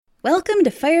Welcome to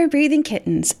Fire Breathing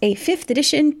Kittens, a 5th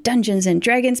edition Dungeons &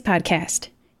 Dragons podcast.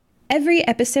 Every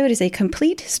episode is a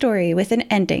complete story with an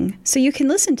ending, so you can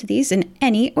listen to these in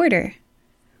any order.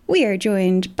 We are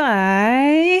joined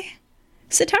by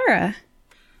Sitara.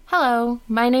 Hello,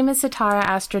 my name is Sitara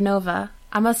Astronova.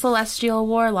 I'm a celestial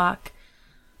warlock,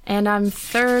 and I'm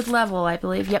 3rd level, I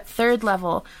believe. Yep, 3rd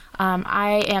level.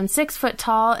 I am 6 foot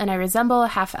tall, and I resemble a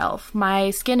half-elf. My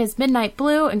skin is midnight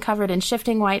blue and covered in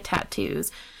shifting white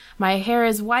tattoos. My hair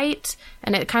is white,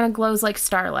 and it kind of glows like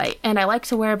starlight. And I like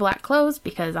to wear black clothes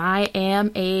because I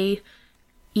am a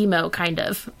emo, kind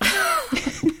of.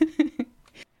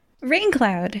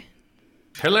 Raincloud.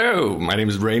 Hello, my name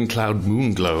is Raincloud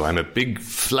Moonglow. I'm a big,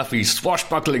 fluffy,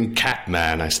 swashbuckling cat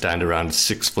man. I stand around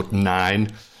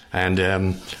 6'9", and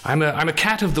I'm a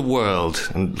cat of the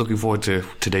world. And looking forward to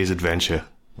today's adventure,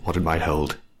 what it might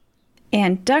hold.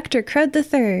 And Dr. Crud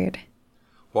III.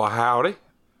 Well, howdy.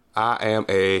 I am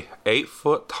a 8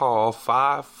 foot tall,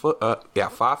 5 foot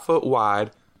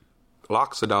wide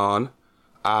Loxodon.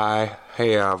 I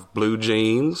have blue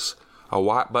jeans, a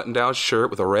white button-down shirt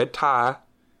with a red tie,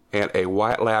 and a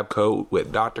white lab coat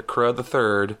with Dr. Crud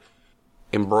III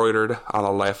embroidered on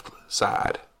the left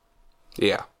side.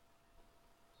 Yeah.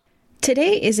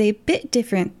 Today is a bit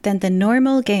different than the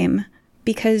normal game,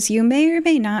 because you may or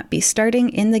may not be starting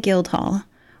in the guild hall.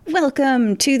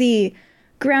 Welcome to the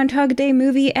Groundhog Day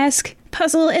movie-esque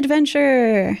puzzle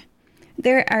adventure!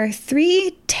 There are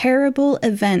 3 terrible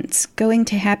events going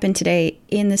to happen today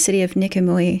in the city of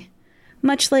Nicomoy.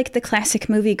 Much like the classic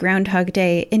movie Groundhog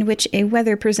Day, in which a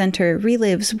weather presenter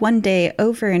relives one day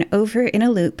over and over in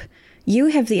a loop, you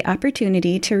have the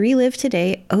opportunity to relive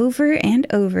today over and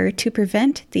over to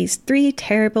prevent these 3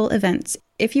 terrible events,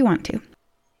 if you want to.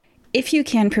 If you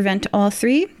can prevent all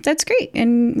 3, that's great,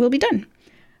 and we'll be done.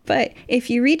 But if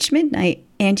you reach midnight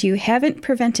and you haven't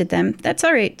prevented them, that's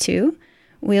all right too.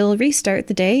 We'll restart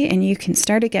the day and you can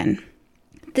start again.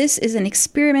 This is an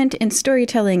experiment in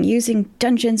storytelling using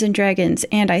Dungeons & Dragons,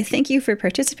 and I thank you for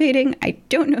participating. I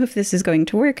don't know if this is going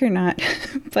to work or not,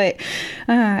 but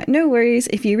no worries.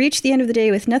 If you reach the end of the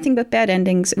day with nothing but bad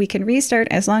endings, we can restart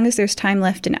as long as there's time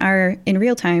left in our in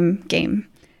real-time game.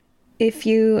 If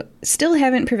you still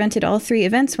haven't prevented all 3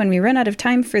 events when we run out of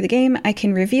time for the game, I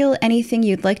can reveal anything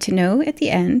you'd like to know at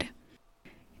the end.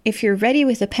 If you're ready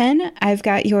with a pen, I've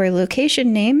got your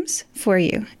location names for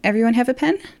you. Everyone have a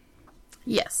pen?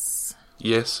 Yes.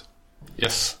 Yes.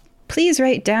 Yes. Please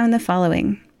write down the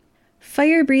following.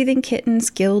 Fire Breathing Kittens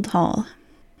Guild Hall.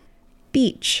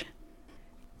 Beach.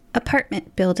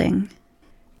 Apartment building.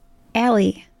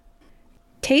 Alley.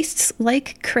 Tastes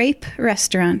like crepe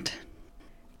restaurant.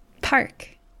 Park.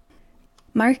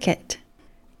 Market.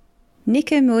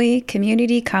 Nicomoy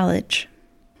Community College.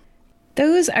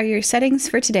 Those are your settings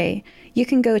for today. You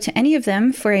can go to any of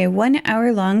them for a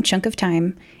 1-hour-long chunk of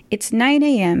time. It's 9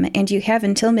 a.m. and you have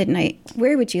until midnight.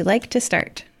 Where would you like to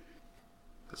start?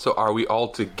 So are we all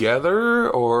together,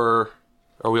 or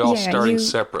are we all starting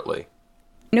separately?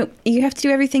 Nope, you have to do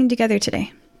everything together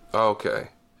today. Okay.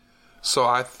 So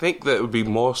I think that it would be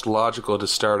most logical to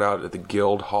start out at the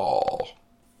guild hall.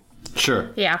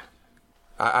 Sure. Yeah.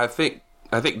 I think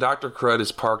Dr. Crud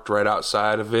is parked right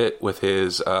outside of it with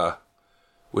his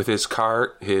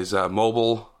cart, his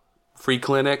mobile free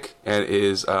clinic, and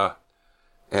is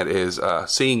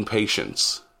seeing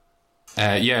patients.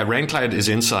 Raincloud is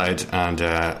inside, and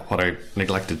what he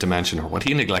neglected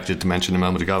to mention a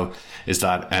moment ago is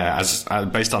that as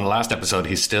based on the last episode,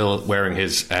 he's still wearing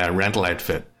his rental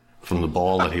outfit from the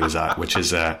ball that he was at, which is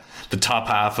the top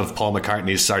half of Paul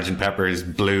McCartney's Sgt. Pepper's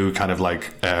blue kind of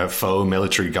like faux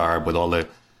military garb with all the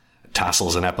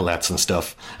tassels and epaulets and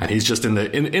stuff, and he's just in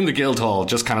the guild hall,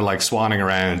 just kind of like swanning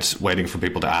around, waiting for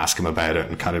people to ask him about it,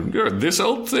 and kind of this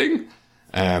old thing.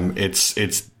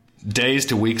 It's days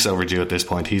to weeks overdue at this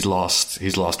point. He's lost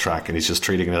track, and he's just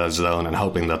treating it as his own and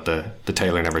hoping that the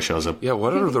tailor never shows up. Yeah,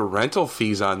 what are the rental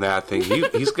fees on that thing?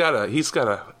 He's got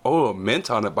a mint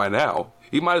on it by now.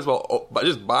 He might as well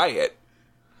just buy it.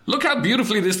 Look how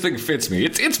beautifully this thing fits me.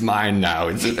 It's mine now.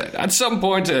 At some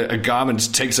point, a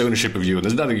garment takes ownership of you, and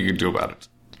there's nothing you can do about it.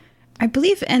 I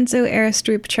believe Enzo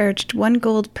Aristroop charged 1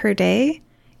 gold per day.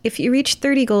 If you reach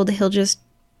 30 gold, he'll just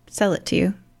sell it to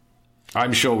you.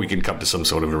 I'm sure we can come to some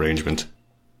sort of arrangement.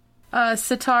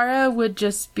 Sitara would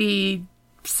just be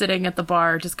sitting at the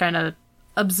bar, just kind of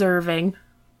observing.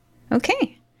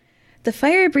 Okay. The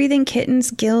Fire Breathing Kittens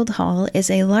Guild Hall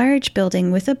is a large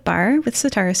building with a bar with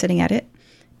Sitara sitting at it,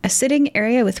 a sitting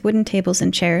area with wooden tables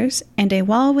and chairs, and a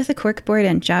wall with a corkboard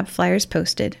and job flyers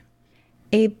posted.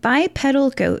 A bipedal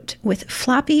goat with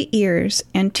floppy ears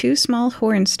and 2 small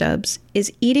horn stubs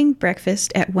is eating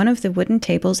breakfast at one of the wooden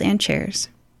tables and chairs.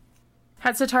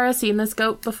 Had Satara seen this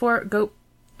goat before? Goat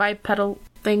bipedal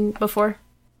thing before?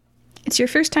 It's your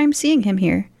first time seeing him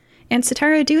here. And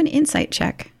Satara, do an insight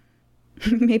check.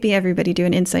 Maybe everybody do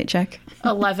an insight check.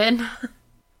 11.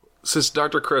 Since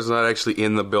Dr. Krell's not actually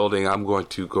in the building, I'm going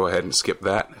to go ahead and skip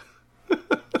that.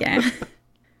 Yeah.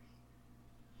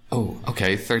 Oh,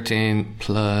 okay. 13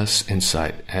 plus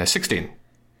insight. 16.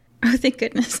 Oh, thank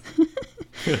goodness.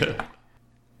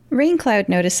 Raincloud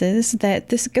notices that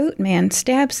this goat man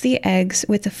stabs the eggs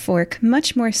with a fork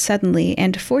much more suddenly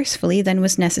and forcefully than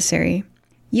was necessary.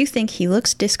 You think he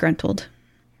looks disgruntled.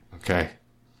 Okay.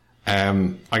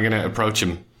 I'm going to approach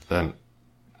him then.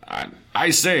 I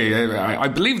say, I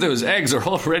believe those eggs are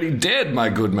already dead, my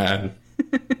good man.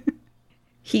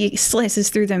 He slices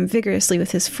through them vigorously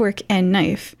with his fork and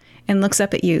knife and looks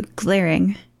up at you,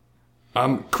 glaring.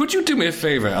 Could you do me a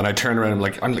favor? And I turn around and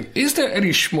I'm like, is there any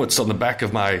schmutz on the back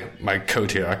of my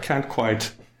coat here? I can't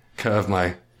quite curve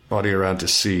my body around to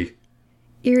see.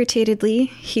 Irritatedly,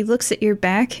 he looks at your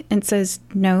back and says,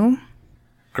 no.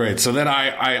 Great. So then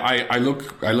I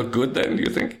look good then, do you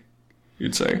think?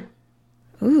 You'd say?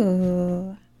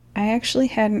 Ooh. I actually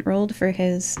hadn't rolled for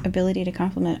his ability to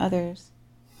compliment others.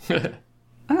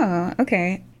 Oh,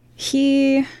 okay.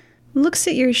 He looks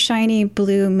at your shiny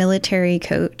blue military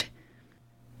coat.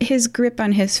 His grip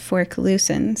on his fork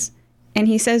loosens, and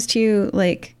he says to you,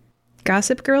 like,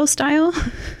 Gossip Girl style,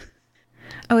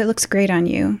 oh, it looks great on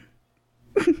you.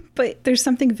 But there's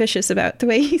something vicious about the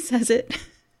way he says it.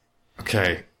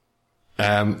 Okay.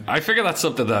 I figure that's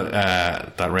something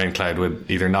that Raincloud would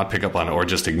either not pick up on or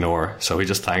just ignore, so he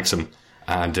just thanks him.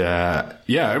 And,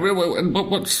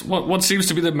 what seems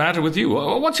to be the matter with you?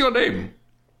 What's your name?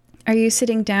 Are you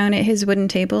sitting down at his wooden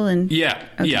table? And Yeah,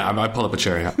 okay. Yeah, I pull up a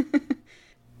chair, yeah.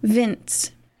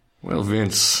 Vince. Well,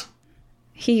 Vince.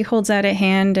 He holds out a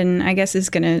hand and I guess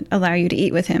is going to allow you to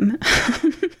eat with him.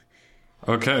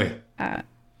 Okay.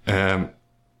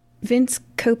 Vince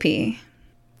Copey.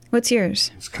 What's yours?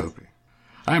 Vince Copey.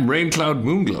 I'm Raincloud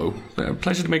Moonglow.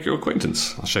 Pleasure to make your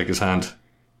acquaintance. I'll shake his hand.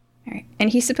 All right.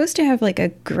 And he's supposed to have like a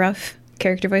gruff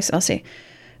character voice. I'll say,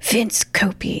 Vince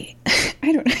Copey.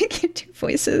 I can't do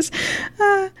voices.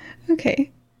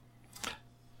 Okay.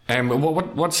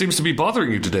 What seems to be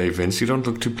bothering you today, Vince? You don't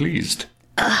look too pleased.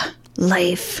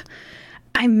 Life.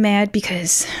 I'm mad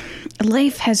because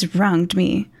life has wronged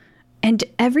me, and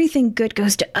everything good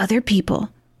goes to other people.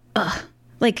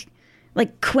 Like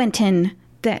Quentin,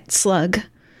 that slug.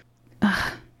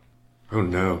 Oh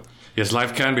no. Yes,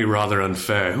 life can be rather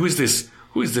unfair. Who is this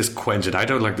Quentin? I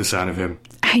don't like the sound of him.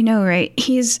 I know, right?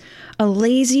 He's a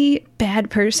lazy, bad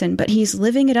person, but he's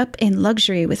living it up in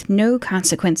luxury with no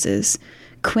consequences.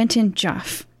 Quentin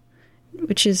Joffre,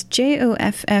 which is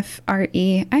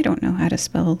Joffre. I don't know how to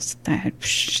spell that.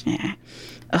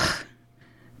 Ugh.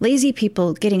 Lazy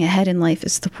people getting ahead in life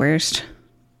is the worst.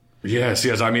 Yes.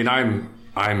 I mean, I'm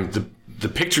the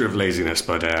picture of laziness,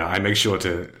 but I make sure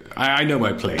to. I know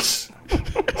my place.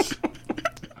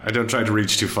 I don't try to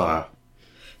reach too far.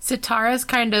 Satara's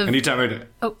kind of...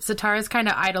 Satara's kind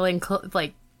of idling,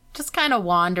 just kind of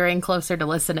wandering closer to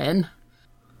listen in.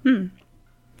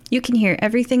 You can hear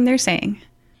everything they're saying.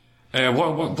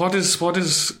 What is...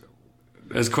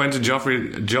 Has Quentin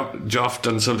Joffre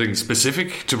done something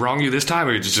specific to wrong you this time,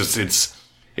 or it's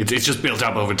just built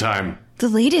up over time? The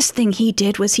latest thing he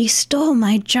did was he stole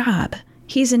my job.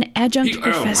 He's an adjunct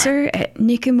professor at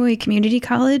Nicomoy Community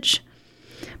College.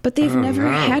 But they've never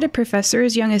had a professor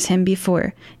as young as him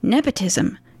before.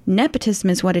 Nepotism.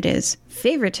 Nepotism is what it is.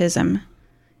 Favoritism.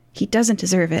 He doesn't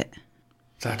deserve it.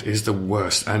 That is the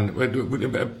worst. And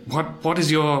what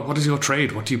is your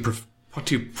trade? What do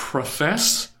you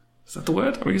profess? Is that the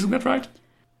word? Are we using that right?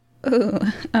 Oh,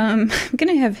 I'm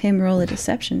gonna have him roll a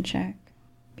deception check.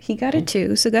 He got a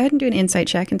 2, so go ahead and do an insight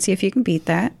check and see if you can beat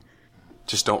that.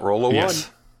 Just don't roll a 1.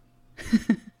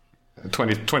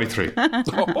 23.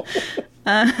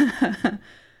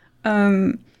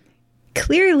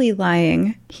 Clearly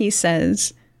lying, he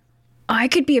says, I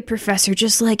could be a professor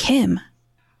just like him.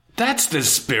 That's the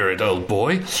spirit, old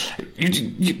boy.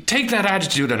 You take that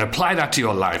attitude and apply that to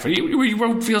your life. You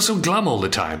won't feel so glum all the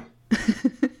time.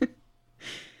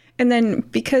 And then,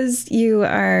 because you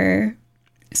are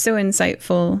so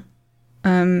insightful,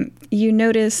 you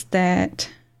notice that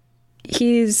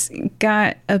he's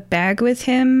got a bag with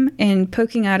him, and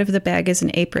poking out of the bag is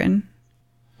an apron.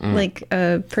 Like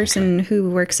a person who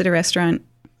works at a restaurant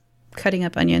cutting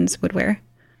up onions would wear.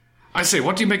 I say,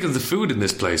 what do you make of the food in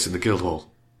this place, in the Guildhall?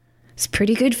 It's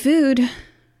pretty good food.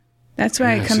 That's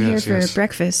why I come here for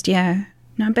breakfast, yeah.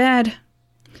 Not bad.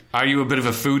 Are you a bit of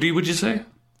a foodie, would you say?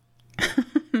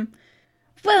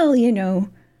 Well,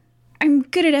 I'm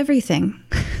good at everything.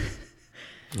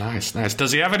 Nice.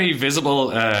 Does he have any visible,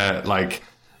 like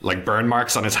burn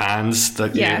marks on his hands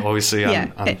that you always see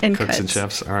on and cooks cuts. and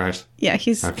chefs? All right. Yeah,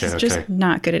 he's just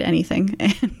not good at anything,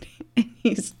 and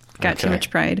he's got too much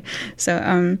pride.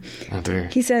 So Oh, dear.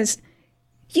 he says,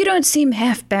 "You don't seem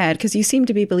half bad," because you seem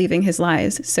to be believing his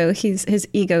lies. So his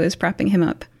ego is propping him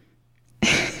up.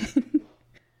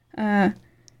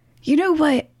 You know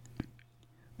what?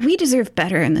 We deserve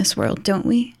better in this world, don't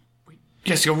we?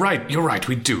 Yes, you're right.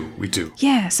 We do.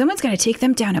 Yeah, someone's got to take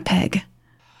them down a peg.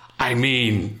 I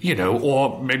mean,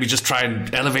 or maybe just try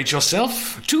and elevate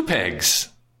yourself 2 pegs.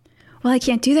 Well, I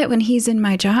can't do that when he's in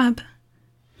my job.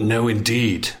 No,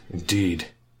 indeed.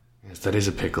 Yes, that is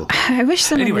a pickle. I wish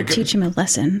someone Anyway, would teach him a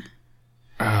lesson.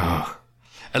 Oh,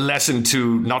 a lesson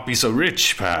to not be so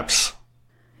rich, perhaps.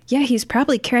 Yeah, he's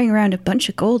probably carrying around a bunch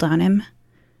of gold on him.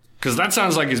 Because that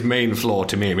sounds like his main flaw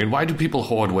to me. I mean, why do people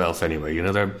hoard wealth anyway?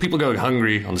 There are people going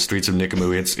hungry on the streets of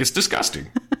Nicomu. It's disgusting.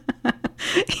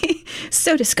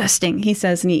 So disgusting, he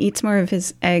says, and he eats more of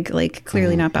his egg,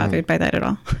 clearly not bothered by that at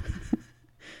all.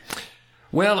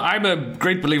 Well, I'm a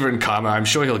great believer in karma. I'm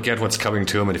sure he'll get what's coming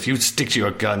to him, and if you stick to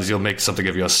your guns, you'll make something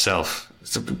of yourself.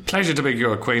 It's a pleasure to make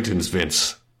your acquaintance,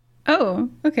 Vince. Oh,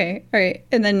 okay. All right.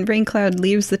 And then Raincloud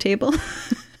leaves the table.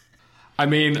 I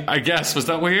mean, I guess. Was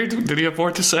that weird? Did he have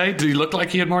more to say? Did he look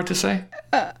like he had more to say?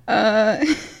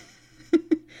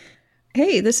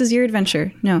 Hey, this is your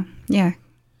adventure. No. Yeah.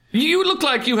 You look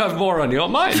like you have more on your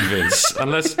mind, Vince.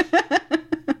 Unless,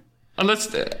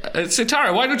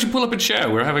 Sitara, why don't you pull up a chair?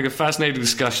 We're having a fascinating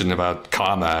discussion about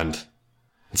karma and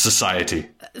society.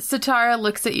 Sitara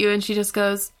looks at you and she just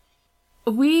goes,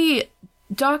 Dr.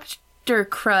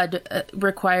 Crud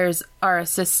requires our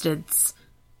assistance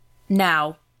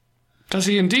now. Does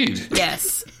he indeed?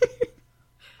 Yes.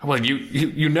 Well,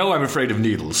 you know I'm afraid of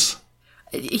needles.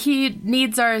 He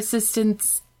needs our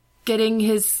assistance getting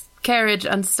his carriage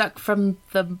unstuck from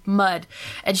the mud.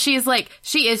 And she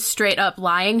is straight up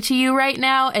lying to you right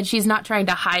now, and she's not trying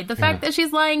to hide the fact that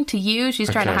she's lying to you. She's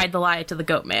trying to hide the lie to the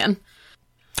goat man.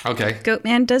 Okay.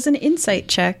 Goatman does an insight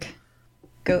check.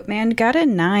 Goatman got a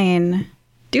 9.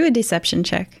 Do a deception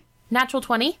check. Natural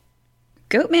 20?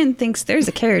 Goatman thinks there's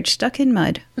a carriage stuck in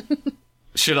mud.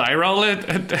 Should I roll it?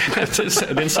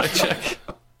 An insight check?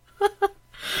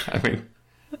 I mean,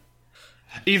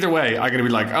 either way, I'm going to be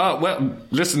like, oh, well,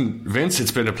 listen, Vince,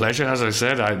 it's been a pleasure. As I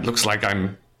said, it looks like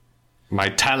my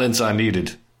talents are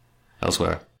needed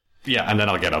elsewhere. Yeah, and then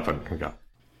I'll get up and go.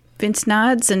 Vince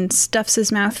nods and stuffs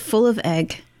his mouth full of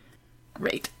egg.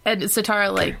 Great. And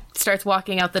Sitara, starts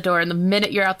walking out the door, and the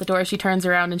minute you're out the door, she turns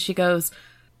around and she goes,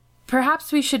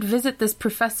 perhaps we should visit this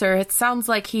professor. It sounds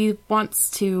like he wants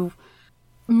to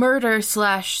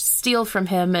murder/steal from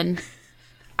him, and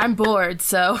I'm bored,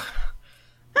 so...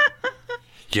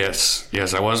 Yes,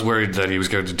 I was worried that he was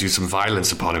going to do some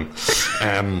violence upon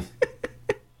him.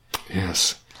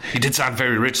 Yes. He did sound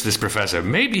very rich, this professor.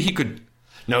 Maybe he could...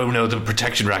 No, the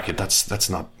protection racket, that's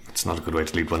not a good way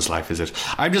to lead one's life, is it?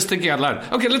 I'm just thinking out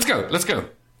loud. Okay, let's go.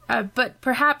 But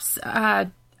perhaps, I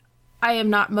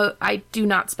do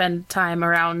not spend time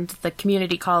around the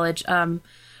community college.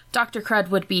 Dr. Crud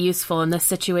would be useful in this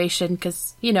situation,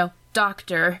 because,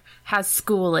 doctor has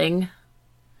schooling.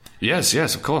 Yes,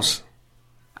 of course.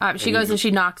 She goes and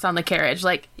she knocks on the carriage,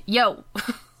 yo.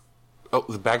 Oh,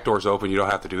 the back door's open. You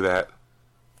don't have to do that.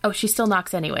 Oh, she still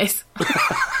knocks anyways.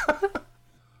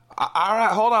 All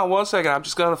right, hold on 1 second. I'm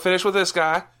just going to finish with this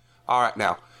guy. All right,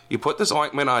 now, you put this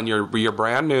ointment on your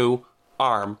brand new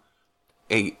arm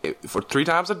for 3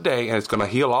 times a day, and it's going to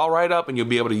heal all right up, and you'll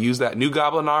be able to use that new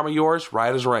goblin arm of yours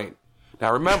right as rain.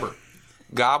 Now, remember,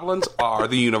 goblins are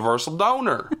the universal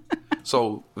donor.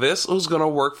 So this is going to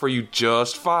work for you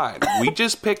just fine. We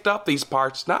just picked up these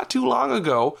parts not too long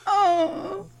ago.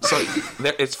 Oh. So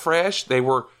it's fresh. They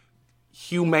were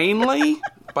humanely,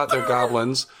 but they're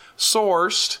goblins,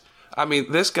 sourced. I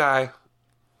mean, this guy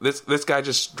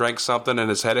just drank something and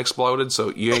his head exploded,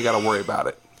 so you ain't got to worry about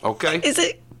it. Okay? Is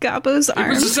it Gabbo's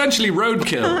arm? It was essentially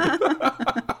roadkill.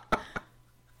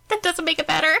 That doesn't make it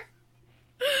better.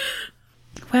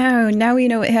 Wow, now we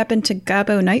know what happened to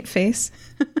Gabbo Nightface.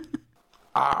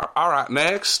 All right,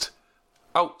 next.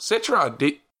 Oh,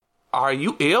 Citra, are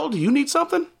you ill? Do you need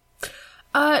something?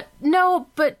 No,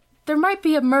 but there might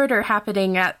be a murder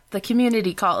happening at the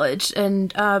community college,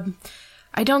 and,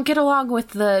 I don't get along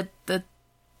with the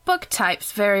book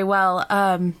types very well,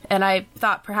 and I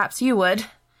thought perhaps you would.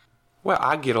 Well,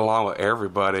 I get along with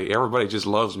everybody. Everybody just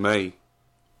loves me.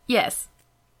 Yes.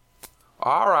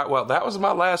 All right, well, that was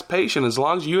my last patient. As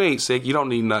long as you ain't sick, you don't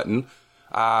need nothing.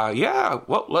 Yeah,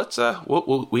 well, let's,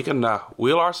 we can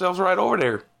wheel ourselves right over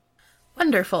there.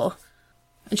 Wonderful.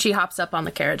 And she hops up on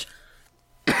the carriage.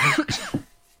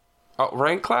 Oh,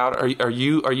 Raincloud, are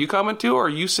you coming too, or are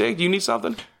you sick? Do you need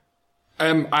something?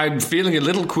 I'm feeling a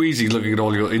little queasy looking at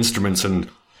all your instruments, and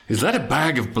is that a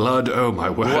bag of blood? Oh my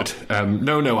word!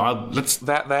 Let's.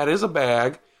 That is a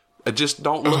bag. Just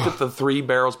don't look at the 3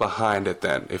 barrels behind it.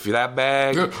 Then, if that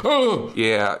bag,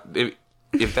 yeah,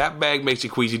 if that bag makes you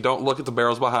queasy, don't look at the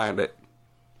barrels behind it.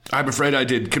 I'm afraid I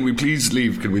did. Can we please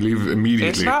leave? Can we leave immediately?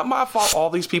 It's not my fault. All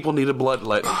these people needed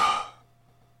bloodletting.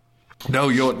 No,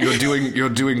 you're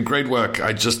doing great work.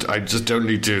 I just don't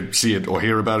need to see it or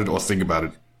hear about it or think about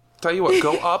it. Tell you what,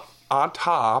 go up on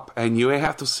top, and you ain't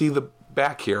have to see the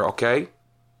back here, okay?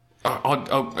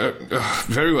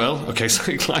 Very well. Okay, so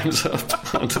he climbs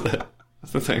up onto the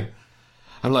thing.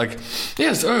 I'm like,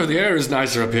 yes, the air is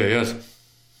nicer up here, yes.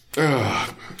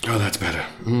 Oh, that's better.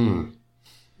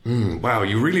 Wow,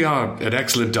 you really are an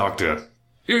excellent doctor.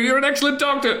 You're an excellent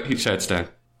doctor, he shouts down.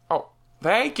 Oh,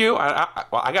 thank you.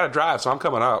 I got to drive, so I'm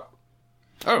coming up.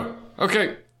 Oh,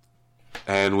 okay.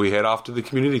 And we head off to the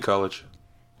community college.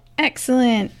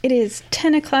 Excellent. It is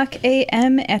 10 o'clock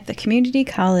a.m. at the community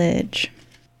college.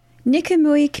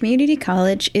 Nicomoy Community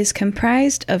College is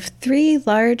comprised of 3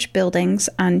 large buildings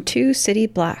on 2 city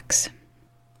blocks.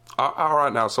 All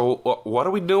right, now, so what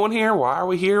are we doing here? Why are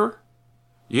we here?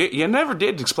 You never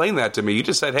did explain that to me. You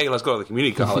just said, hey, let's go to the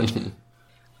community college.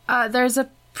 There's a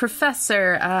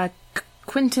professor,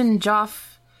 Quentin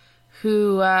Joff,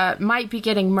 who might be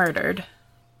getting murdered.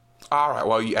 All right,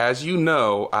 well, as you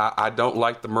know, I don't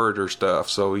like the murder stuff,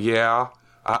 so yeah,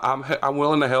 I'm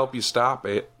willing to help you stop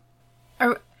it.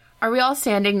 Are we all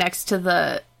standing next to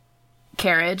the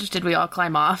carriage? Did we all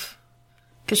climb off?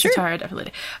 Because sure. Sitara definitely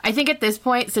did. I think at this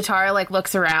point, Sitara,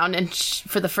 looks around, and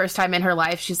for the first time in her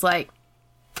life, she's like,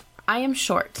 I am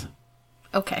short.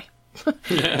 Okay.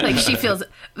 She feels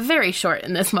very short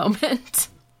in this moment.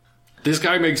 This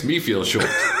guy makes me feel short.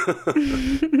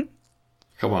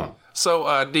 Come on.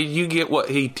 So, did you get what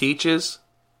he teaches?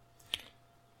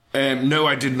 No,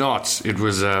 I did not. It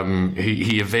was,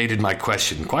 he evaded my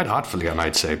question, quite artfully, I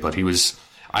might say, but he was,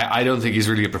 I don't think he's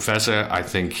really a professor. I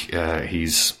think,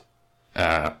 he's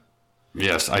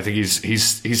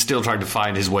still trying to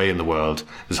find his way in the world.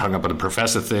 He's hung up on a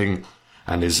professor thing,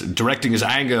 and is directing his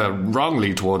anger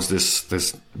wrongly towards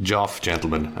this Joff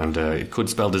gentleman, and it could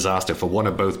spell disaster for one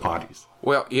or both parties.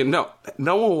 Well,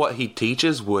 knowing what he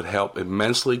teaches would help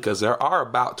immensely, because there are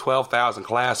about 12,000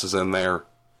 classes in there.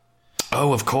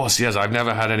 Oh, of course, yes. I've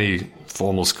never had any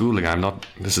formal schooling. I'm out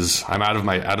of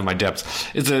my depths.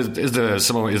 Is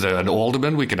there an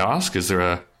alderman we can ask? Is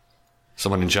there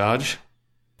someone in charge?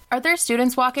 Are there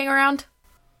students walking around?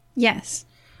 Yes.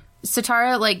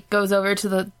 Sitara, goes over to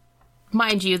the...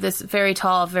 Mind you, this very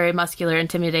tall, very muscular,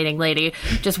 intimidating lady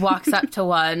just walks up to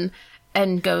one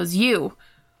and goes, you.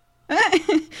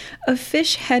 A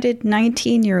fish-headed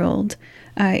 19-year-old.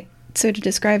 So to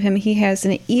describe him, he has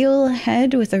an eel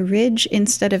head with a ridge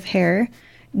instead of hair,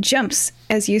 jumps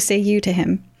as you say you to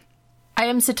him. I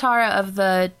am Sitara of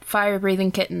the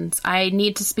Fire-Breathing Kittens. I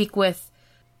need to speak with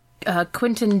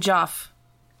Quentin Joff.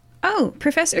 Oh,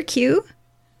 Professor Q?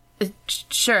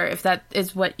 Sure, if that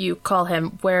is what you call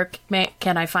him. Where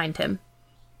can I find him?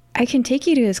 I can take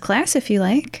you to his class if you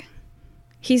like.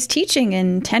 He's teaching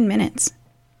in 10 minutes.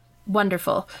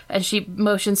 Wonderful. And she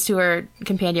motions to her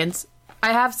companions.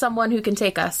 I have someone who can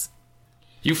take us.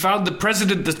 You found the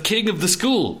president, the king of the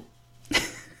school.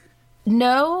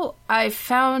 No, I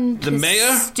found the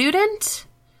mayor? Student?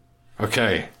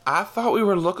 Okay. I thought we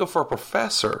were looking for a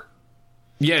professor.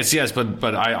 Yes,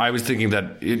 but I was thinking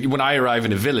that when I arrive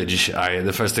in a village,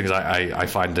 the first thing is I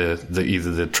find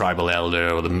either the tribal elder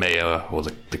or the mayor or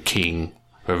the king,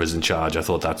 whoever's in charge. I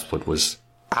thought that's what was...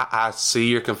 I see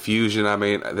your confusion. I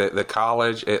mean, the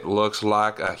college, it looks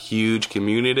like a huge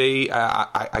community.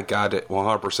 I got it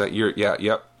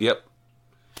 100%. Yep.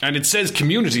 And it says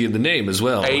community in the name as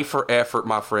well. A for effort,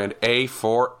 my friend. A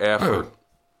for effort.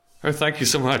 Oh, thank you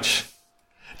so much.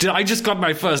 I just got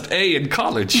my first A in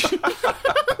college.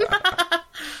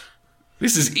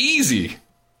 This is easy.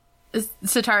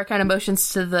 Sitara kind of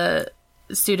motions to the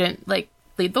student, lead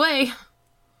the way.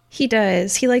 He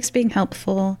does. He likes being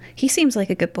helpful. He seems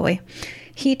like a good boy.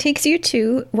 He takes you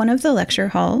to one of the lecture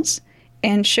halls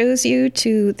and shows you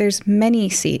to, there's many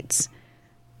seats,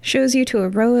 shows you to a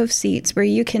row of seats where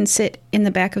you can sit in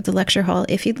the back of the lecture hall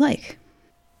if you'd like.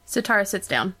 Sitara sits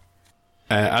down.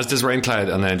 As does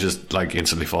Raincloud, and then just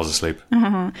instantly falls asleep.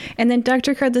 Uh-huh. And then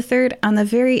Dr. Card III, on the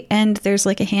very end, there's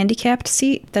a handicapped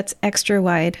seat that's extra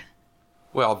wide.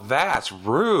 Well, that's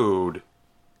rude.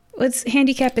 It's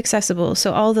handicap accessible,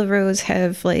 so all the rows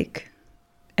have, like,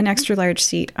 an extra large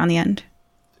seat on the end.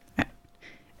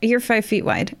 You're 5 feet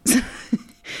wide.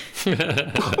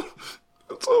 That's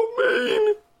so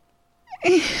mean.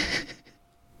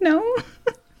 No.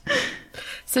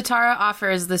 Sitara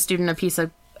offers the student a piece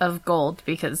of gold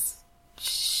because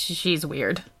she's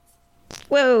weird.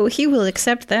 Whoa, he will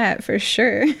accept that for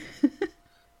sure.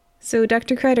 So,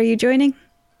 Dr. Crud, are you joining?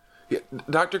 Yeah,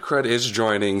 Dr. Crud is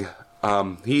joining.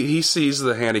 He sees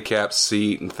the handicapped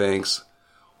seat and thinks,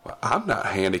 well, I'm not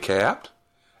handicapped.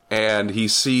 And he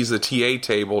sees the TA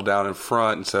table down in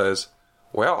front and says,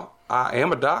 well, I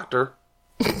am a doctor.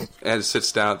 And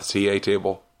sits down at the TA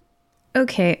table.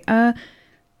 Okay, Let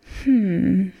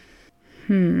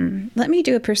me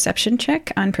do a perception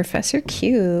check on Professor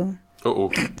Q.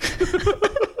 Uh-oh.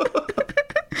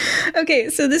 Okay,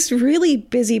 so this really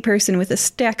busy person with a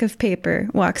stack of paper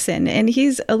walks in, and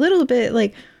he's a little bit,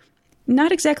 like,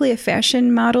 not exactly a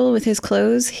fashion model with his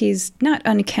clothes. He's not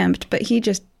unkempt, but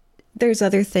there's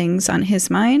other things on his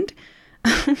mind.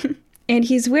 And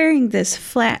he's wearing this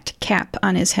flat cap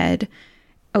on his head.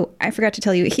 Oh, I forgot to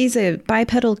tell you, he's a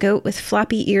bipedal goat with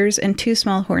floppy ears and 2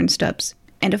 small horn stubs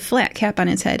and a flat cap on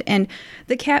his head. And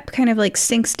the cap kind of like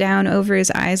sinks down over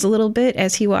his eyes a little bit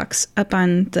as he walks up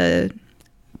on the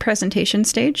presentation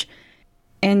stage.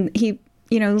 And he,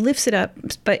 lifts it up,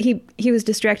 but he was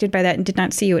distracted by that and did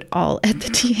not see you at all at the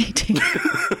TA table.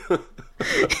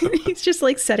 He's just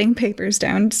like setting papers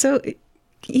down. So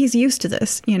he's used to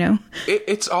this,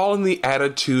 It's all in the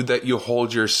attitude that you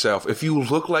hold yourself. If you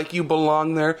look like you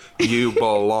belong there, you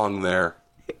belong there.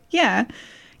 Yeah.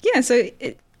 Yeah, so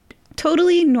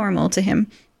totally normal to him.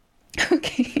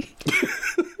 Okay.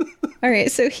 All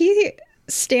right, so he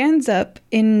stands up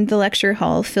in the lecture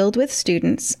hall filled with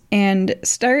students and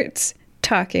starts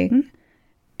talking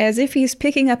as if he's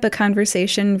picking up a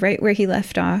conversation right where he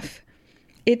left off.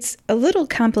 It's a little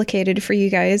complicated for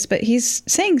you guys, but he's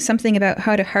saying something about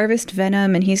how to harvest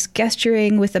venom, and he's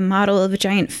gesturing with a model of a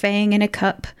giant fang in a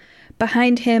cup.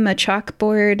 Behind him, a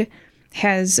chalkboard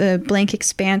has a blank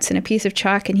expanse and a piece of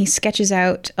chalk, and he sketches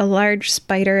out a large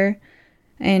spider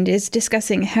and is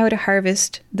discussing how to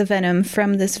harvest the venom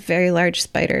from this very large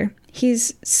spider.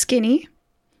 He's skinny,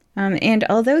 and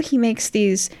although he makes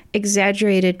these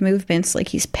exaggerated movements like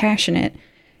he's passionate,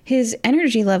 his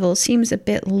energy level seems a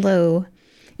bit low.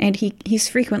 And he's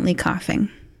frequently coughing.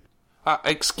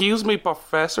 Excuse me,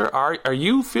 Professor. Are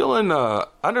you feeling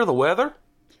under the weather?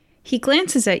 He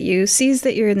glances at you, sees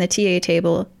that you're in the TA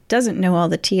table, doesn't know all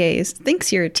the TAs,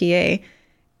 thinks you're a TA,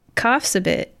 coughs a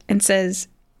bit, and says,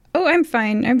 "Oh, I'm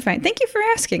fine. Thank you for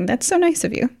asking. That's so nice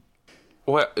of you."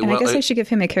 Well, I guess I should give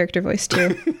him a character voice,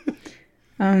 too.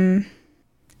 "Oh,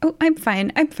 I'm fine.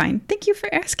 Thank you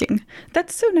for asking.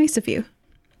 That's so nice of you."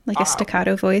 Like a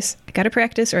staccato voice. I gotta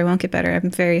practice or I won't get better.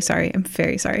 I'm very sorry. All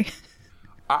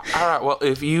right. Well,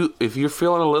 if you're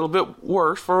feeling a little bit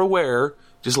worse for a wear,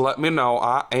 just let me know.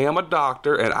 I am a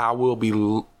doctor, and I will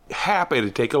be happy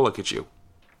to take a look at you.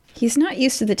 He's not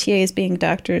used to the TAs being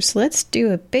doctors, so let's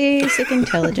do a basic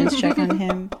intelligence check on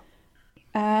him.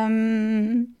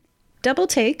 Double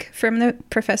take from the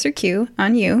Professor Q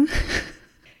on you.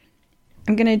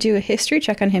 I'm going to do a history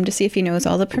check on him to see if he knows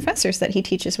all the professors that he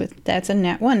teaches with. That's a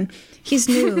nat 1. He's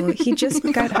new. He just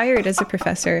got hired as a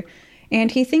professor. And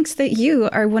he thinks that you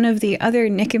are one of the other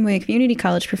Nicomoy Community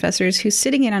College professors who's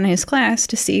sitting in on his class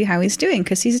to see how he's doing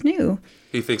because he's new.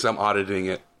 He thinks I'm auditing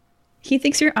it. He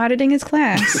thinks you're auditing his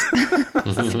class.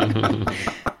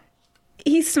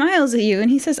 He smiles at you and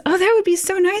he says, "Oh, that would be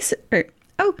so nice." Or,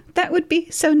 "Oh, that would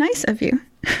be so nice of you."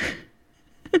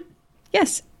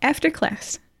 Yes, after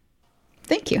class.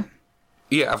 Thank you.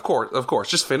 Yeah, of course.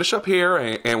 Just finish up here,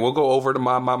 and we'll go over to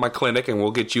my clinic, and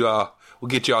we'll get you all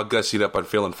gussied up and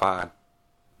feeling fine.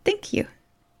 Thank you.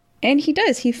 And he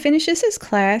does. He finishes his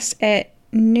class at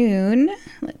noon.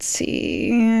 Let's see.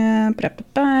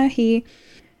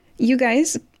 You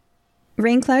guys,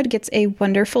 Raincloud gets a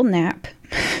wonderful nap.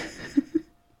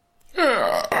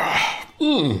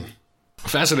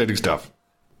 Fascinating stuff.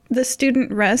 The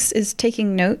student Russ is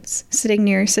taking notes, sitting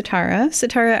near Sitara.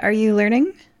 Sitara, are you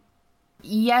learning?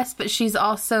 Yes, but she's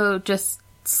also just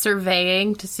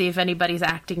surveying to see if anybody's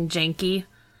acting janky.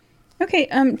 Okay,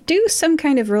 do some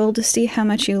kind of roll to see how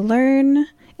much you learn,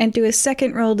 and do a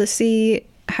second roll to see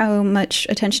how much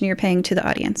attention you're paying to the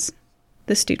audience,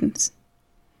 the students.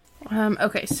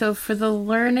 Okay, so for the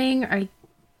learning,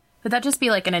 would that just be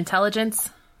like an intelligence?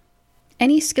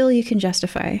 Any skill you can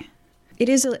justify. It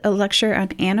is a lecture on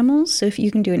animals, so if you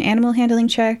can do an animal handling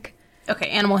check. Okay,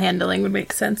 animal handling would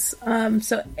make sense.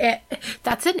 So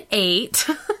that's an 8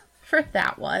 for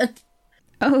that one.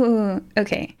 Oh,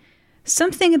 okay.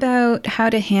 Something about how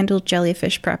to handle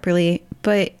jellyfish properly,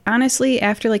 but honestly,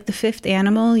 after like the 5th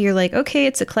animal, you're like, okay,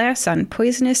 it's a class on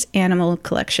poisonous animal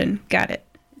collection. Got it.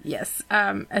 Yes.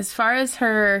 As far as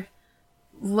her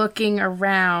looking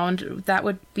around, that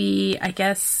would be, I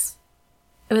guess,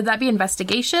 would that be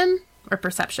investigation or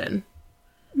perception?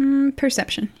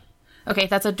 Perception. Okay,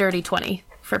 that's a dirty 20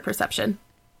 for perception.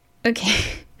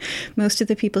 Okay. Most of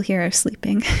the people here are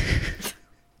sleeping.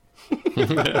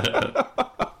 This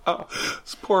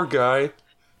poor guy.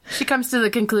 She comes to the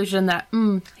conclusion that,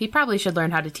 he probably should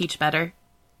learn how to teach better.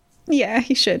 Yeah,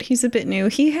 he should. He's a bit new.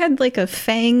 He had like a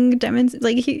fang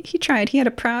like he tried. He had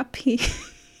a prop. He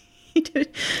did.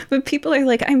 But people are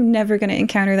like, I'm never going to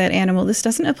encounter that animal. This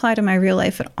doesn't apply to my real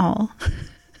life at all.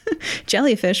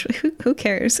 Jellyfish, who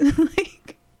cares?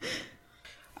 Like,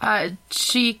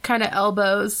 she kind of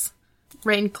elbows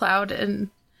Raincloud and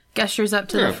gestures up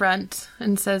to the front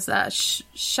and says,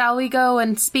 shall we go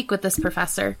and speak with this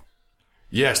professor?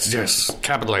 Yes,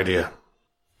 capital idea.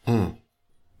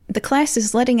 The class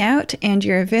is letting out and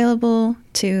you're available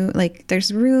to, like,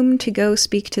 there's room to go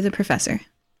speak to the professor.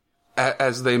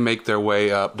 As they make their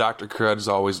way up, Dr. Crud's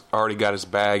already got his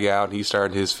bag out and he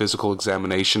started his physical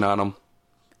examination on him.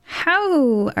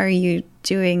 How are you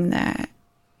doing that?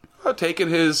 Taking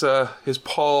his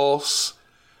pulse.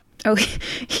 Oh,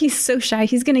 he's so shy.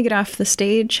 He's going to get off the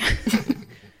stage.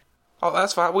 Oh,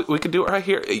 that's fine. We can do it right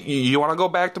here. You want to go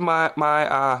back to my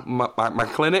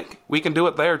clinic? We can do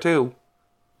it there too.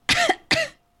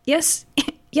 Yes,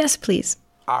 please.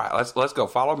 All right, let's go.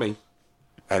 Follow me.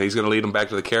 And he's going to lead them back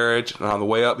to the carriage. And on the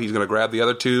way up, he's going to grab the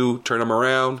other two, turn them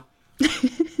around.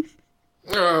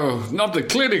 Oh, not the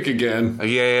clinic again.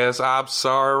 Yes, I'm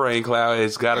sorry, Raincloud.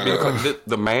 It's got to be the clinic.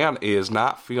 The man is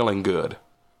not feeling good.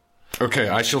 Okay,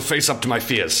 I shall face up to my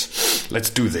fears. Let's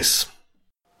do this.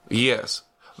 Yes.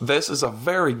 This is a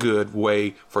very good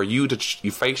way for you to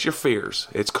face your fears.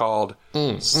 It's called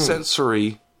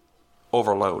sensory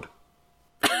overload.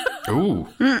 Ooh,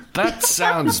 that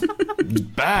sounds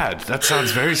bad. That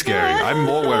sounds very scary. I'm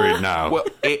more worried now. Well,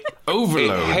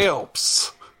 overload. It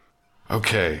helps.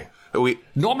 Okay.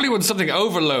 Normally when something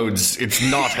overloads, it's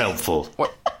not helpful.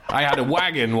 What? I had a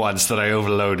wagon once that I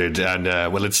overloaded, and,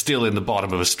 it's still in the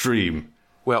bottom of a stream.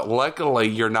 Well, luckily,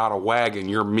 you're not a wagon.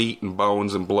 You're meat and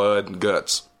bones and blood and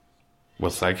guts.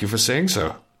 Well, thank you for saying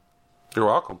so. You're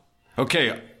welcome.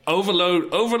 Okay,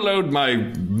 overload my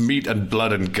meat and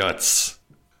blood and guts.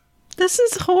 This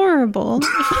is horrible.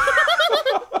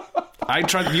 I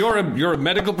tried. You're a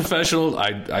medical professional.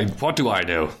 What do I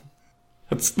know?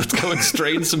 Let's go and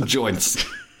strain some joints.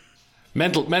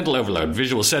 Mental overload,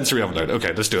 visual sensory overload.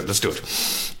 Okay, let's do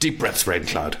it. Deep breaths,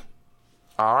 Raincloud.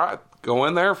 All right, go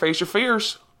in there, face your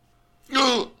fears.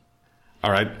 All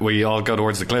right, we all go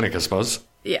towards the clinic, I suppose.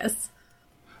 Yes.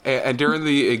 And during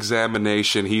the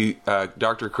examination,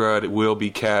 Dr. Crud will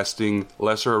be casting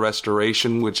Lesser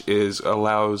Restoration, which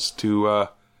allows to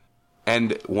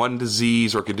end one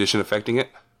disease or condition affecting it.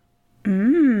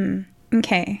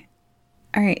 Okay.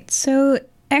 All right, so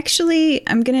actually,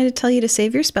 I'm going to tell you to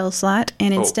save your spell slot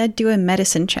and instead do a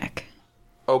medicine check.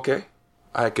 Okay,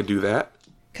 I could do that.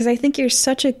 Because I think you're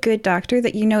such a good doctor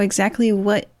that you know exactly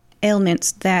what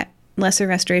ailments that Lesser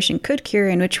Restoration could cure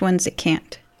and which ones it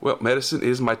can't. Well, medicine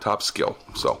is my top skill,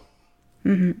 so.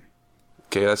 Okay,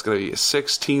 that's going to be a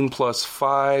 16 plus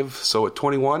 5, so a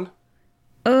 21.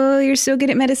 Oh, you're so good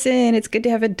at medicine. It's good to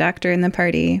have a doctor in the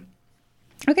party.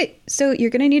 Okay, so you're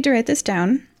going to need to write this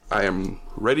down. I am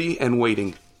ready and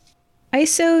waiting.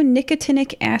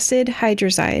 Isonicotinic acid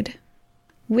hydrazide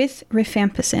with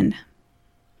rifampicin.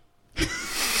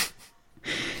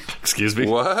 Excuse me?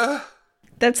 What?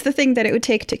 That's the thing that it would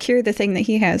take to cure the thing that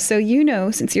he has. So you know,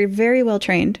 since you're very well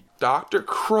trained. Dr.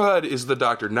 Crud is the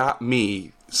doctor, not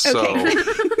me. So. Okay.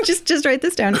 just write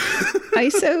this down.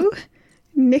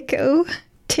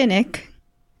 Isonicotinic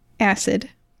acid.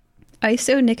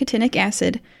 Isonicotinic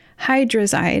acid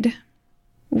hydrazide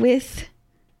with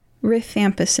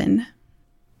rifampicin.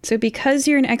 So because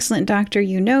you're an excellent doctor,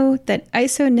 you know that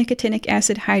isonicotinic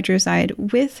acid hydrazide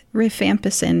with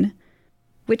rifampicin,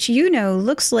 which you know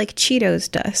looks like Cheetos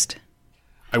dust.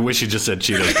 I wish you just said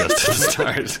Cheetos dust at the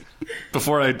start.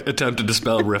 Before I attempted to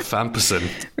spell rifampicin.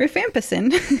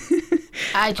 Rifampicin.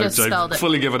 I just spelled it.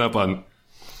 Fully given up on.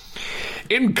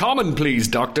 In common, please,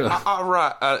 doctor. All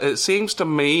right. It seems to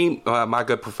me, my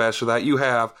good professor, that you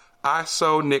have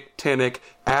isonicotinic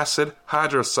acid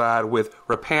hydrazide with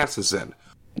rifampicin.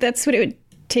 That's what it would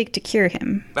take to cure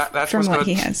him. That's from what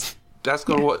he has. That's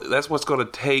what's going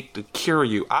to take to cure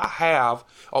you. I have.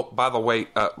 Oh, by the way,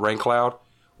 Raincloud,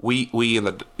 we in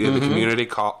the community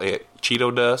call it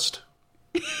Cheeto dust.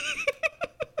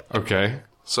 Okay.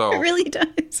 So It really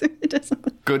does. It does look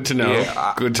like... Good to know.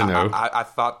 yeah, Good to know. I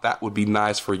thought that would be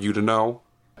nice for you to know.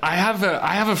 I have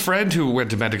a friend who went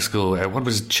to medic school. What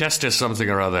was Chester something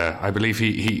or other? I believe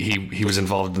he was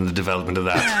involved in the development of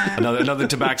that. another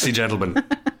Tabaxi gentleman.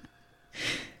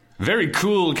 Very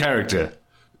cool character.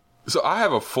 So I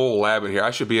have a full lab in here.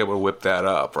 I should be able to whip that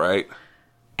up, right?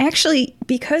 Actually,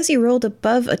 because you rolled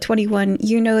above a 21,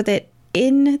 you know that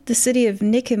in the city of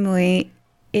Nikamui,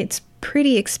 it's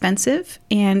pretty expensive,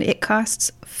 and it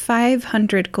costs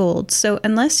 500 gold. So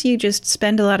unless you just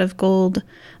spend a lot of gold,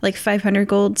 like 500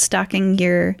 gold, stocking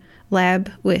your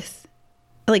lab with,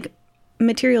 like,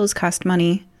 materials cost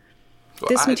money.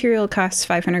 This material costs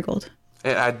 500 gold.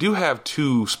 And I do have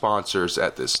 2 sponsors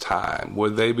at this time.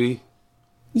 Would they be?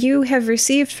 You have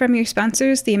received from your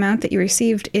sponsors the amount that you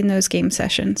received in those game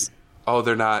sessions. Oh,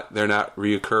 they're not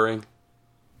reoccurring?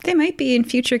 They might be in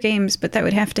future games, but that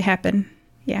would have to happen.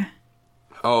 Yeah.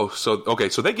 Oh, so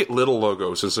they get little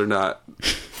logos since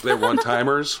they're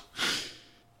one-timers.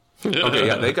 Okay,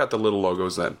 yeah, they got the little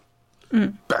logos then.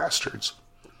 Bastards.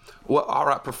 Well, all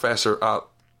right, Professor.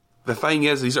 The thing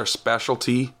is, these are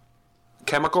specialty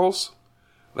chemicals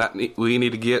that we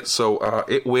need to get, so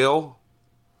it will.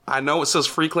 I know it says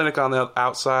free clinic on the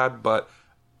outside, but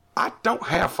I don't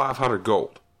have 500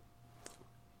 gold.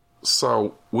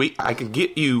 So I can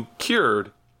get you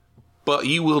cured, but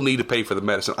you will need to pay for the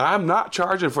medicine. I'm not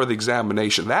charging for the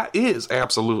examination. That is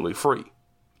absolutely free.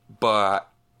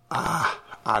 But I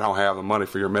don't have the money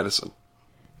for your medicine.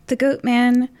 The goat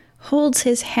man holds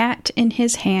his hat in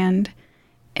his hand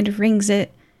and rings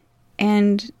it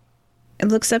and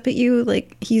looks up at you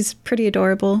like he's pretty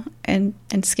adorable and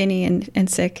skinny and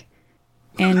sick.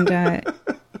 And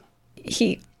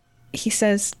he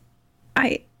says,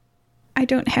 I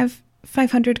don't have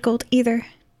 500 gold either.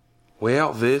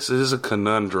 Well, this is a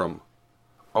conundrum.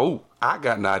 Oh, I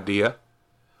got an idea.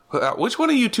 Which one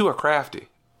of you 2 are crafty?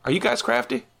 Are you guys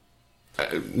crafty?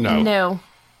 No.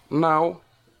 No.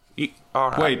 All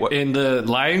right. Wait, in the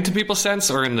lying to people sense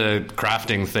or in the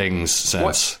crafting things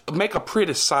sense? Make a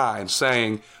pretty sign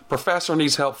saying, Professor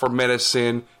needs help for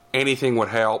medicine, anything would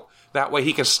help. That way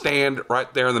he can stand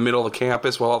right there in the middle of the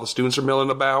campus while all the students are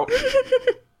milling about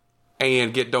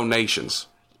and get donations.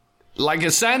 Like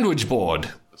a sandwich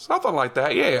board? Something like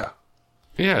that, yeah.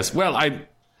 Yes, well, I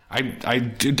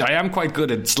am quite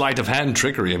good at sleight of hand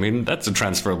trickery. I mean, that's a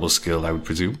transferable skill, I would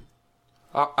presume.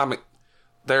 I mean,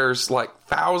 there's like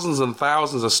thousands and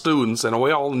thousands of students, and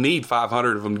we all need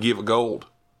 500 of them to give a gold.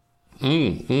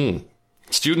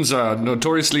 Students are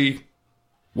notoriously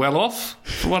well off,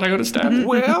 from what I understand.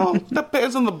 Well,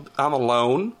 depends on the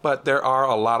loan, but there are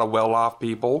a lot of well-off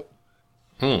people,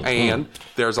 and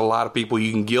there's a lot of people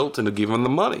you can guilt into giving them the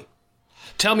money.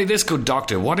 Tell me this, good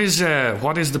doctor. What is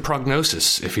the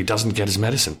prognosis if he doesn't get his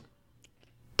medicine?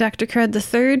 Dr. Crud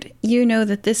III, you know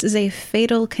that this is a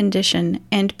fatal condition,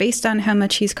 and based on how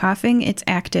much he's coughing, it's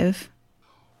active.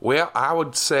 Well, I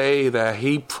would say that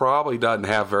he probably doesn't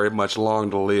have very much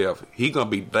long to live. He's going to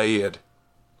be dead.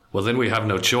 Well, then we have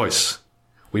no choice.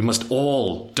 We must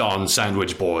all don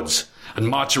sandwich boards and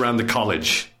march around the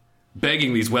college,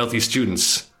 begging these wealthy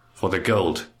students for their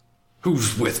gold.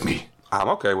 Who's with me? I'm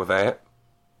okay with that.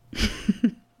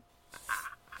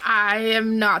 I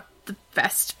am not the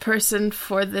best person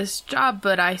for this job,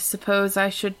 but I suppose I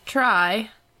should try.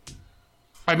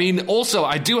 I mean, also,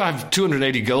 I do have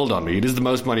 280 gold on me. It is the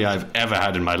most money I've ever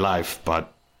had in my life,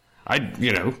 but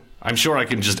I'm sure I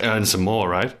can just earn some more,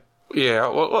 right? Yeah,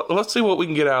 well, let's see what we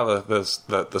can get out of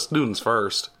the students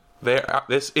first.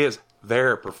 This is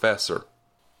their professor.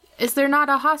 Is there not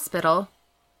a hospital?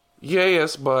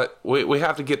 Yes, but we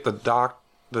have to get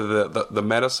the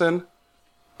medicine,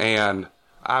 and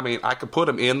I mean, I could put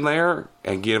him in there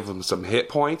and give him some hit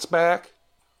points back,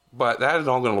 but that is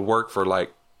not going to work for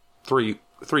like three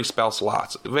spell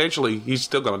slots. Eventually, he's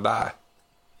still going to die.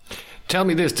 Tell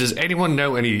me this: does anyone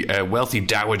know any wealthy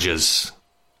dowagers?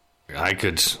 I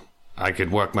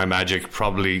could work my magic,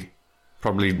 probably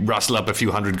rustle up a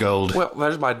few hundred gold. Well,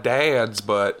 there's my dad's,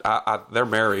 but they're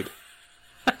married.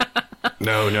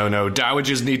 No.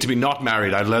 Dowagers need to be not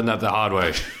married. I've learned that the hard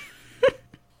way.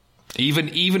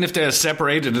 Even if they're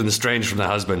separated and estranged from their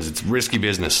husbands, it's risky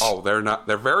business. Oh, they're not.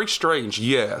 They're very strange,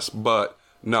 yes, but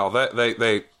no,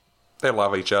 they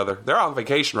love each other. They're on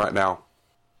vacation right now.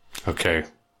 Okay.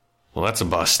 Well, that's a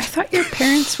bust. I thought your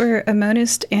parents were a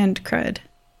monist and Crud.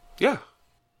 Yeah.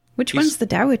 Which one's the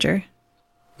dowager?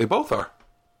 They both are.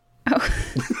 Oh,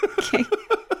 okay.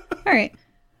 All right.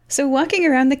 So walking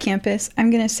around the campus,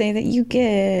 I'm going to say that you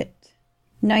get...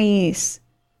 Nice.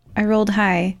 I rolled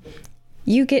high.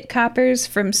 You get coppers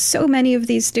from so many of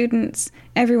these students.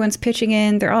 Everyone's pitching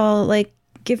in. They're all like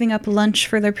giving up lunch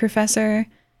for their professor.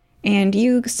 And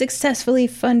you successfully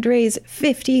fundraise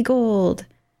 50 gold.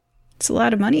 It's a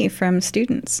lot of money from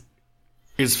students.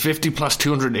 Is 50 plus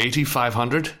 280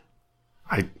 500?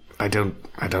 I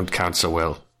don't count so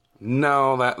well.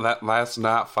 No, that's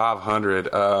not 500.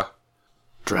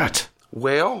 Drat.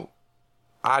 Well,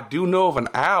 I do know of an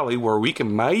alley where we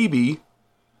can maybe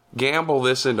gamble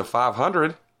this into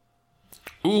 500.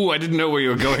 Ooh, I didn't know where you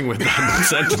were going with that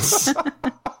sentence.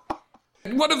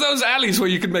 One of those alleys where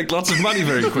you can make lots of money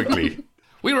very quickly.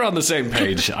 We were on the same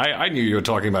page. I knew you were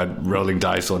talking about rolling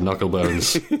dice or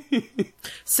knucklebones.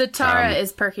 Satara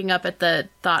is perking up at the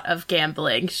thought of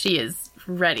gambling. She is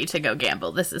ready to go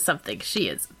gamble. This is something she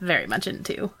is very much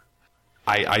into.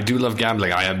 I do love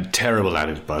gambling. I am terrible at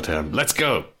it, but let's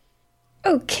go.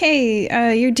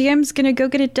 Okay, your DM's gonna go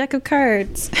get a deck of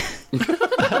cards.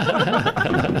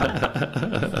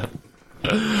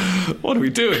 What are we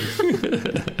doing?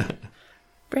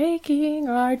 Breaking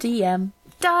our DM.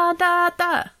 Da da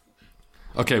da.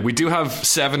 Okay, we do have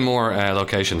 7 more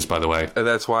locations, by the way. And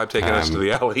that's why I'm taking us to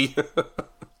the alley.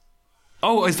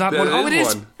 Oh, is that one? Oh, it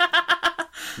is.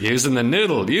 Using the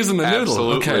noodle.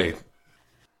 Absolutely.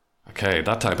 Okay,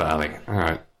 that type of alley. All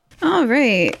right. All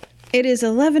right. It is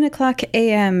 11 o'clock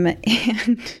a.m.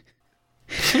 and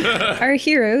our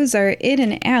heroes are in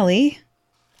an alley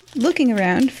looking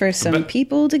around for some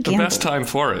people to gamble. The best time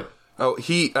for it. Oh,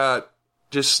 he,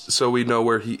 just so we know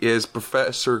where he is,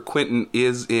 Professor Quentin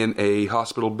is in a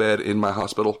hospital bed in my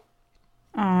hospital.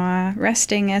 Aw,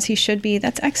 resting as he should be.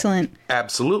 That's excellent.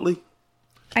 Absolutely.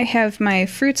 I have my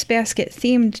Fruits Basket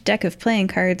themed deck of playing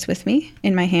cards with me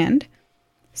in my hand.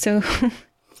 So,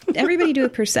 everybody do a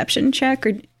perception check.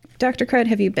 Or, Dr. Crud,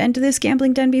 have you been to this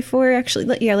gambling den before? Actually,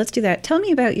 let's do that. Tell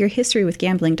me about your history with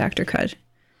gambling, Dr. Crud.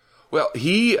 Well,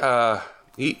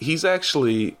 he's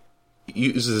actually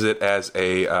uses it as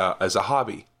a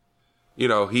hobby. You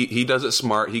know, he does it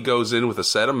smart. He goes in with a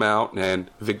set amount,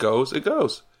 and if it goes, it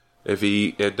goes. If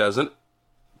it doesn't,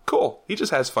 cool. He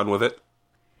just has fun with it.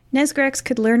 Nesgrax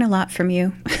could learn a lot from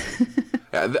you.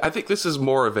 I think this is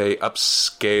more of a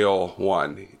upscale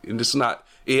one. It's not.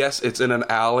 Yes, it's in an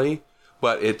alley,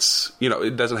 but it's, you know,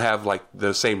 it doesn't have like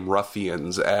the same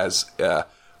ruffians as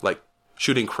like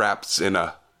shooting craps in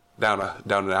down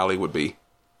an alley would be.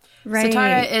 Right.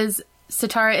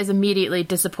 Satara is immediately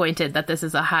disappointed that this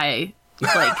is a high.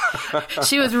 Like,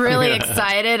 she was really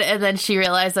excited, and then she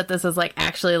realized that this is like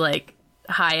actually like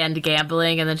high end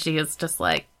gambling, and then she is just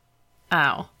like,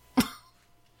 "Ow."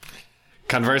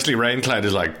 Conversely, Raincloud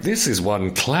is like, "This is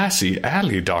one classy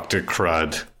alley, Dr.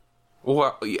 Crud."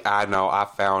 Well, I know. I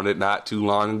found it not too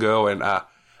long ago, and I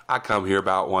come here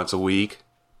about once a week.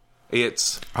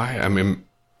 It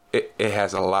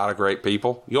has a lot of great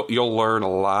people. You'll learn a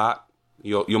lot.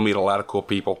 You'll meet a lot of cool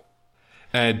people.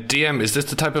 DM, is this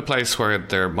the type of place where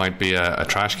there might be a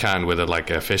trash can with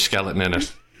a fish skeleton in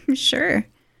it? Sure.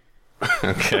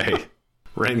 Okay.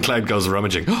 Raincloud goes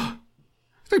rummaging.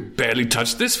 I barely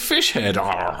touched this fish head.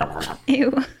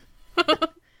 Ew.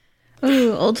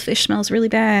 Ooh, old fish smells really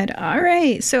bad. All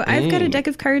right, so I've got a deck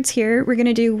of cards here. We're going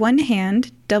to do one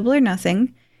hand, double or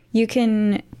nothing. You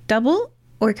can double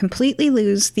or completely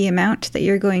lose the amount that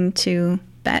you're going to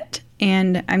bet.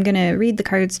 And I'm going to read the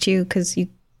cards to you because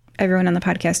everyone on the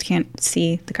podcast can't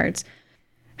see the cards.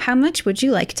 How much would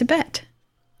you like to bet?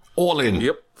 All in.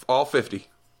 Yep, all 50.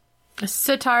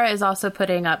 Satara is also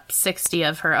putting up 60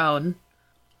 of her own.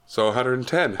 So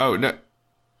 110. Oh, no.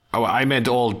 Oh, I meant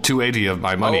all 280 of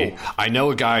my money. Oh. I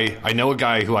know a guy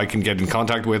who I can get in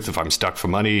contact with if I'm stuck for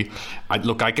money. I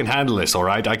can handle this, all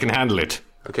right? I can handle it.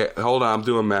 Okay, hold on. I'm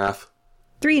doing math.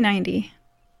 390.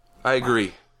 I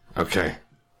agree. Okay.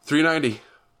 390.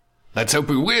 Let's hope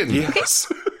we win. Yes.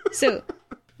 So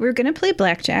we're going to play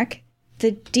blackjack.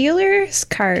 The dealer's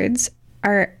cards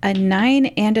are a 9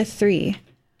 and a 3.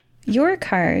 Your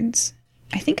cards,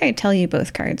 I think I tell you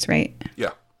both cards, right?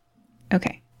 Yeah.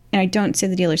 Okay. And I don't say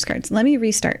the dealer's cards. Let me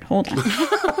restart. Hold on.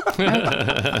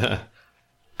 Okay.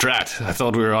 Drat, I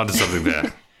thought we were onto something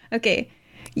there. Okay.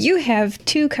 You have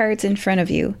 2 cards in front of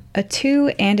you, a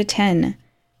 2 and a 10.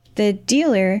 The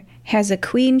dealer has a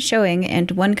queen showing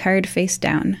and 1 card face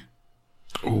down.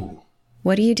 Ooh.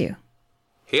 What do you do?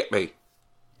 Hit me.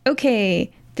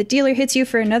 Okay. The dealer hits you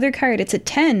for another card. It's a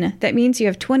 10. That means you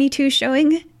have 22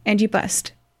 showing and you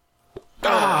bust.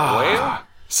 Well,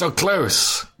 So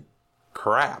close.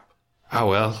 crap. Oh,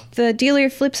 well. The dealer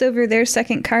flips over their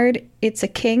second card. It's a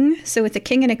king. So with a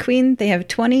king and a queen, they have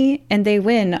 20 and they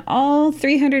win all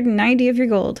 390 of your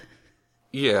gold.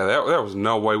 Yeah, there was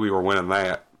no way we were winning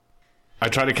that. I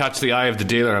try to catch the eye of the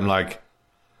dealer. I'm like,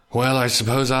 Well, I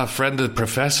suppose our friend the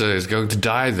professor is going to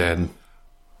die then.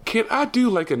 Can I do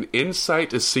like an insight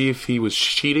to see if he was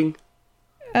cheating?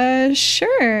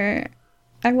 Sure.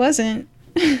 I wasn't.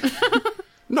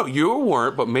 No, you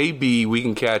weren't, but maybe we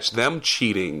can catch them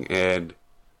cheating and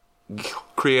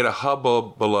create a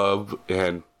hubbub,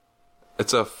 and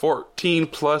it's a 14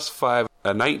 plus 5,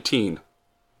 a 19.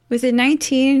 With a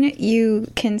 19,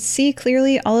 you can see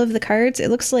clearly all of the cards. It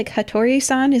looks like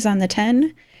Hattori-san is on the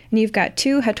 10, and you've got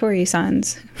 2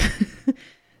 Hattori-sans.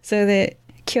 So that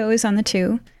Kyo is on the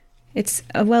 2. It's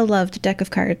a well-loved deck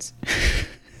of cards.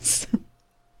 So.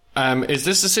 Is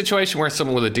this a situation where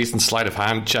someone with a decent sleight of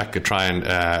hand check could try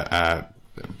and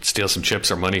steal some chips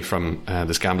or money from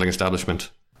this gambling establishment?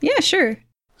 Yeah, sure.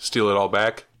 Steal it all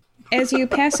back? As you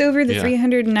pass over the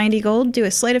 390 gold, do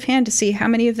a sleight of hand to see how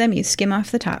many of them you skim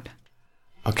off the top.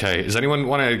 Okay, does anyone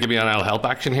want to give me an I'll help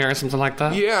action here or something like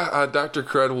that? Yeah, Dr.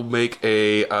 Crud will make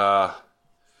a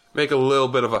little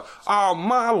bit of a, oh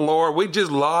my lord, we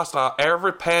just lost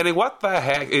every penny. What the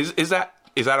heck? Is that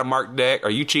a marked deck?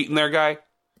 Are you cheating there, guy?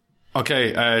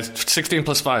 Okay, 16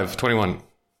 plus 5, 21.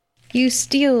 You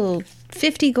steal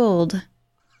 50 gold.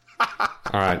 All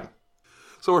right.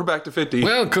 So we're back to 50.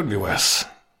 Well, it could be worse.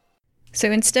 So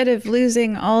instead of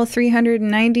losing all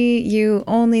 390, you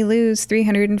only lose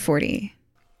 340.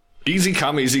 Easy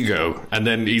come, easy go, and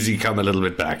then easy come a little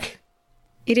bit back.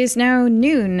 It is now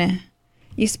noon.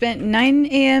 You spent 9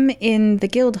 a.m. in the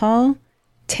guild hall,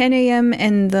 10 a.m.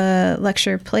 in the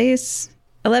lecture place,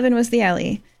 11 was the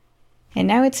alley, and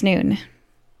now it's noon.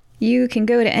 You can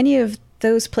go to any of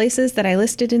those places that I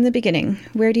listed in the beginning.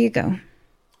 Where do you go?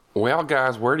 Well,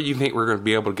 guys, where do you think we're going to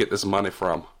be able to get this money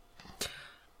from?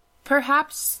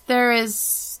 Perhaps there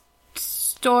is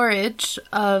storage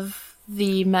of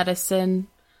the medicine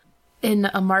in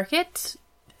a market,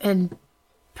 and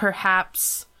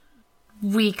perhaps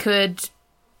we could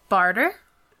barter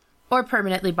or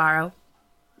permanently borrow.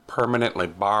 Permanently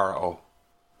borrow.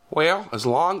 Well, as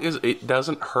long as it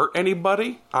doesn't hurt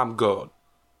anybody, I'm good.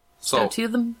 So to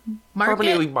the market?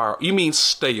 Permanently borrow. You mean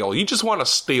steal. You just want to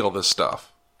steal this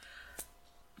stuff.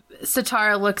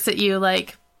 Sitara looks at you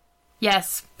like,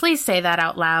 yes, please say that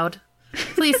out loud.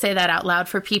 Please say that out loud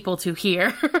for people to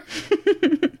hear.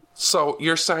 So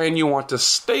you're saying you want to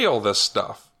steal this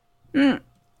stuff?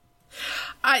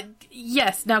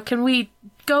 Yes. Now, can we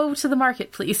go to the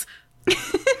market, please?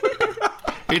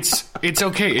 It's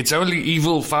okay. It's only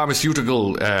evil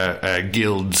pharmaceutical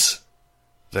guilds.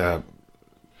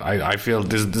 I feel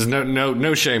there's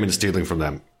no shame in stealing from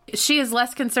them. She is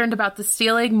less concerned about the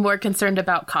stealing, more concerned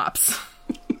about cops.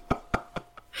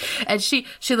 And she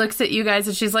looks at you guys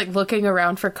and she's like looking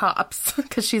around for cops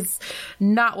because she's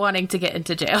not wanting to get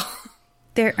into jail.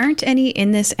 There aren't any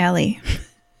in this alley.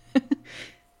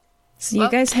 So you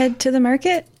guys head to the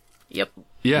market? Yep.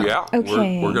 Yeah.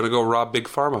 Okay. We're going to go rob Big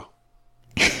Pharma.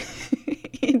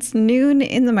 It's noon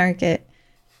in the market.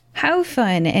 How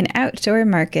fun, an outdoor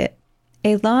market.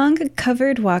 A long,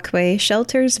 covered walkway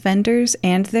shelters vendors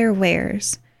and their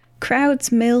wares.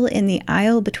 Crowds mill in the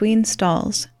aisle between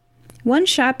stalls. One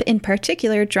shop in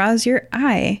particular draws your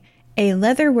eye, a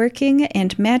leather-working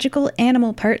and magical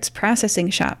animal parts processing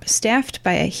shop staffed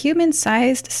by a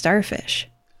human-sized starfish.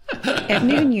 At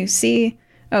noon you see...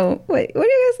 Oh, wait, what are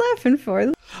you guys laughing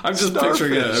for? I'm just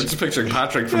picturing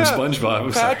Patrick from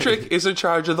SpongeBob. Patrick is in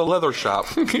charge of the leather shop.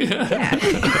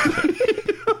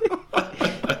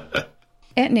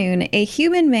 At noon, a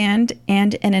human man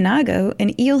and an Inago,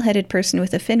 an eel-headed person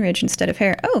with a fin ridge instead of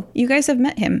hair. Oh, you guys have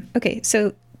met him. Okay,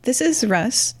 so this is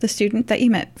Russ, the student that you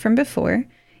met from before.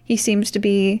 He seems to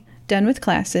be done with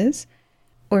classes,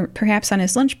 or perhaps on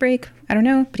his lunch break. I don't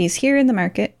know, but he's here in the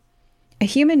market. A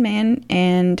human man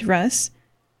and Russ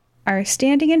are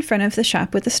standing in front of the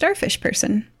shop with the starfish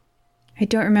person. I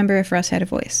don't remember if Russ had a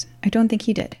voice. I don't think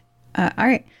he did. All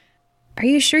right. Are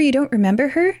you sure you don't remember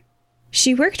her?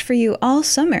 She worked for you all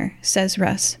summer, says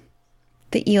Russ.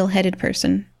 The eel-headed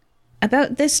person.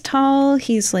 About this tall,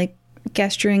 he's like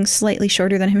gesturing slightly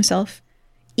shorter than himself.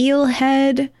 Eel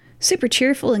head, super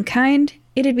cheerful and kind.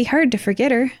 It'd be hard to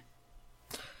forget her.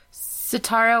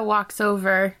 Sitara walks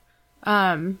over,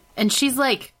 and she's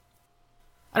like,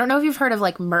 I don't know if you've heard of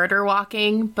like murder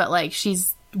walking, but like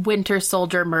she's Winter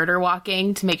Soldier murder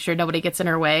walking to make sure nobody gets in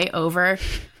her way over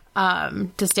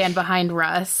to stand behind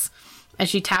Russ. And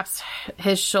she taps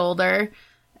his shoulder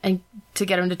and to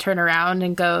get him to turn around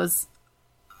and goes,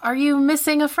 "Are you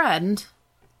missing a friend?"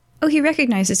 Oh, he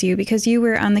recognizes you because you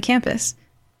were on the campus.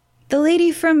 The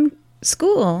lady from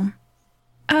school.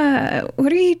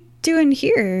 What are you doing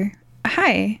here?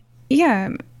 Hi. Yeah,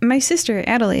 my sister,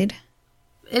 Adelaide.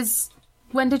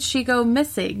 When did she go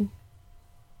missing?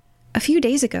 A few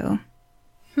days ago.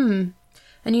 And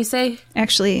you say?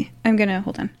 Actually, I'm gonna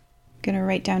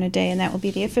write down a day, and that will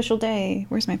be the official day.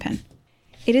 Where's my pen?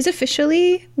 It is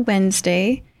officially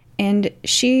Wednesday, and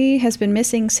she has been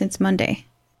missing since Monday.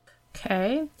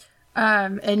 Okay.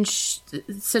 And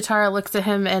Sitara looks at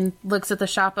him and looks at the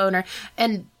shop owner.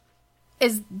 And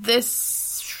is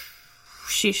this...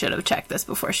 She should have checked this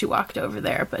before she walked over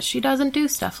there, but she doesn't do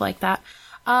stuff like that.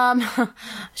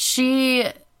 She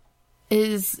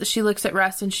looks at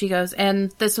Russ and she goes,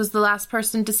 and this was the last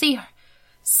person to see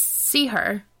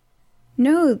her.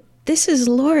 No, this is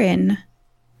Lauren.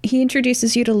 He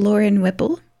introduces you to Lauren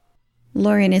Whipple.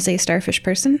 Lauren is a starfish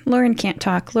person. Lauren can't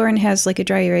talk. Lauren has like a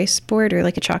dry erase board or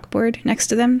like a chalkboard next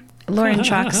to them. Lauren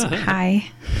chalks hi.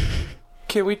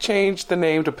 Can we change the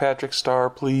name to Patrick Star,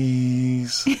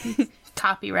 please?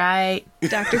 Copyright.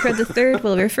 Dr. Fred III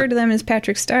will refer to them as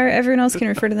Patrick Star. Everyone else can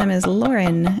refer to them as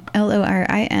Lauren.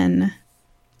 Lorin.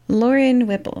 Lauren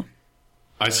Whipple.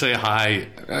 I say hi,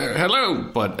 hello,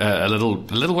 but a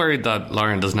little worried that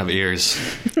Lauren doesn't have ears.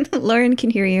 Lauren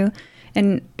can hear you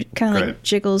and kind of like Great.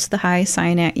 jiggles the hi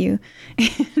sign at you.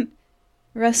 And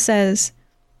Russ says,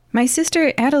 my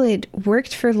sister Adelaide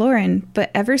worked for Lauren, but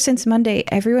ever since Monday,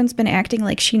 everyone's been acting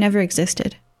like she never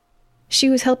existed. She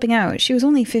was helping out. She was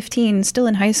only 15, still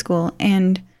in high school,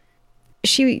 and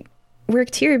she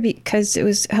worked here because it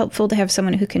was helpful to have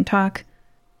someone who can talk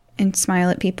and smile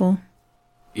at people.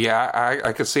 Yeah,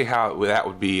 I could see how that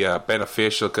would be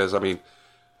beneficial because, I mean,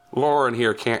 Lauren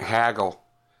here can't haggle.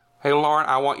 Hey, Lauren,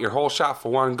 I want your whole shop for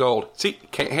 $1 gold. See,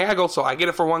 can't haggle, so I get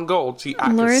it for $1 gold. See,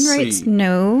 I Lauren can writes see.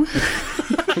 no.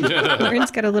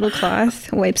 Lauren's got a little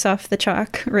cloth, wipes off the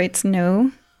chalk, writes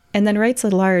no, and then writes a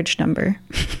large number.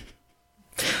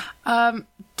 Was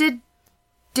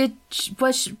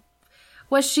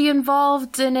she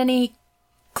involved in any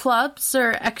clubs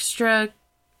or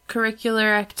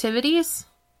extracurricular activities?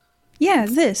 Yeah,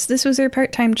 this was her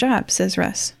part-time job, says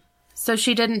Russ. So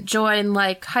she didn't join,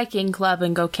 like, hiking club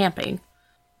and go camping?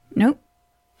 Nope.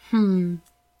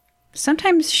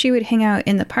 Sometimes she would hang out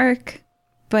in the park,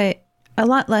 but a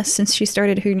lot less since she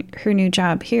started her new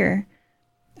job here.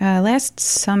 Last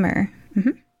summer.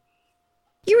 Mm-hmm.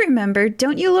 You remember,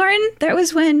 don't you, Lauren? That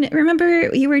was when, remember,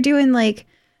 you were doing, like,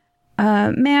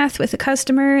 math with a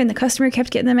customer, and the customer kept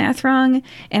getting the math wrong,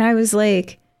 and I was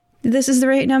like, this is the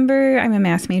right number. I'm a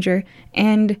math major.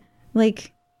 And,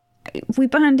 like, we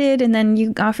bonded, and then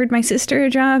you offered my sister a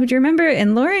job. Do you remember?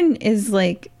 And Lauren is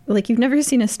like you've never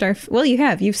seen a starfish. Well, you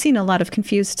have. You've seen a lot of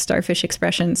confused starfish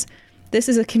expressions. This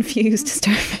is a confused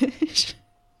starfish.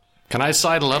 Can I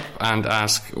sidle up and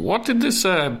ask, what did this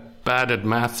bad at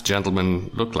math gentleman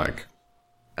look like?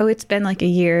 Oh, it's been like a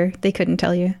year. They couldn't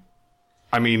tell you.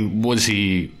 I mean, was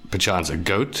he perchance a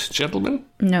goat gentleman?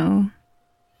 No.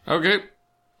 Okay,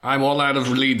 I'm all out of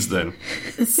leads then.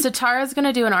 Sitara's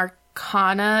gonna do an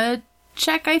Arcana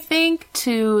check, I think,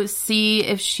 to see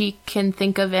if she can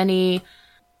think of any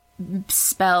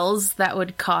spells that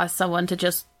would cause someone to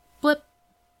just blip.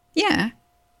 Yeah.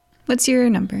 What's your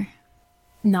number?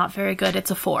 Not very good.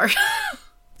 It's a 4.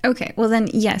 Okay, well then,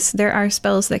 yes, there are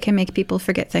spells that can make people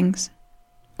forget things.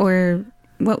 Or,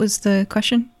 what was the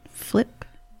question? Flip?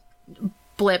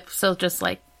 Blip, so just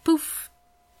like, poof.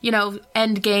 You know,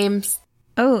 end games.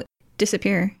 Oh,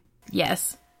 disappear.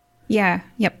 Yes. Yeah,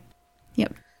 yep.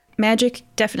 Magic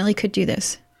definitely could do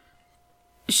this.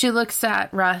 She looks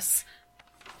at Russ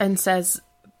and says,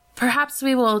 perhaps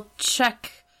we will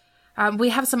check. We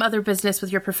have some other business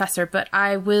with your professor, but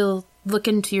I will look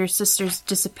into your sister's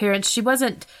disappearance. She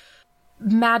wasn't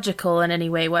magical in any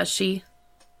way, was she?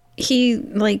 He,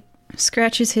 like,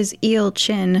 scratches his eel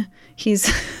chin.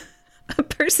 He's a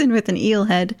person with an eel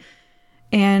head.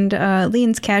 And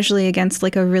leans casually against,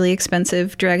 like, a really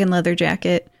expensive dragon leather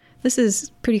jacket. This is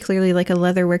pretty clearly like a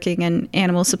leatherworking and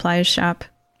animal supplies shop.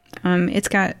 It's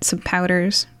got some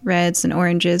powders, reds and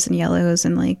oranges and yellows,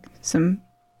 and like some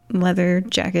leather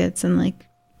jackets, and like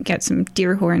got some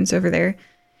deer horns over there.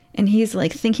 And he's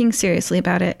like thinking seriously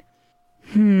about it.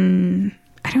 I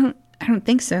don't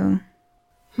think so.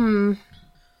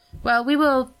 Well, we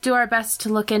will do our best to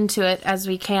look into it as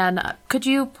we can. Could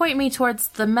you point me towards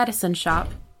the medicine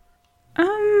shop?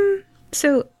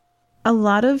 So a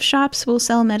lot of shops will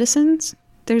sell medicines.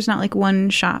 There's not like one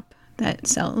shop that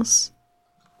sells.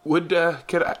 Could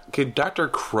Dr.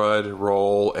 Crud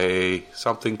roll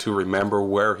something to remember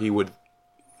where he would?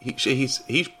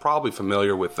 He's probably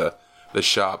familiar with the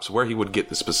shops where he would get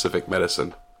the specific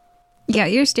medicine. Yeah,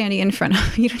 you're standing in front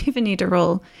of. You don't even need to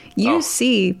roll. You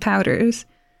see powders.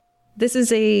 This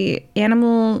is a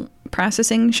animal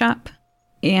processing shop,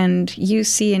 and you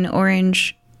see an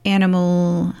orange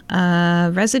animal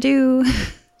residue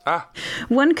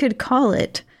One could call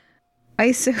it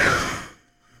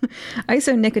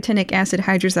isonicotinic acid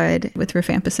hydrazide with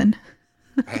rifampicin.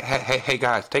 Hey,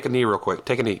 guys, take a knee real quick.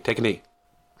 Take a knee.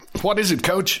 What is it,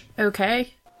 Coach?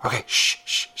 Okay. Okay,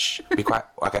 shh. Be quiet.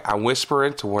 Okay, I'm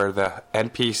whispering to where the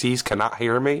NPCs cannot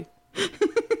hear me.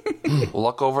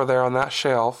 Look over there on that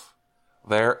shelf.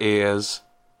 There is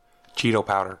Cheeto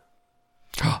powder.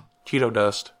 Cheeto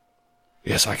dust.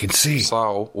 Yes, I can see.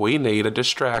 So, we need a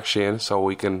distraction so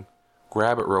we can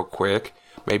grab it real quick.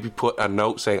 Maybe put a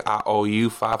note saying, I owe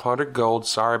you 500 gold.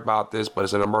 Sorry about this, but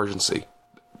it's an emergency.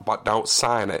 But don't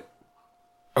sign it.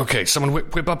 Okay, someone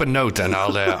whip up a note and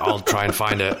I'll try and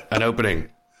find an opening.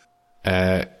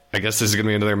 I guess this is going to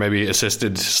be another maybe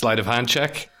assisted sleight of hand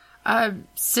check.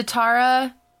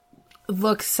 Sitara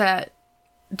looks at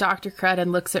Dr. Crud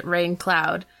and looks at Rain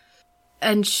Cloud,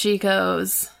 and she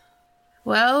goes,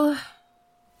 well,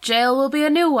 jail will be a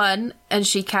new one, and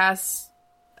she casts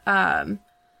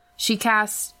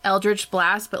Eldritch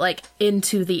Blast, but like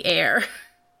into the air.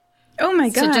 Oh my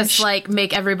gosh. To just like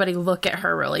make everybody look at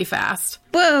her really fast.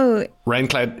 Whoa.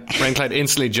 Raincloud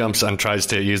instantly jumps and tries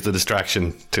to use the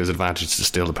distraction to his advantage to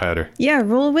steal the powder. Yeah,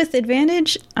 roll with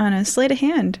advantage on a sleight of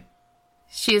hand.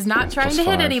 She is not trying to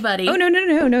hit anybody. Oh,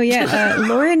 no, yeah.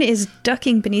 Lauren is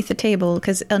ducking beneath the table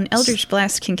because an Eldritch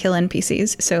Blast can kill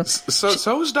NPCs, so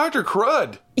is Dr.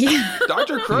 Crud. Yeah.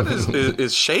 Dr. Crud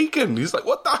is shaking. He's like,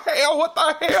 what the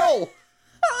hell?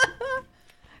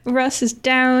 Russ is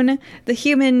down. The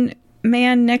human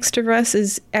man next to Russ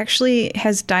has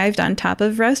dived on top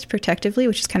of Russ protectively,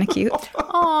 which is kind of cute.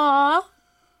 Aww.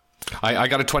 I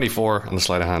got a 24 on the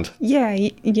sleight of hand. Yeah,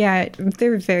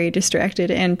 they're very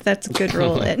distracted, and that's a good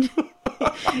roll.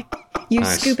 You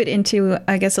Nice. scoop it into,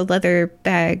 I guess, a leather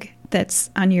bag that's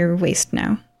on your waist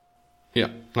now. Yeah,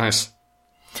 nice.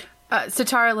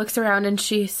 Sitara looks around and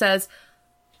she says,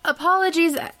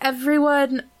 apologies,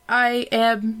 everyone. I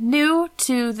am new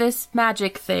to this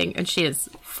magic thing. And she is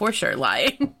for sure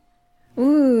lying.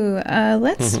 Ooh,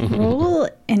 let's roll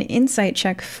an insight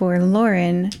check for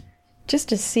Lauren, just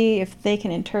to see if they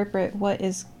can interpret what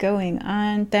is going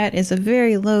on. That is a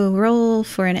very low roll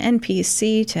for an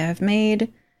NPC to have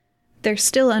made. They're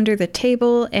still under the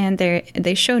table, and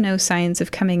they show no signs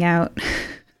of coming out.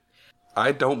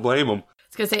 I don't blame him. I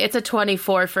was going to say, it's a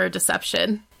 24 for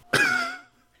deception.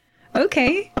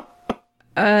 Okay.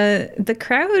 The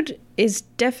crowd is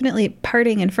definitely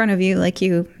parting in front of you, like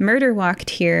you murder walked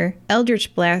here,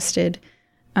 Eldritch blasted.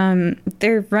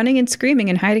 They're running and screaming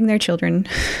and hiding their children.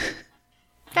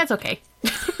 That's okay.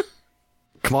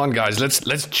 Come on, guys,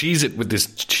 let's cheese it with this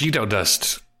Cheeto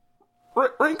dust.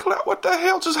 Raincloud, what the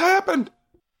hell just happened?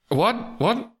 What?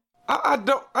 I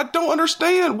don't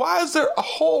understand. Why is there a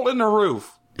hole in the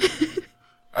roof?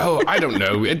 Oh, I don't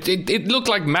know. It looked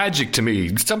like magic to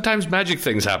me. Sometimes magic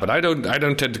things happen. I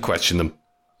don't tend to question them.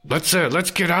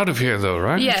 Let's get out of here, though,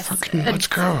 right? Yes. Let's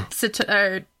go.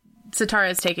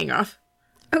 Sitara is taking off.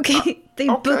 Okay, they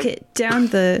book it down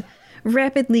the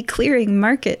rapidly clearing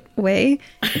market way,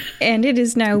 and it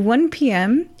is now 1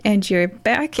 p.m., and you're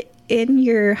back in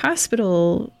your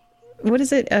hospital. What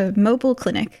is it? A mobile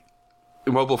clinic?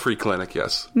 Mobile free clinic,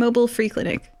 yes. Mobile free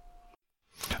clinic.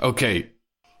 Okay,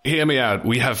 hear me out.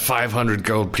 We have 500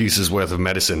 gold pieces worth of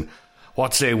medicine.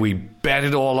 What say we bet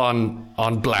it all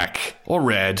on black or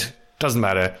red? Doesn't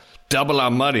matter. Double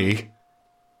our money.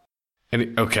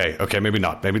 And okay, maybe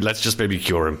not. Let's just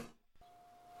cure him.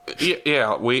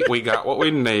 Yeah, we got what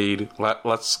we need.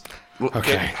 Let's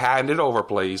hand it over,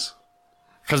 please.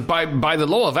 Because by the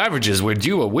law of averages, we're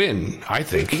due a win, I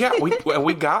think. Yeah,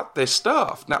 we got this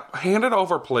stuff. Now, hand it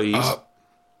over, please.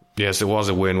 Yes, it was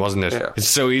a win, wasn't it? Yeah. It's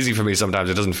so easy for me sometimes.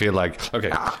 It doesn't feel like...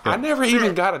 Okay. I never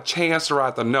even got a chance to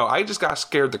write the note. I just got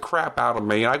scared the crap out of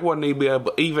me. I wasn't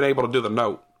even able to do the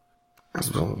note.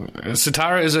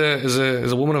 Sitara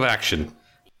is a woman of action.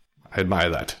 I admire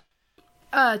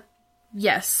that.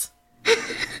 Yes.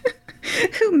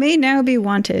 Who may now be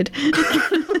wanted.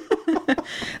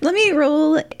 Let me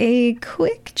roll a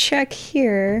quick check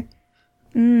here.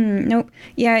 Nope.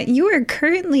 Yeah, you are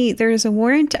currently... There's a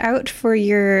warrant out for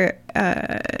your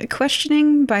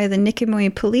questioning by the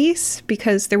Nicomoy police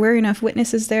because there were enough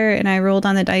witnesses there, and I rolled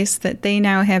on the dice that they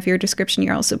now have your description.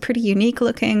 You're also pretty unique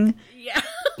looking. Yeah.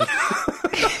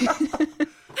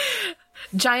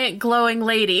 Giant glowing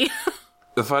lady.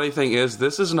 The funny thing is,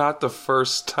 this is not the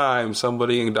first time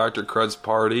somebody in Dr. Crud's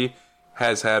party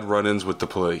has had run-ins with the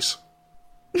police.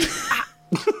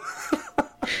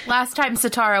 Last time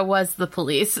Sitara was the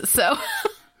police, so...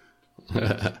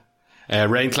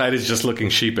 Raincloud is just looking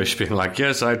sheepish, being like,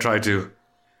 yes, I try to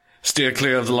Steer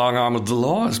clear of the long arm of the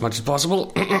law as much as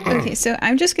possible. Okay, so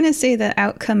I'm just going to say the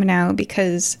outcome now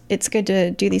because it's good to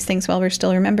do these things while we're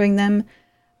still remembering them.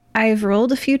 I've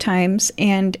rolled a few times,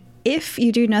 and if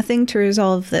you do nothing to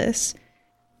resolve this,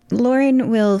 Lauren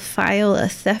will file a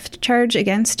theft charge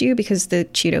against you because the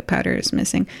Cheeto powder is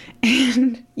missing.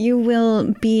 And you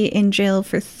will be in jail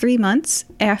for 3 months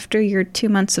after your 2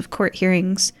 months of court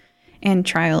hearings and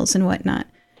trials and whatnot.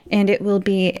 And it will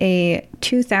be a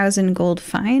 2,000 gold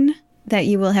fine that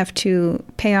you will have to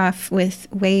pay off with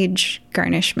wage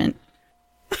garnishment.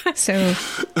 So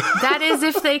That is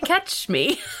if they catch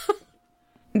me.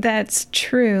 that's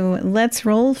true. Let's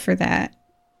roll for that.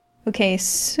 Okay,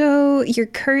 so you're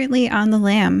currently on the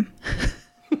lam.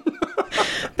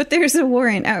 But there's a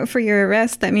warrant out for your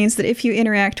arrest. That means that if you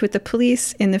interact with the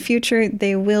police in the future,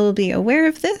 they will be aware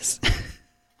of this.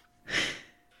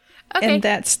 Okay. And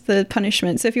that's the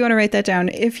punishment. So if you want to write that down,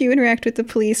 if you interact with the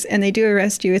police and they do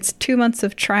arrest you, it's 2 months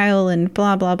of trial and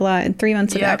blah, blah, blah, and 3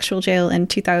 months of actual jail and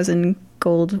 2,000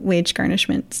 gold wage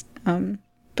garnishments.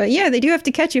 But yeah, they do have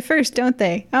to catch you first, don't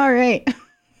they? All right.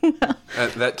 Well,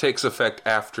 That takes effect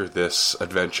after this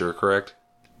adventure, correct?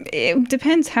 it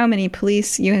depends how many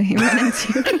police you run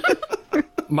into.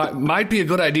 Might be a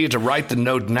good idea to write the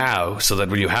note now so that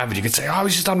when you have it, you can say, I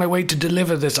was just on my way to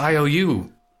deliver this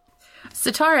IOU.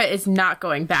 Satara is not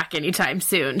going back anytime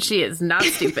soon. She is not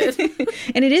stupid.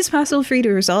 And it is possible for you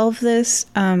to resolve this.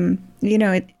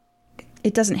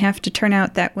 It doesn't have to turn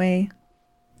out that way.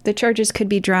 The charges could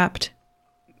be dropped.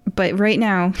 But right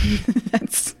now,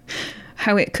 that's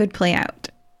how it could play out.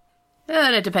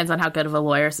 And it depends on how good of a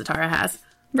lawyer Satara has.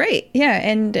 Right. Yeah.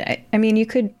 And I mean, you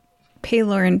could pay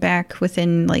Lauren back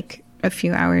within like a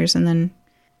few hours and then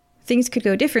things could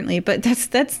go differently. But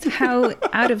that's how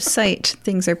out of sight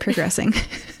things are progressing.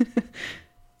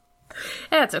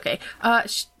 That's okay.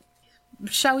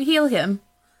 Shall we heal him?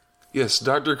 Yes,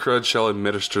 Dr. Crud shall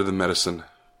administer the medicine.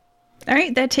 All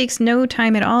right. That takes no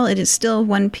time at all. It is still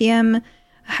 1 p.m.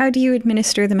 How do you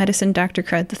administer the medicine, Dr.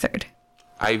 Crud III?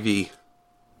 IV.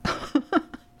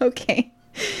 Okay.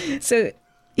 So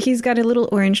he's got a little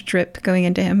orange drip going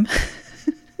into him.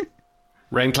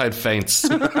 Raincloud faints.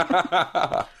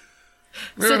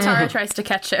 Satara tries to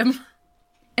catch him.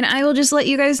 And I will just let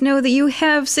you guys know that you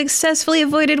have successfully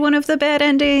avoided one of the bad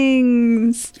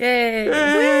endings.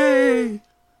 Yay!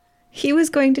 He was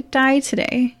going to die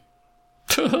today.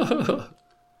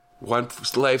 One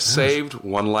life saved,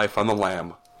 one life on the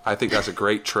lam. I think that's a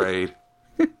great trade.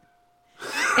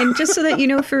 And just so that you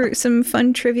know, for some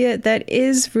fun trivia, that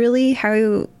is really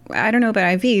how, I don't know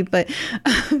about IV, but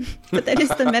that is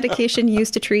the medication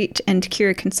used to treat and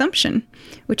cure consumption,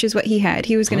 which is what he had.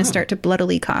 He was going to start to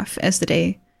bloodily cough as the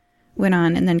day went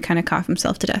on and then kind of cough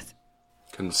himself to death.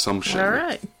 Consumption. All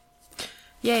right.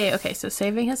 Yay. Okay, so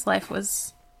saving his life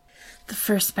was the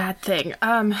first bad thing.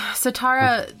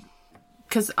 Satara,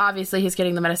 because obviously he's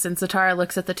getting the medicine, Satara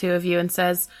looks at the two of you and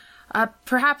says,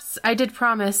 perhaps I did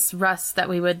promise Russ that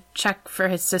we would check for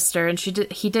his sister, and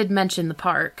he did mention the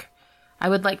park. I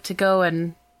would like to go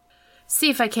and see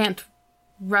if I can't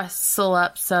rustle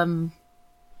up some...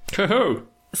 And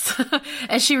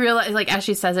she realized, like, as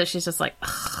she says it, she's just like,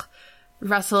 ugh,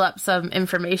 rustle up some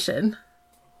information.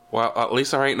 Well, at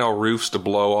least there ain't no roofs to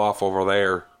blow off over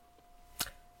there.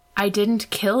 I didn't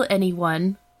kill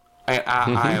anyone. And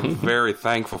I am very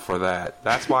thankful for that.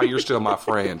 That's why you're still my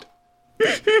friend.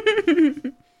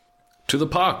 To the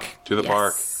park. To the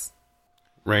park.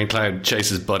 Raincloud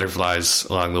chases butterflies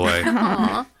along the way.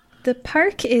 The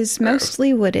park is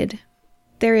mostly wooded.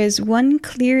 There is one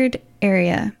cleared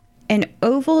area. An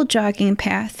oval jogging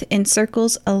path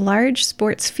encircles a large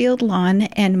sports field lawn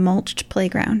and mulched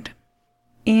playground.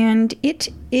 And it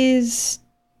is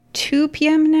 2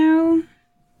 p.m. now.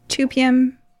 2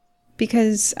 p.m.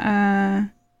 because that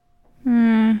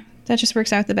just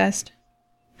works out the best.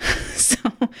 So,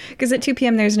 because at 2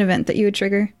 p.m. there's an event that you would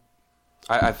trigger.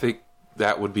 I think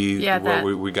that would be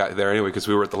where we got there anyway, because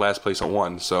we were at the last place at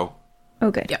 1, so...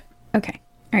 Oh, good. Yep. Okay.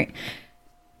 All right.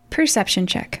 Perception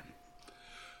check.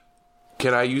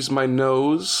 Can I use my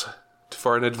nose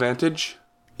for an advantage?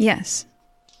 Yes.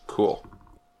 Cool.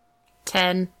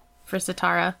 10 for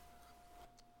Satara.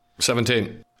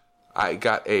 17. I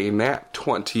got a nat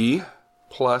 20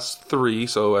 plus 3,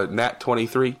 so a nat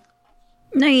 23.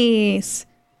 Nice.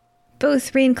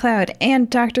 Both Raincloud and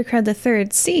Dr. Crud III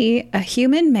see a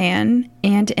human man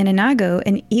and an Inago,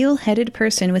 an eel-headed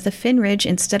person with a fin ridge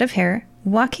instead of hair,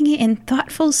 walking in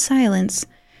thoughtful silence,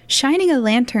 shining a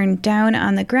lantern down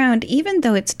on the ground even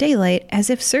though it's daylight,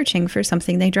 as if searching for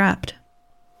something they dropped.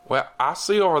 Well, I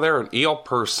see over there an eel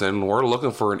person. We're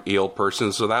looking for an eel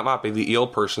person, so that might be the eel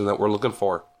person that we're looking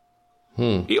for.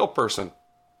 Eel person.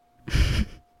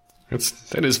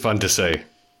 That is fun to say.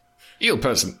 Eel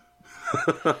person.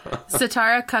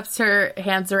 Sitara cups her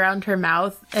hands around her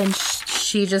mouth and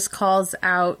she just calls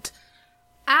out,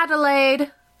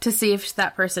 Adelaide, to see if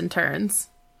that person turns.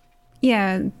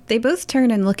 Yeah, they both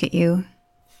turn and look at you.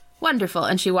 Wonderful.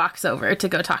 And she walks over to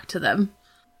go talk to them.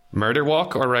 Murder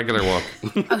walk or regular walk?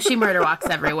 Oh, she murder walks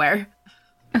everywhere.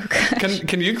 Oh, gosh.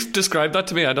 Can you describe that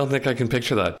to me? I don't think I can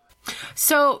picture that.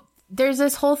 So there's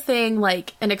this whole thing,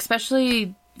 like, and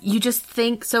especially you just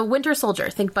think, so Winter Soldier,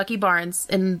 think Bucky Barnes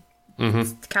in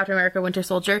Captain America Winter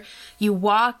Soldier. You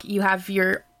walk, you have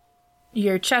your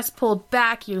chest pulled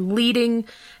back, you're leading,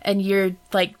 and you're,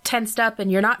 like, tensed up,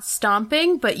 and you're not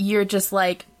stomping, but you're just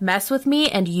like, mess with me,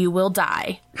 and you will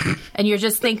die. And you're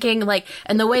just thinking, like,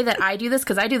 and the way that I do this,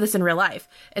 because I do this in real life,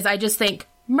 is I just think,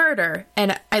 murder.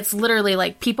 And it's literally,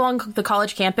 like, people on the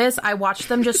college campus, I watch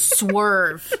them just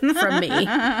swerve from me.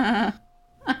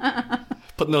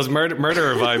 Putting those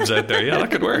murderer vibes out there. Yeah,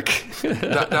 that could work. Dr.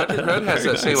 Cred has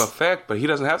that same effect, but he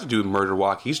doesn't have to do murder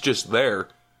walk. He's just there.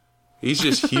 He's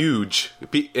just huge.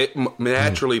 It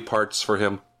naturally parts for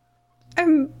him.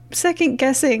 I'm second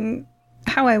guessing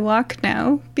how I walk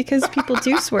now because people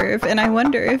do swerve, and I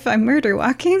wonder if I'm murder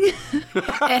walking.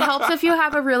 It helps if you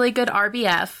have a really good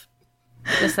RBF.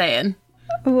 Just saying.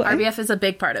 Oh, RBF is a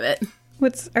big part of it.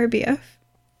 what's RBF?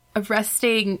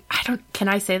 Can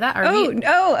I say that?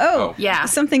 Oh. Yeah.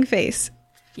 Something face.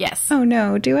 Yes. Oh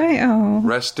no, do I? Oh.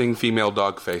 Resting female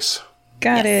dog face.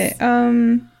 Got Yes.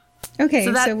 it. Okay,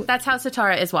 So that's how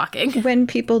Sitara is walking. when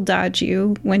people dodge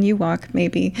you when you walk,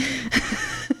 maybe.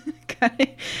 Got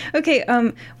it. Okay,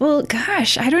 well,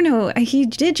 gosh, I don't know. He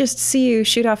did just see you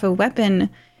shoot off a weapon.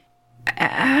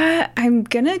 I'm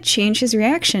gonna change his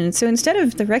reaction. So instead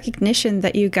of the recognition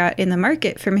that you got in the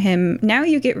market from him, now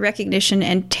you get recognition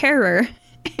and terror.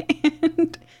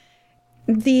 And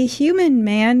the human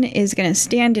man is gonna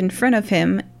stand in front of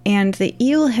him, and the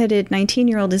eel-headed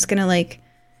 19-year-old is gonna, like,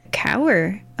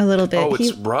 cower a little bit. Oh,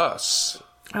 it's Russ.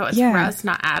 Oh, it's Yeah. Russ,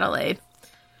 not Adelaide.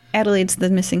 Adelaide's the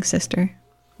missing sister.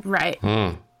 Right.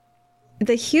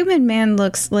 The human man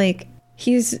looks like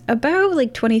he's about,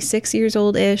 like, 26 years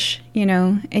old-ish, you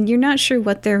know, and you're not sure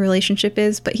what their relationship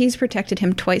is, but he's protected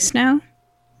him twice now.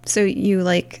 So you,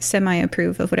 like,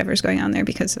 semi-approve of whatever's going on there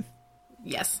because of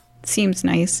Yes. seems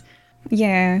nice.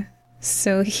 Yeah.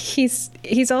 So he's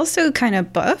also kind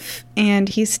of buff, and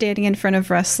he's standing in front of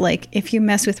Russ like, if you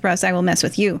mess with Russ, I will mess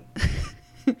with you.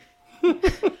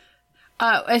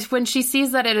 When she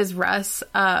sees that it is Russ,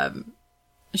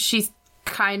 she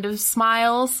kind of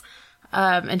smiles,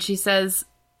 and she says,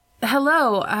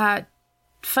 hello,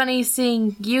 funny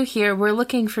seeing you here. We're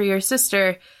looking for your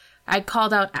sister. I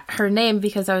called out her name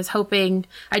because I was hoping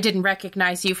I didn't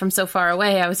recognize you from so far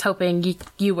away. I was hoping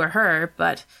you were her,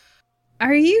 but...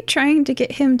 Are you trying to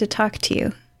get him to talk to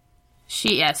you?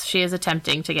 She is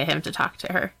attempting to get him to talk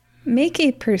to her. Make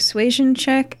a persuasion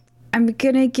check. I'm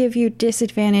gonna give you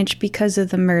disadvantage because of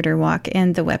the murder walk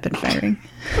and the weapon firing.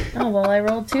 Oh, well, I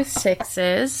rolled 2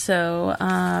 6s, so,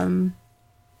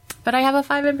 but I have a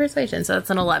 5 in persuasion, so that's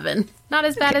an 11. Not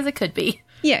as bad as it could be.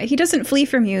 Yeah, he doesn't flee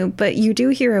from you, but you do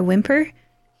hear a whimper.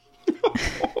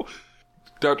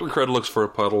 Dr. Cred looks for a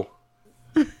puddle.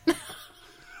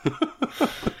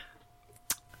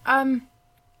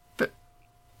 But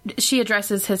she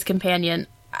addresses his companion.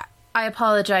 I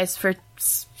apologize for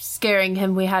scaring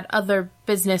him. We had other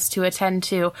business to attend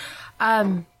to.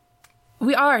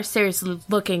 We are seriously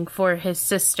looking for his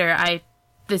sister. I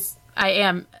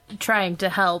am trying to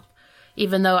help,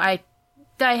 even though I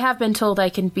have been told I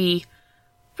can be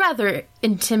rather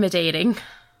intimidating.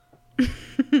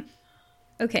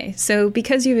 Okay, so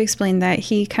because you've explained that,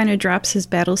 he kind of drops his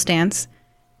battle stance,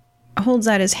 holds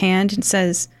out his hand, and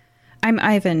says, I'm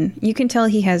Ivan. You can tell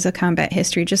he has a combat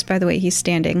history just by the way he's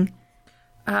standing.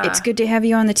 It's good to have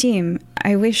you on the team.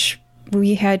 I wish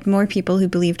we had more people who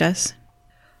believed us.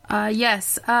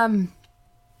 Yes,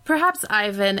 perhaps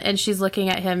Ivan, and she's looking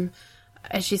at him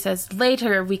as she says,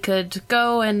 later we could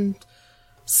go and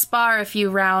spar a few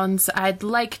rounds. I'd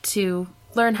like to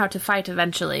learn how to fight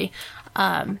eventually.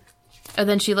 And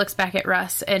then she looks back at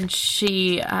Russ and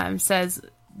she says,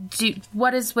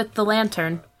 what is with the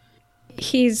lantern?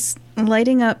 He's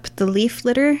lighting up the leaf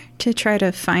litter to try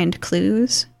to find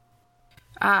clues.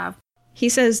 He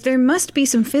says, there must be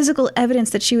some physical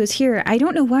evidence that she was here. I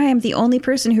don't know why I'm the only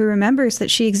person who remembers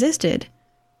that she existed.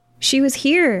 She was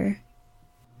here.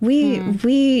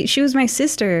 She was my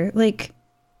sister. Like,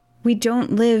 we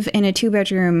don't live in a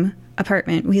 2-bedroom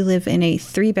apartment. We live in a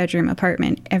 3-bedroom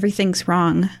apartment. Everything's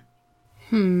wrong.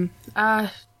 And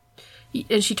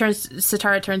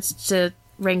Sitara turns to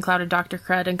Raincloud and Dr.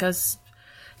 Cred and goes,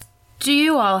 Do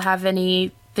you all have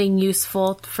anything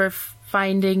useful for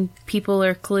finding people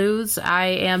or clues?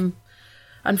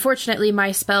 Unfortunately,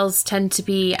 my spells tend to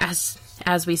be, as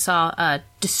we saw,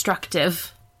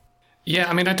 destructive. Yeah,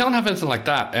 I mean, I don't have anything like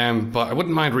that, but I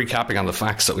wouldn't mind recapping on the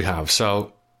facts that we have.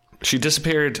 So, she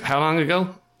disappeared how long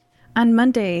ago? On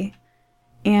Monday,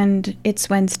 and it's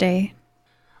Wednesday.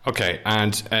 Okay,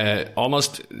 and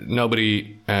almost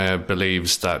nobody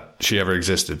believes that she ever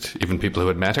existed, even people who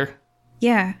had met her?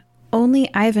 Yeah,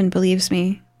 only Ivan believes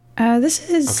me. This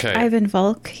is Okay. Ivan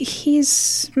Volk.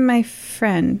 He's my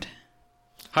friend.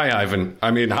 Hi, Ivan.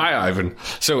 Hi, Ivan.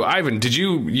 So, Ivan, did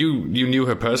you knew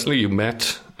her personally? You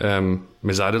met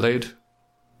Ms. Adelaide?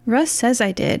 Russ says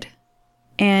I did.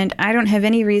 And I don't have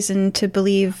any reason to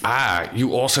believe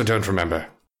You also don't remember.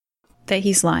 that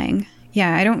he's lying.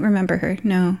 Yeah, I don't remember her,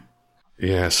 no.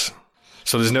 Yes.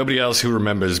 So there's nobody else who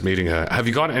remembers meeting her. Have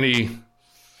you got any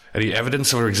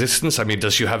evidence of her existence? I mean,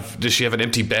 does she have an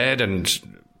empty bed and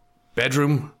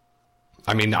bedroom?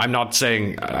 I mean, I'm not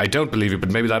saying I don't believe you,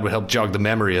 but maybe that would help jog the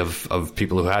memory of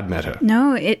people who had met her.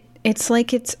 No, it's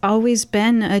like it's always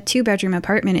been a 2-bedroom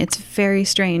apartment. It's very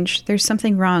strange. There's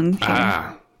something wrong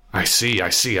here. I see. I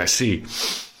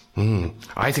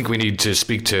think we need to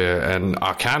speak to an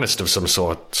arcanist of some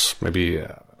sort, maybe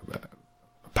a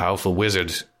powerful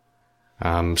wizard,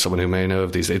 someone who may know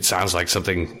of these. It sounds like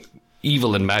something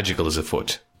evil and magical is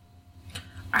afoot.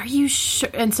 Are you sure?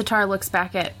 And Sitara looks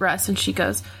back at Russ and she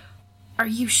goes, "Are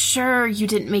you sure you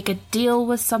didn't make a deal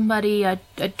with somebody, a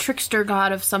trickster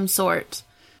god of some sort?"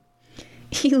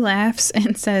 He laughs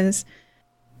and says,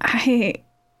 I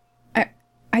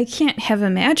can't have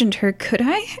imagined her, could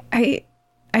I?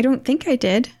 I don't think I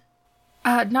did.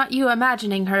 Not you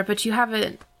imagining her, but you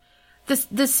haven't...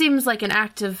 This seems like an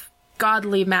act of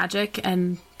godly magic,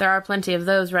 and there are plenty of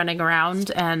those running around,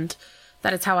 and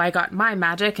that is how I got my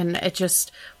magic, and I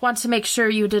just want to make sure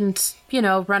you didn't,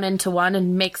 run into one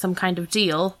and make some kind of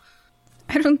deal.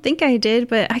 I don't think I did,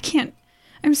 but I can't...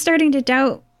 I'm starting to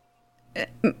doubt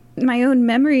my own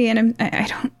memory, and I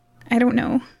don't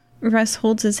know. Russ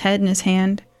holds his head in his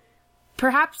hand.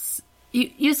 Perhaps...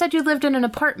 You said you lived in an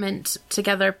apartment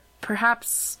together.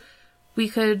 Perhaps we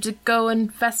could go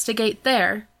investigate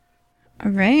there.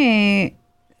 All right.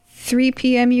 3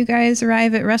 p.m. you guys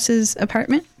arrive at Russ's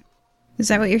apartment? Is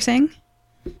that what you're saying?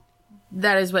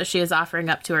 That is what she is offering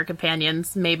up to her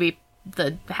companions. Maybe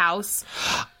the house.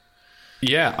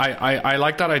 Yeah, I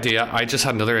like that idea. I just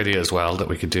had another idea as well that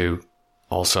we could do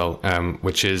also,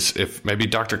 which is if maybe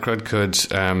Dr. Crud could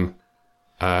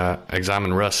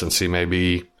examine Russ and see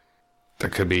maybe there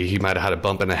could be, he might have had a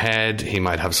bump in the head, he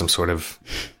might have some sort of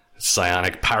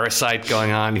psionic parasite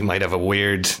going on, he might have a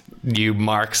weird new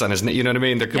marks on his neck, you know what I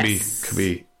mean? There could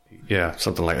be, yeah,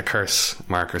 something like a curse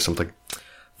mark or something.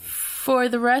 For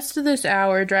the rest of this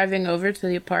hour driving over to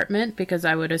the apartment, because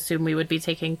I would assume we would be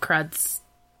taking Crud's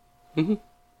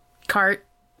cart,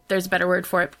 there's a better word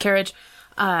for it, carriage,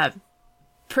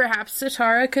 perhaps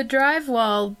Sitara could drive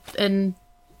for the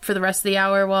rest of the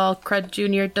hour while Crud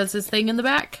Jr. does his thing in the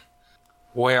back?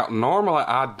 Well, normally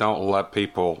I don't let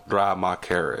people drive my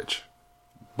carriage,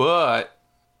 but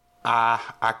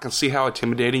I can see how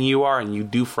intimidating you are, and you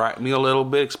do frighten me a little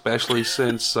bit, especially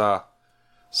since, so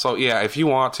yeah, if you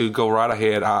want to go right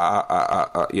ahead,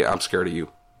 yeah, I'm scared of you.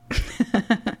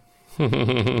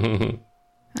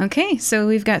 Okay, so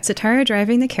we've got Sitara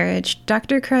driving the carriage.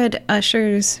 Dr. Crud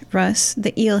ushers Russ,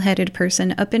 the eel-headed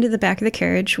person, up into the back of the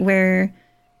carriage where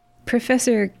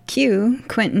Professor Q,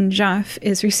 Quentin Joff,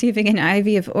 is receiving an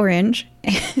IV of orange.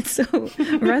 And so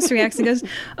Russ reacts and goes,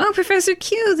 "Oh, Professor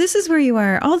Q, this is where you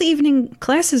are. All the evening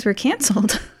classes were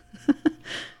canceled."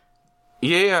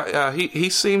 Yeah,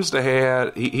 he seems to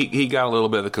have, he got a little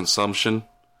bit of consumption.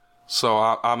 So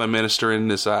I'm administering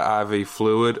this IV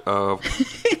fluid of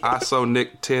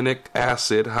isonictinic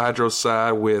acid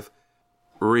hydroxide with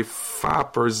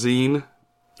rifampicin.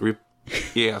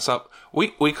 Yeah, so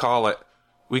we call it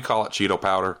Cheeto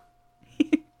powder.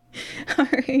 All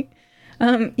right.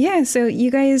 Yeah, so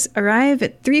you guys arrive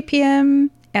at 3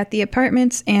 p.m. at the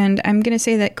apartments, and I'm going to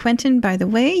say that Quentin, by the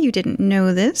way, you didn't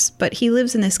know this, but he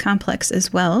lives in this complex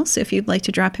as well, so if you'd like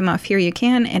to drop him off here, you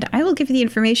can, and I will give you the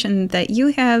information that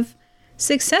you have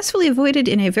successfully avoided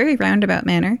in a very roundabout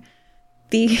manner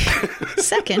the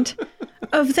second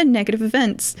of the negative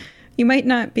events. You might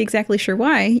not be exactly sure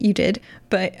why you did,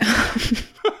 but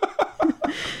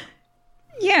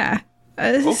yeah,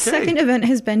 the second event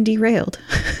has been derailed.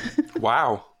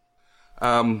 Wow.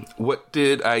 What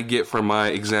did I get from my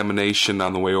examination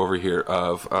on the way over here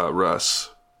of Russ?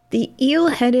 The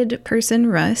eel-headed person,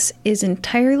 Russ, is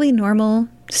entirely normal,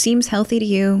 seems healthy to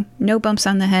you, no bumps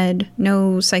on the head,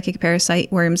 no psychic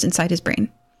parasite worms inside his brain.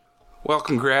 Well,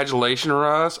 congratulations,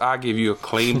 Russ. I give you a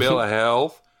clean bill of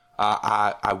health.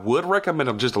 I would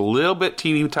recommend just a little bit,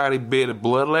 teeny tiny bit of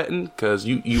bloodletting, because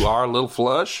you are a little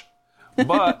flush.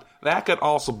 But that could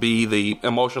also be the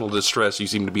emotional distress you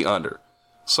seem to be under.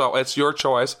 So it's your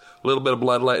choice, a little bit of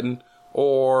bloodletting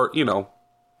or,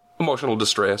 emotional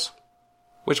distress.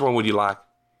 Which one would you like?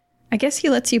 I guess he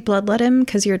lets you bloodlet him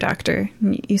because you're a doctor.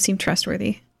 You seem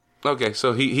trustworthy. Okay,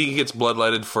 so he gets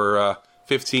bloodletted for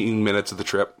 15 minutes of the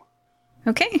trip.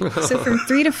 Okay, so from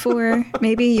 3 to 4,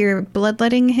 maybe you're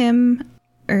bloodletting him,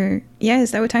 or, yeah,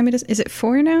 is that what time it is? Is it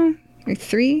 4 now? Or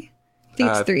 3? I think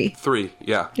it's 3. 3,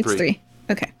 yeah. It's 3.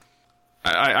 Okay.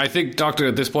 I think, Doctor,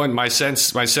 at this point, my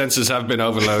senses have been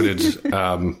overloaded,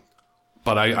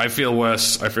 but I feel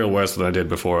worse. I feel worse than I did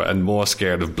before, and more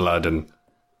scared of blood. And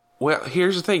well,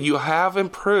 here's the thing: you have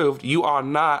improved. You are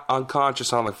not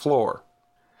unconscious on the floor.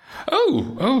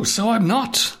 Oh, so I'm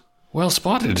not. Well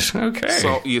spotted. Okay.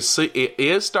 So you see, it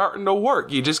is starting to work.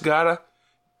 You just gotta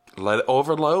let it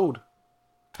overload.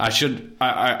 I should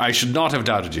not have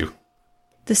doubted you.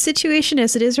 The situation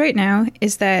as it is right now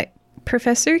is that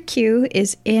Professor Q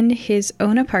is in his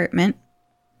own apartment,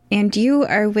 and you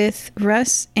are with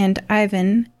Russ and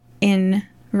Ivan in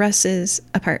Russ's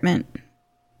apartment,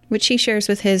 which he shares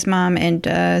with his mom and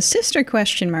sister ?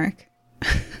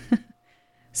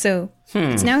 So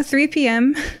it's now 3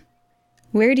 p.m.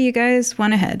 Where do you guys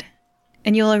want to head?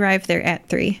 And you'll arrive there at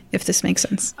 3, if this makes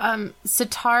sense.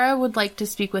 Sitara would like to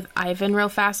speak with Ivan real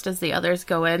fast as the others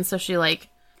go in, so she's going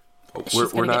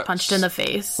to get punched in the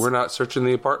face. We're not searching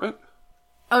the apartment?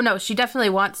 Oh, no, she definitely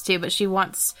wants to, but she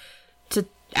wants to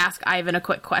ask Ivan a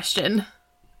quick question.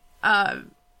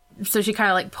 So she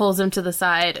kind of pulls him to the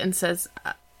side and says,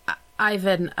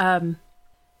 Ivan,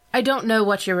 I don't know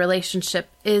what your relationship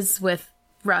is with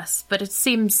Russ, but it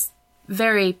seems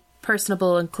very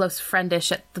personable and close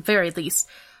friendish at the very least.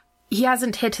 He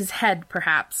hasn't hit his head,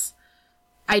 perhaps.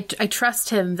 I trust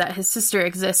him that his sister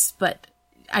exists, but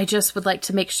I just would like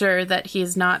to make sure that he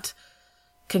is not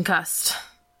concussed.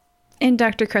 And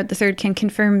Dr. Crud III can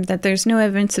confirm that there's no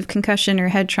evidence of concussion or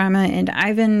head trauma, and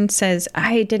Ivan says,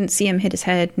 I didn't see him hit his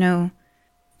head, no.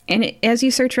 And as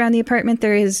you search around the apartment,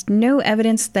 there is no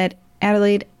evidence that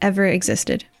Adelaide ever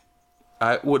existed.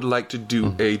 I would like to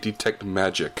do a detect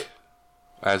magic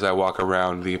as I walk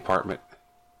around the apartment.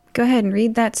 Go ahead and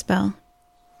read that spell.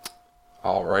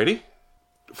 Alrighty.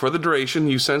 For the duration,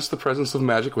 you sense the presence of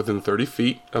magic within 30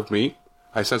 feet of me.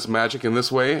 I sense magic in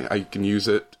this way. I can use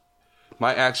it.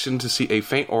 My action to see a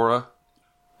faint aura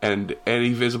and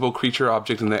any visible creature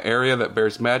object in the area that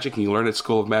bears magic, and you learn its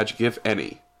school of magic, if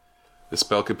any. The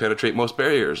spell can penetrate most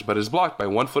barriers, but is blocked by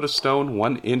 1 foot of stone,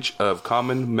 1 inch of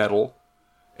common metal,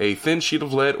 a thin sheet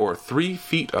of lead, or 3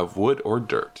 feet of wood or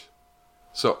dirt.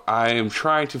 So I am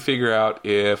trying to figure out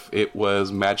if it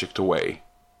was magicked away.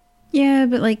 Yeah,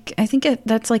 but I think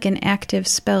that's an active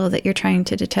spell that you're trying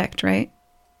to detect, right?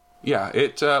 Yeah,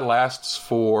 it lasts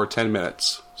for 10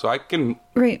 minutes. So I can...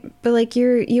 Right, but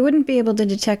you wouldn't be able to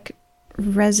detect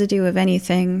residue of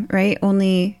anything, right?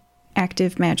 Only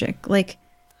active magic.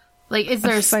 Is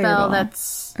there a spell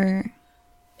that's...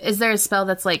 Is there a spell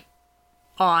that's,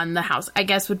 on the house? I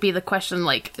guess would be the question,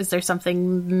 is there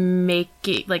something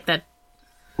making... that...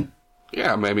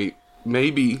 Yeah,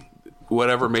 maybe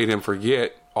whatever made him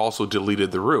forget also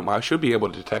deleted the room. I should be able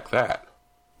to detect that.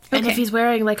 And if he's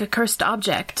wearing, a cursed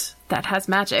object that has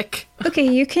magic. Okay,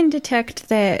 you can detect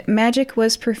that magic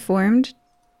was performed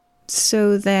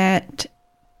so that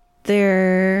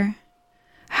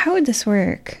How would this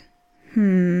work?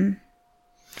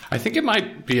 I think it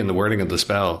might be in the wording of the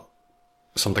spell.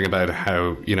 Something about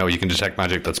how, you can detect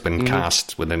magic that's been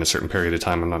cast within a certain period of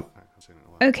time. I'm not...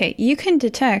 Okay, you can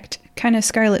detect, kind of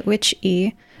Scarlet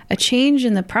Witch-y, a change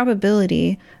in the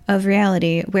probability of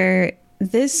reality where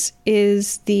this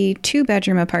is the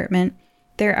 2-bedroom apartment.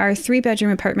 There are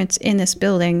 3-bedroom apartments in this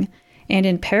building, and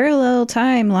in parallel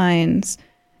timelines,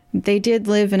 they did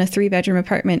live in a 3-bedroom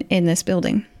apartment in this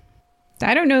building.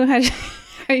 I don't know how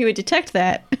you would detect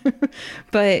that,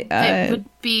 but... it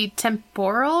would be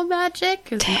temporal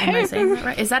magic? Am I saying that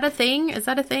right? Is that a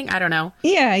thing? I don't know.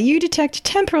 Yeah, you detect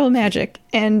temporal magic,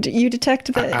 and you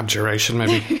detect the... Abjuration,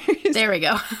 maybe? There we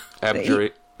go.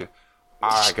 Abjuration. Yeah. All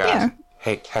right, guys. Yeah.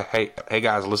 Hey,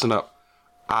 guys, listen up.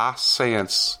 I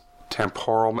sense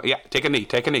temporal... Yeah, take a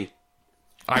knee.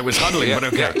 I was huddling, but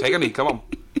okay. Yeah, take a knee, come on.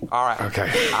 All right.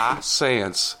 Okay. I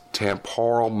sense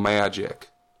temporal magic.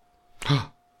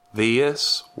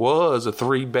 This was a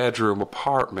 3-bedroom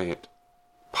apartment,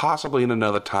 possibly in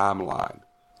another timeline.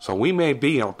 So we may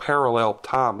be in a parallel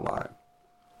timeline.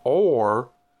 Or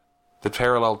the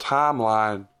parallel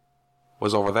timeline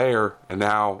was over there, and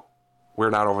now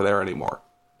we're not over there anymore.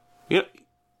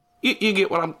 You get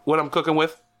what I'm cooking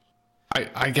with?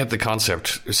 I get the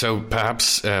concept. So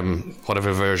perhaps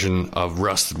whatever version of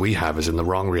Russ that we have is in the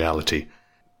wrong reality.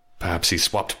 Perhaps he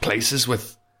swapped places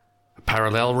with a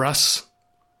parallel Russ?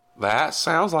 That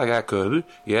sounds like I could.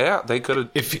 Yeah, they could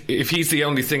have. If he's the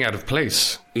only thing out of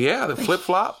place. Yeah, the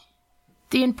flip-flop.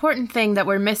 The important thing that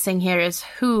we're missing here is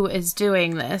who is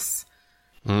doing this.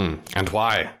 And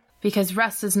why? Because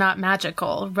Russ is not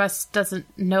magical. Russ doesn't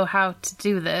know how to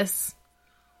do this.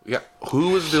 Yeah,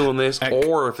 who is doing this,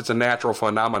 or if it's a natural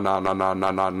phenomenon. Can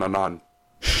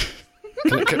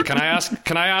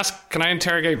I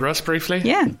interrogate Russ briefly?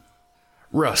 Yeah.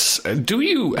 Russ, do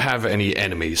you have any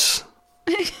enemies?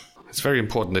 It's very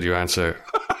important that you answer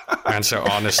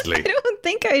honestly. I don't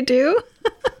think I do.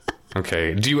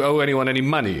 Okay. Do you owe anyone any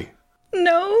money?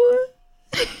 No.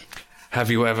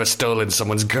 Have you ever stolen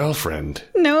someone's girlfriend?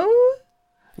 No.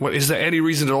 Well, is there any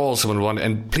reason at all someone would want,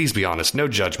 and please be honest, no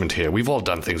judgment here, we've all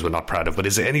done things we're not proud of, but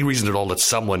is there any reason at all that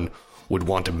someone would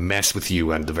want to mess with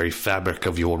you and the very fabric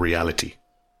of your reality?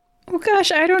 Oh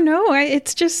gosh, I don't know.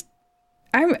 It's just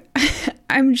I'm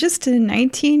just a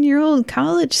 19-year-old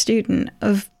college student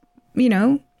of,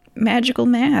 magical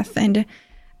math, and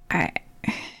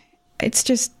it's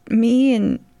just me,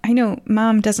 and I know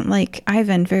Mom doesn't like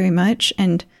Ivan very much,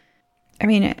 and I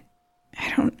mean,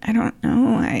 I don't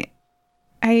know.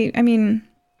 I mean,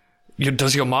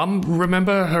 does your mom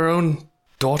remember her own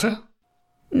daughter?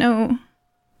 No,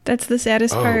 that's the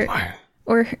saddest part. My.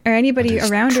 Or anybody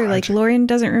around her, like Lauren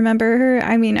doesn't remember her.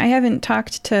 I mean, I haven't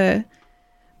talked to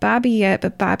Bobby yet,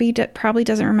 but Bobby probably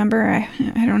doesn't remember.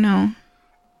 I don't know.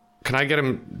 Can I get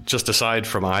him just aside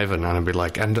from Ivan and be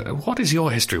like, and what is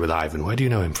your history with Ivan? Where do you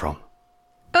know him from?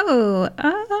 Oh,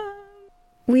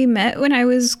 we met when I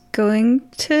was going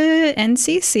to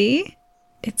NCC.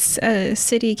 It's a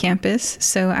city campus,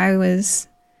 so I was...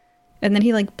 And then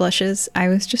he, blushes. I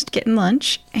was just getting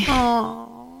lunch.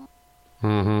 Aww.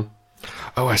 Mm-hmm.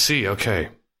 Oh, I see. Okay.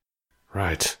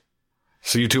 Right.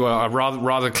 So you two are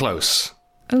rather close.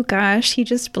 Oh, gosh. He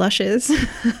just blushes.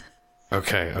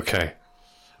 Okay.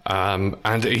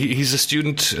 And he's a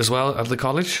student as well at the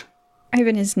college?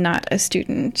 Ivan is not a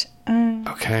student.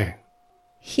 Okay.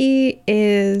 He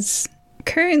is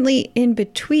currently in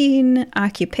between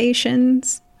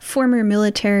occupations, former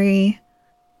military,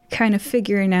 kind of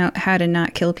figuring out how to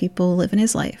not kill people, living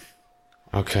his life.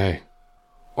 Okay.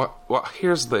 Well,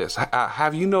 here's this.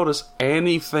 Have you noticed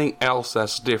anything else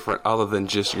that's different other than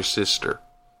just your sister?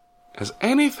 Has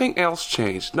anything else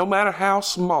changed, no matter how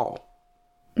small?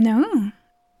 No.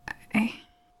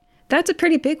 That's a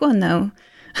pretty big one, though.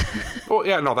 Well,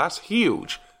 yeah, no, that's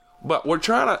huge. But we're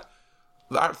trying to...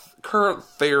 Our current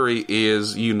theory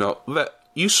is, that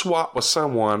you swap with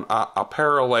someone a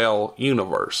parallel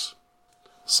universe.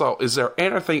 So, is there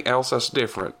anything else that's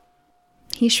different?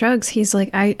 He shrugs. He's like,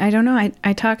 I don't know.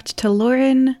 I talked to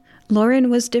Lauren. Lauren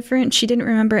was different. She didn't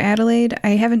remember Adelaide. I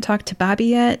haven't talked to Bobby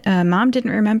yet. Mom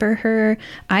didn't remember her.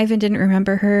 Ivan didn't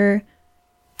remember her.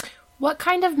 What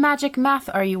kind of magic math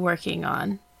are you working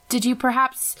on? Did you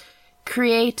perhaps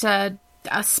create a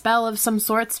spell of some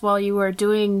sorts while you were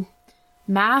doing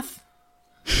math?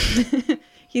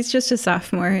 He's just a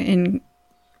sophomore in,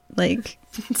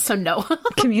 so no.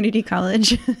 community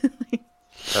college.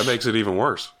 That makes it even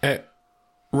worse.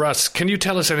 Russ, can you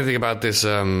tell us anything about this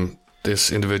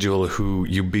this individual who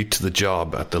you beat to the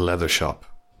job at the leather shop?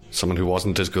 Someone who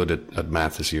wasn't as good at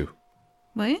math as you.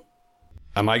 What?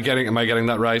 Am I getting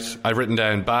that right? I've written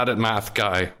down bad at math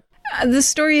guy. The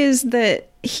story is that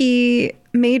he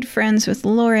made friends with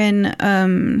Lauren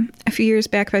a few years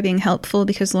back by being helpful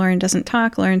because Lauren doesn't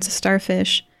talk. Lauren's a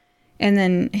starfish. And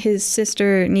then his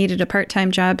sister needed a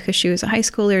part-time job because she was a high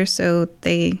schooler, so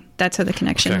that's how the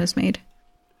connection was made.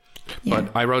 Yeah.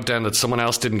 But I wrote down that someone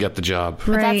else didn't get the job.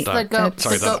 Right. That's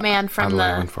the goat man from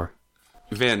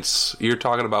Vince. You're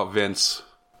talking about Vince.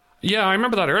 Yeah, I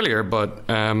remember that earlier, but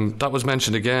that was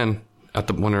mentioned again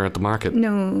when we were at the market.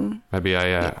 No. Maybe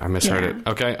I misheard it.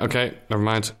 Okay, never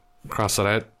mind. Cross that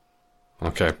out.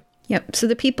 Okay. Yep. So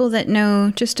the people that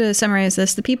know, just to summarize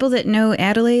this, the people that know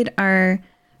Adelaide are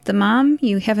the mom.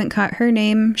 You haven't caught her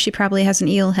name. She probably has an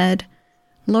eel head.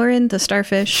 Lauren, the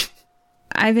starfish.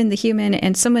 Ivan, the human,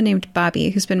 and someone named Bobby,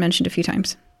 who's been mentioned a few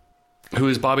times. Who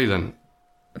is Bobby then?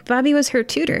 Bobby was her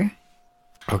tutor.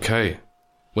 Okay.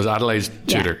 Was Adelaide's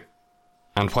tutor.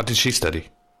 And what did she study?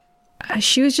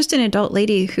 She was just an adult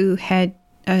lady who had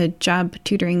a job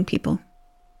tutoring people.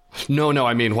 No,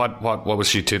 I mean, what was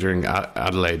she tutoring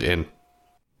Adelaide in?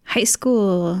 high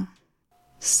school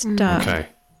stuff. Okay.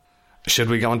 Should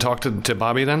we go and talk to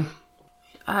Bobby then?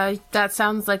 That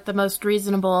sounds like the most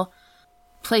reasonable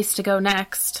place to go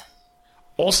next.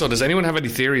 Also, does anyone have any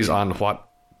theories on what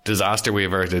disaster we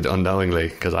averted unknowingly?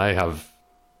 Because I have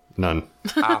none.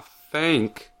 I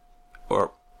think,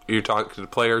 or you're talking to the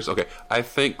players? Okay, I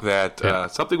think that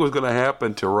something was going to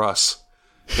happen to Russ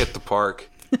at the park,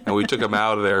 and we took him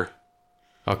out of there.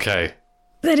 Okay.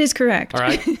 That is correct. All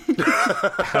right.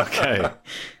 Okay.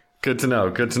 Good to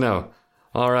know. Good to know.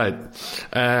 All right.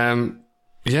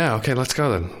 Yeah, okay, let's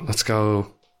go then. Let's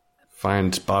go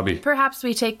find Bobby. Perhaps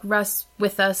we take Russ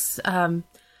with us.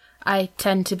 I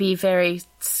tend to be very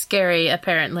scary,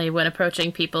 apparently, when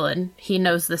approaching people, and he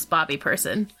knows this Bobby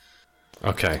person.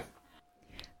 Okay.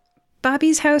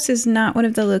 Bobby's house is not one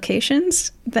of the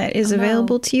locations that is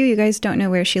available to you. You guys don't know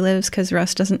where she lives because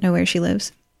Russ doesn't know where she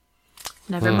lives.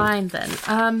 Never mind, then.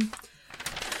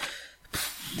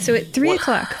 So at 3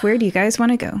 o'clock, where do you guys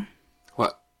want to go?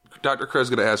 What? Dr. Crow's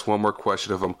going to ask one more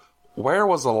question of him. Where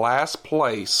was the last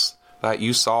place that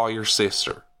you saw your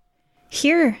sister?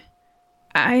 Here.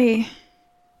 I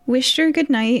wished her good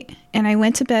night, and I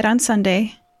went to bed on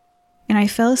Sunday, and I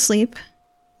fell asleep.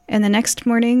 And the next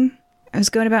morning, I was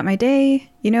going about my day,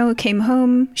 came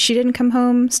home. She didn't come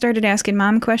home, started asking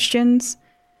Mom questions.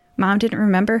 Mom didn't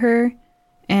remember her,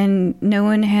 and no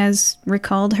one has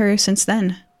recalled her since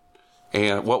then.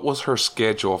 And what was her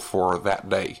schedule for that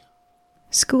day?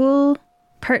 School,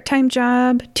 part-time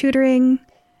job, tutoring.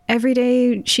 Every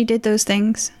day she did those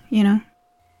things,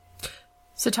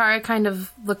 Satara kind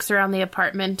of looks around the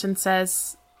apartment and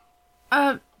says,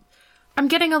 I'm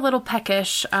getting a little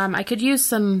peckish. I could use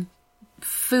some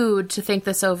food to think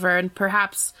this over, and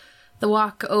perhaps the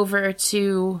walk over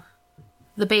to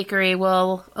the bakery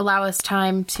will allow us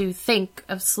time to think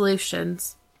of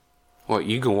solutions. Well,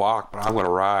 you can walk, but I'm going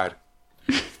to ride.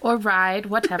 Or ride,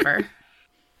 whatever.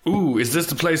 Ooh, is this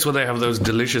the place where they have those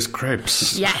delicious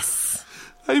crepes? Yes.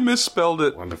 I misspelled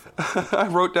it. Wonderful. I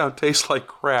wrote down tastes like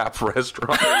crap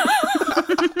restaurant.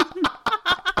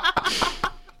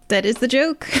 That is the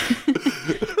joke.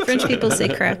 French people say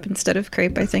crap instead of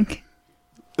crepe, I think.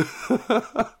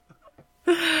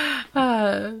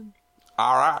 All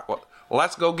right, well,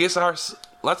 let's go get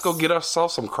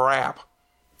ourselves some crap.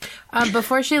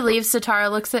 Before she leaves, Satara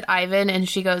looks at Ivan and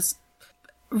she goes,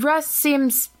 Russ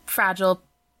seems fragile.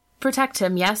 Protect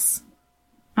him, yes?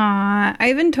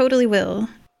 Ivan totally will.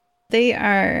 They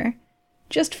are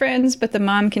just friends, but the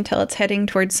mom can tell it's heading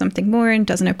towards something more and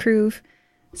doesn't approve.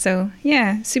 So,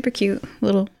 yeah, super cute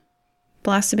little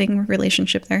blossoming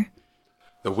relationship there.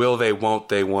 The will they, won't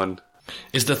they one.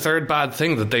 Is the third bad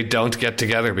thing that they don't get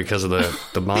together because of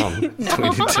the mom?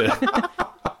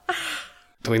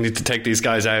 Do we need to take these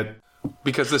guys out?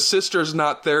 Because the sister's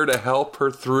not there to help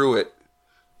her through it.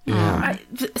 Yeah.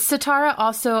 Satara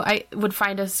also, I would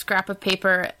find a scrap of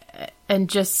paper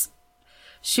and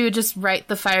she would just write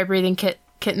the Fire Breathing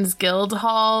Kittens Guild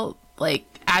Hall,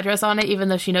 address on it, even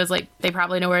though she knows, they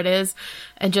probably know where it is,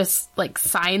 and just,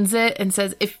 signs it and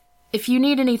says, if you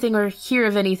need anything or hear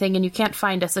of anything and you can't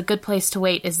find us, a good place to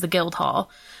wait is the Guild Hall,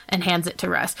 and hands it to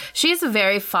Russ. She's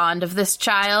very fond of this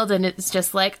child, and it's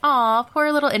just aw,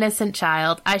 poor little innocent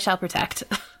child. I shall protect.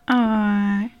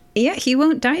 Aw. Yeah, he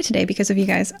won't die today because of you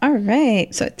guys. All right.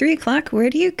 So at 3 o'clock, where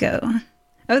do you go?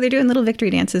 Oh, they're doing little victory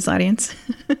dances, audience.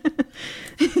 No,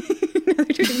 they're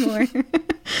doing more.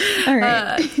 All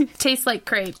right. Tastes like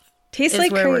crepe. Tastes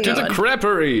like crepe. To the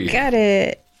creperie. Got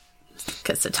it.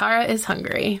 Because Satara is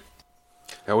hungry.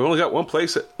 Now, we only got one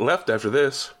place left after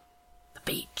this. The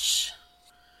beach.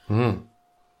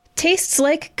 Tastes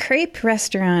like crepe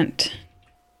restaurant.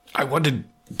 I wondered,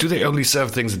 do they only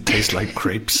serve things that taste like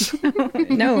crepes?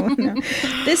 No.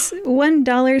 This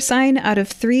 $1 sign out of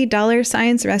 $3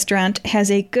 signs restaurant has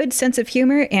a good sense of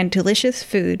humor and delicious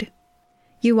food.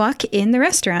 You walk in the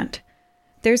restaurant.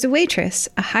 There's a waitress,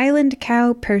 a Highland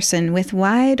cow person with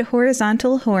wide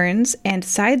horizontal horns and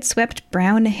side-swept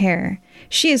brown hair.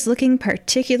 She is looking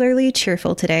particularly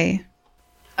cheerful today.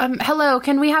 Hello,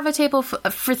 can we have a table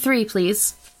for 3,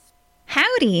 please?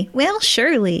 Howdy. Well,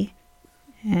 surely.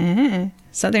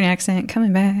 Southern accent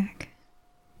coming back.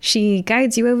 She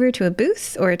guides you over to a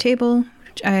booth or a table.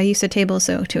 You said table,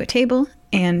 so to a table,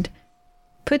 and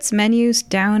puts menus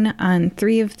down on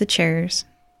 3 of the chairs.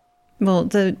 Well,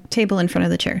 the table in front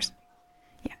of the chairs.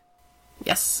 Yeah.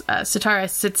 Yes, Satara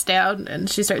sits down and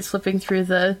she starts flipping through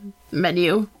the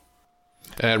menu.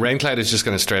 Raincloud is just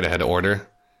going to straight ahead order.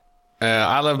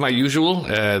 I'll have my usual,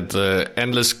 the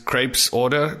endless crepes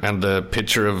order and the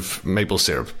pitcher of maple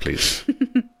syrup, please.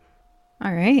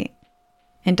 All right.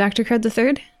 And Dr. Crud the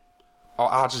Third?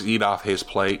 I'll just eat off his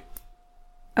plate.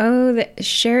 Oh,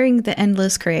 sharing the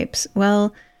endless crepes.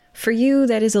 Well, for you,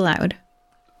 that is allowed.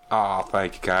 Oh,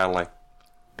 thank you kindly.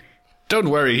 Don't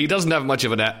worry, he doesn't have much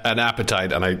of an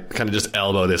appetite, and I kind of just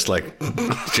elbow this, like,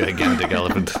 gigantic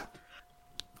elephant.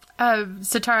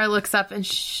 Satara looks up and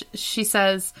she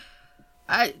says,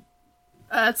 a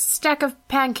stack of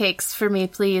pancakes for me,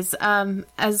 please,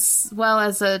 as well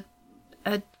as a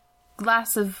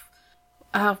glass of...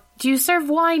 do you serve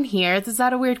wine here? Is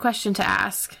that a weird question to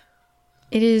ask?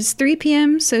 It is 3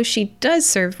 p.m., so she does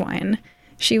serve wine.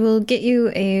 She will get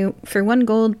you for 1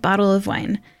 gold bottle of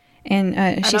wine.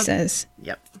 And she says,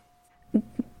 Yep.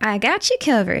 I got you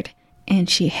covered. And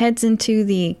she heads into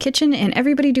the kitchen, and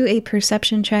everybody do a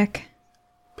perception check.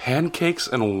 Pancakes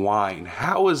and wine.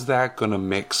 How is that gonna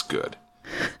mix good?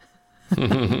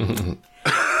 I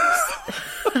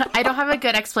don't have a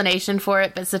good explanation for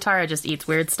it, but Satara just eats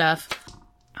weird stuff.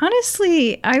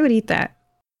 Honestly, I would eat that.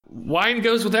 Wine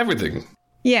goes with everything.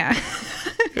 Yeah.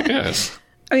 Yes.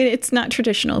 I mean, it's not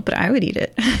traditional, but I would eat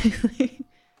it.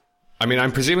 I mean,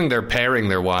 I'm presuming they're pairing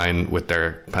their wine with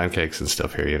their pancakes and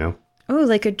stuff here, you know? Oh,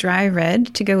 like a dry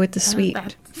red to go with the sweet,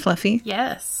 that's- fluffy.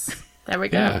 Yes. There we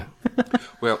go. Yeah.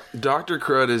 Well, Dr.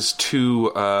 Crud is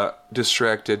too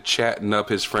distracted chatting up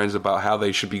his friends about how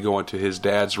they should be going to his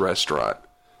dad's restaurant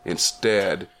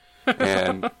instead.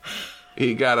 And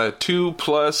he got a 2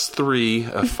 + 3,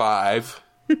 a 5.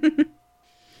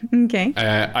 Okay.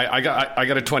 I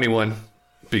got a 21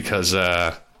 because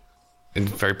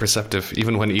very perceptive,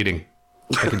 even when eating.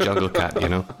 Like a jungle cat, you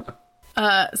know?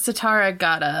 Satara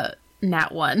got a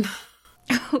nat 1.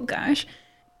 Oh, gosh.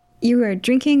 You are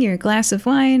drinking your glass of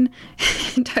wine.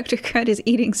 Dr. Crud is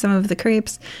eating some of the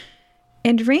crepes.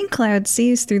 And Raincloud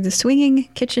sees through the swinging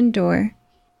kitchen door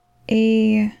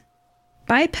a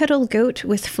bipedal goat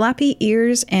with floppy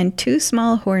ears and 2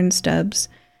 small horn stubs,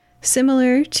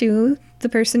 similar to the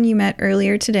person you met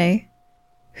earlier today,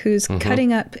 who's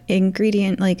cutting up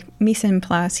ingredient like mise en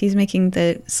place. He's making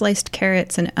the sliced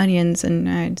carrots and onions and,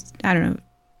 I don't know,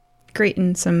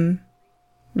 grating some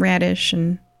radish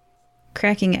and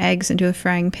cracking eggs into a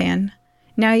frying pan.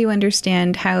 Now you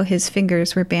understand how his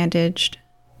fingers were bandaged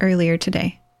earlier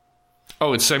today.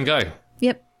 Oh, it's the same guy.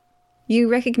 Yep. You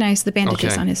recognize the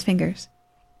bandages Okay. on his fingers.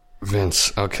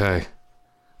 Vince, okay.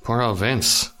 Poor old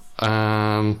Vince.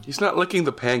 He's not licking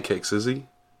the pancakes, is he?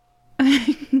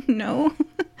 No.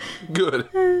 Good.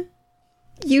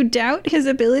 You doubt his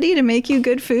ability to make you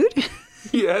good food?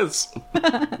 Yes.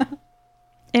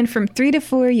 And from 3 to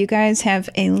 4, you guys have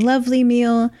a lovely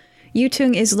meal.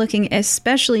 Yutung is looking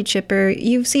especially chipper.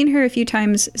 You've seen her a few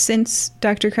times since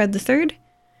Dr. Crud III,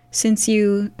 since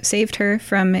you saved her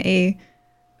from a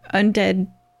undead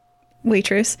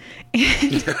waitress.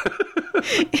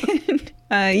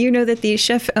 And you know that the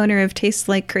chef owner of Tastes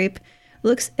Like Crepe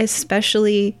looks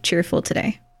especially cheerful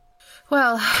today.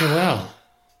 Well, Okay, well.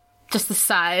 just the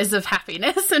size of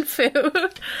happiness and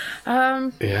food.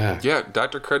 Yeah. Yeah,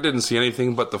 Dr. Crud didn't see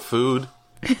anything but the food.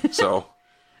 So,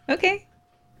 Okay.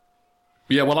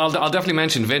 Yeah, well, I'll definitely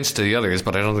mention Vince to the others,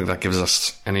 but I don't think that gives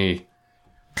us any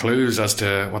clues as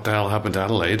to what the hell happened to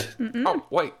Adelaide. oh,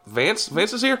 wait, Vance?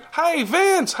 Vance is here? Hey,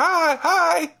 Vance!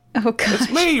 Hi! Oh, gosh.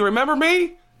 It's me, remember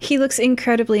me? He looks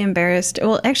incredibly embarrassed.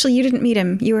 Well, actually, you didn't meet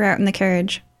him. You were out in the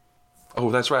carriage. Oh,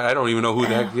 that's right, I don't even know who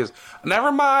the heck he is.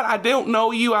 Never mind, I don't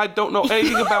know you, I don't know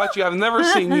anything about you, I've never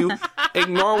seen you.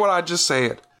 Ignore what I just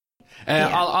said.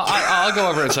 I'll go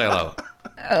over and say hello.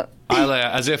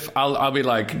 I'll be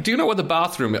like, do you know where the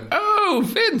bathroom is? Oh,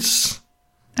 Vince!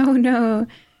 Oh, no.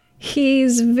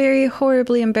 He's very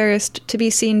horribly embarrassed to be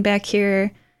seen back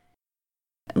here.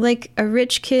 Like a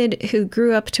rich kid who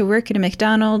grew up to work at a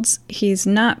McDonald's, he's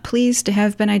not pleased to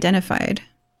have been identified.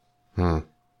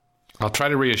 I'll try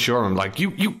to reassure him, like,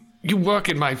 you work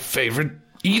in my favorite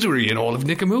eatery in all of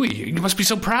Nikamui. You must be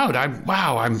so proud.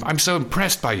 I'm so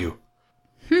impressed by you.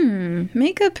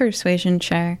 Make a persuasion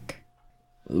check.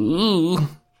 Ooh,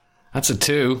 that's a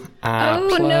 2. Oh,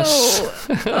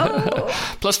 Plus no.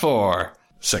 plus 4,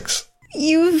 6.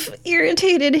 You've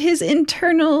irritated his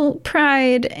internal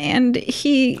pride, and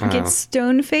he gets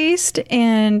stone-faced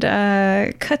and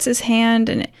cuts his hand,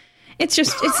 and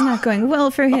it's not going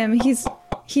well for him.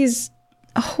 He's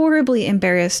horribly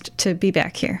embarrassed to be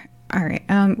back here. All right.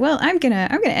 Well, I'm gonna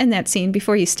end that scene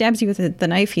before he stabs you with the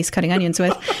knife he's cutting onions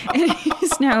with. And it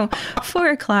is now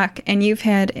 4:00, and you've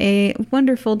had a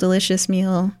wonderful, delicious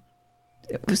meal.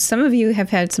 Some of you have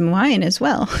had some wine as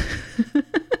well.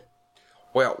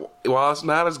 Well, while it's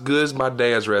not as good as my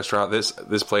dad's restaurant,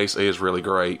 this place is really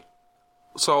great.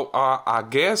 So, I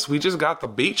guess we just got the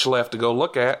beach left to go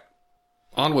look at.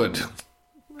 Onward.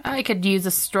 I could use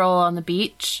a stroll on the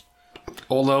beach.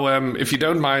 Although, if you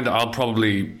don't mind, I'll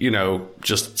probably,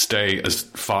 just stay as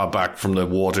far back from the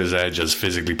water's edge as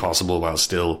physically possible while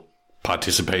still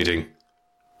participating.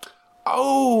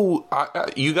 Oh,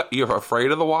 you're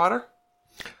afraid of the water?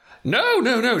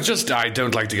 No. Just I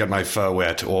don't like to get my fur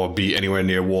wet or be anywhere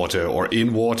near water or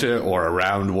in water or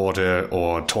around water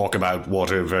or talk about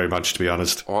water very much, to be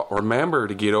honest. Well, remember,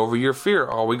 to get over your fear,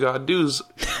 all we gotta do is...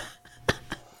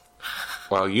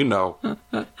 Well,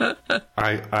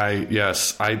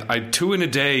 I 2 in a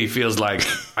day feels like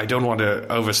I don't want to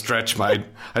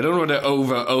I don't want to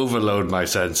overload my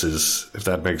senses, if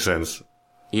that makes sense.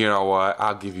 You know what?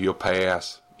 I'll give you a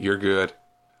pass. You're good.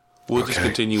 We'll just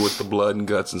continue with the blood and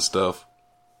guts and stuff.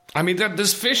 I mean,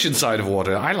 there's fish inside of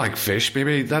water. I like fish.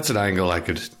 Maybe that's an angle I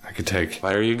could take.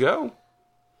 There you go.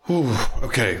 Whew,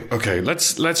 okay.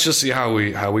 Let's just see how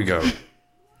we go.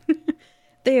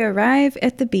 They arrive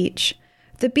at the beach.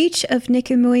 The beach of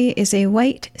Nikamui is a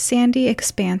white, sandy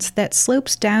expanse that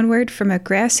slopes downward from a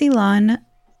grassy lawn,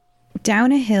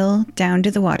 down a hill, down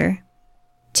to the water.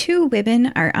 2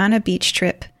 women are on a beach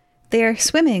trip. They are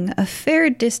swimming a fair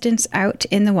distance out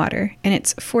in the water, and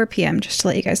it's 4 p.m., just to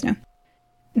let you guys know.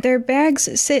 Their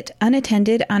bags sit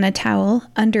unattended on a towel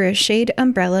under a shade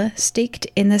umbrella staked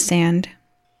in the sand.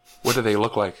 What do they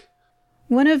look like?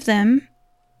 One of them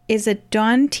is a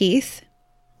Dawn Teeth,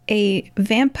 a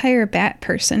vampire bat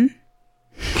person.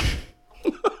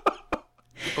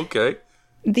 Okay.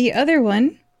 The other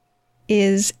one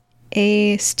is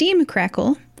a steam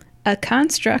crackle, a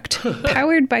construct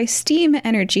powered by steam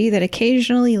energy that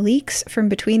occasionally leaks from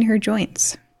between her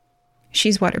joints.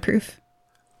 She's waterproof.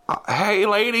 Hey,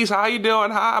 ladies, how you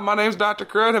doing? Hi, my name's Dr.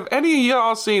 Crud. Have any of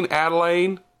y'all seen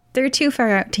Adelaide? They're too far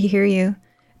out to hear you.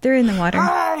 They're in the water.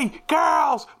 Hey,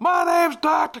 girls, my name's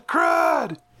Dr.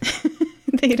 Crud.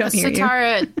 They don't hear you.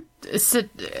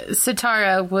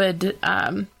 Sitara would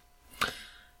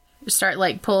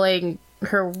start pulling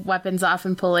her weapons off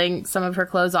and pulling some of her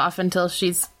clothes off until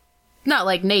she's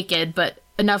not naked, but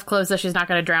enough clothes that she's not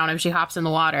going to drown if she hops in the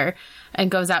water, and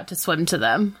goes out to swim to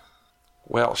them.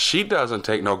 Well, she doesn't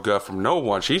take no guff from no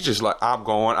one. She's just like, I'm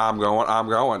going.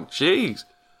 Jeez.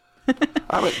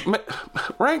 I mean,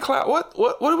 Raincloud,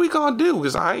 what are we going to do?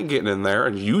 Because I ain't getting in there,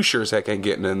 and you sure as heck ain't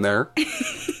getting in there.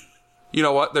 You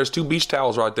know what? There's 2 beach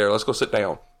towels right there. Let's go sit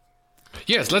down.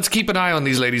 Yes, let's keep an eye on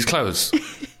these ladies' clothes.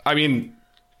 I mean,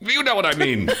 you know what I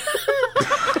mean.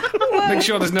 Make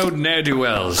sure there's no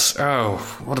ne'er-do-wells. Oh,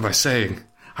 what am I saying?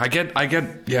 I get,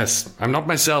 yes, I'm not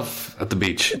myself at the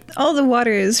beach. All the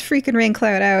water is freaking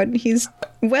Raincloud out. He's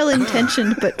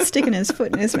well-intentioned, but sticking his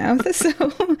foot in his mouth. So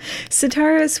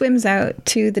Sitara swims out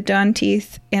to the Dawn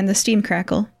Teeth and the Steam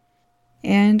Crackle,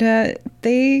 and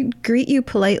they greet you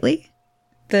politely.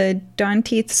 The Dawn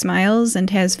Teeth smiles and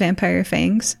has vampire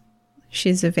fangs.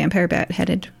 She's a vampire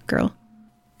bat-headed girl.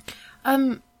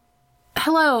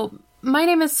 Hello. My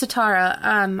name is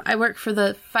Sitara. I work for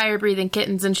the fire-breathing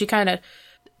kittens, and she kind of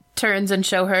turns and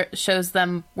shows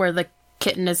them where the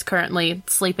kitten is currently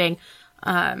sleeping.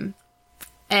 And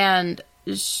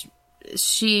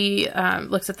she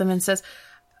looks at them and says,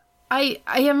 I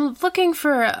am looking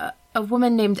for a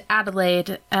woman named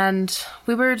Adelaide, and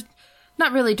we were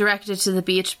not really directed to the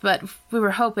beach, but we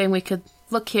were hoping we could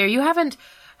look here. You haven't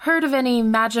heard of any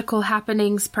magical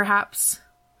happenings, perhaps?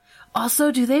 Also,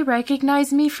 do they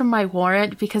recognize me from my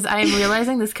warrant? Because I am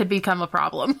realizing this could become a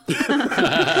problem.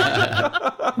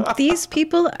 These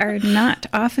people are not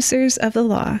officers of the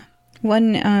law.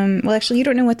 One, well, actually, you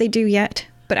don't know what they do yet,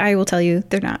 but I will tell you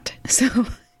they're not. So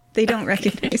they don't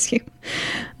recognize you.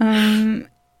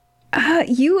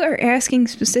 You are asking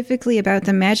specifically about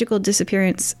the magical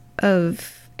disappearance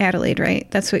of Adelaide, right?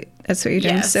 That's what you're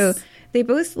doing. Yes. So they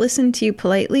both listen to you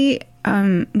politely.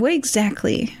 What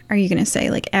exactly are you going to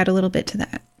say? Add a little bit to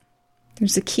that.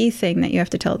 There's a key thing that you have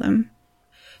to tell them.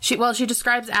 She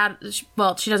describes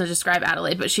she doesn't describe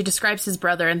Adelaide, but she describes his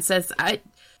brother and says,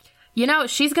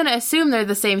 she's going to assume they're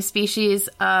the same species.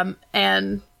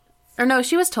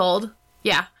 She was told.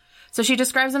 Yeah. So she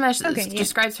describes them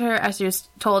describes her as she was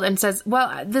told and says,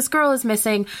 well, this girl is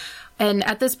missing. And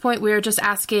at this point, we're just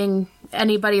asking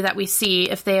anybody that we see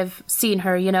if they have seen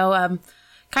her,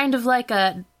 kind of like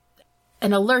an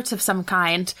alert of some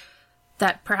kind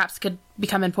that perhaps could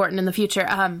become important in the future.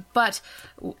 But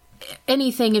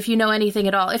anything, if you know anything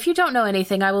at all. If you don't know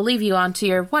anything, I will leave you on to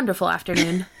your wonderful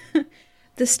afternoon.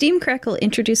 The Steam Crackle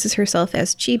introduces herself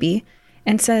as Chibi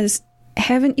and says,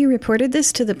 haven't you reported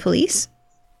this to the police?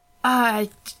 I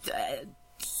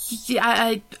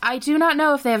do not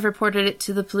know if they have reported it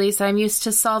to the police. I'm used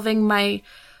to solving my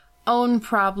own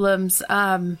problems.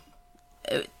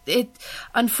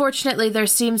 Unfortunately, there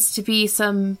seems to be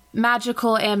some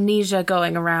magical amnesia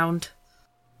going around.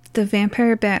 The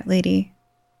vampire bat lady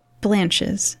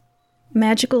blanches.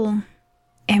 Magical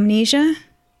amnesia?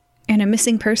 And a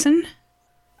missing person?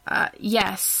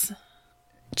 Yes.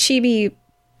 Chibi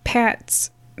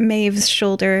pats Maeve's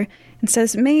shoulder and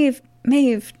says, Maeve,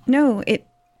 no, it...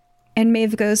 And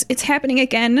Maeve goes, it's happening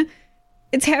again.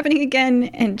 It's happening again.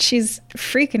 And she's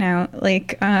freaking out.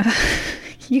 Like,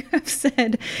 you have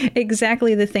said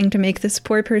exactly the thing to make this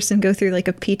poor person go through like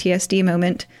a PTSD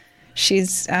moment.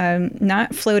 She's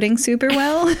not floating super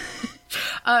well.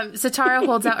 Sitara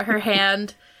holds out her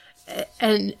hand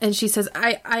and she says,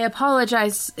 I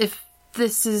apologize if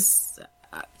this is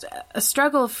a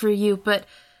struggle for you, but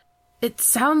it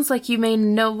sounds like you may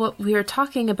know what we are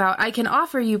talking about. I can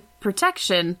offer you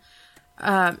protection.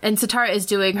 And Sitara is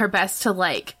doing her best to,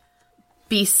 like,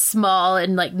 be small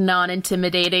and, like,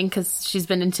 non-intimidating, because she's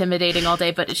been intimidating all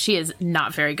day, but she is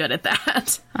not very good at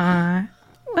that.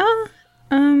 Well,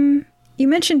 you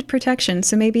mentioned protection,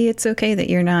 so maybe it's okay that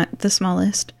you're not the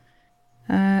smallest.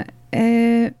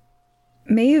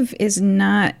 Maeve is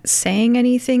not saying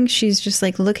anything. She's just,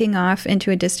 like, looking off into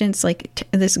a distance, like,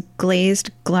 this glazed,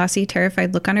 glossy,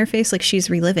 terrified look on her face, like she's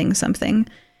reliving something.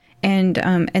 And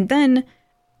then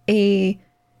a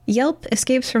yelp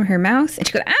escapes from her mouth, and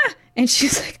she goes, ah! And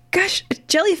she's like, gosh, a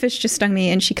jellyfish just stung me.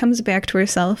 And she comes back to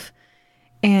herself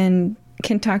and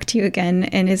can talk to you again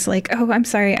and is like, oh, I'm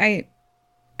sorry.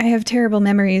 I have terrible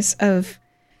memories of...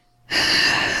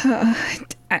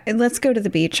 let's go to the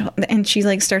beach. And she,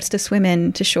 like, starts to swim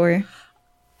in to shore.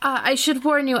 I should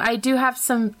warn you, I do have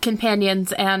some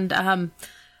companions, and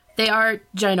they are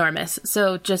ginormous.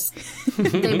 So just,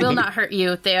 they will not hurt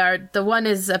you. The one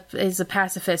is a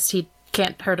pacifist. He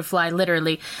can't hurt a fly,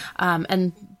 literally.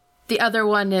 And the other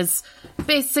one is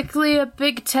basically a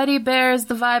big teddy bear is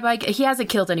the vibe. He hasn't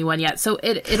killed anyone yet, so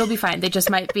it'll be fine. They just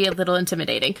might be a little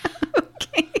intimidating.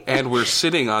 Okay. And we're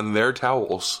sitting on their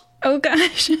towels. Oh,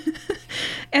 gosh.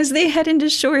 As they head into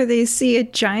shore, they see a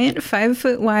giant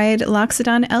 5-foot-wide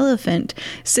Loxodon elephant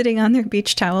sitting on their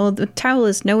beach towel. The towel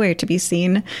is nowhere to be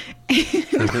seen.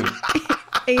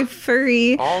 A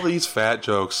furry... All these fat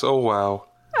jokes. Oh, wow.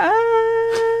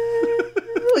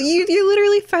 Well, you're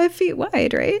literally 5 feet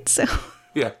wide, right? So...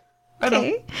 Yeah. I know.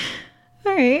 Okay.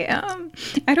 All right.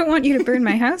 I don't want you to burn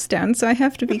my house down, so I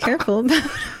have to be careful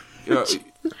about...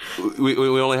 We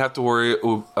only have to worry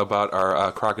about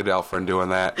our crocodile friend doing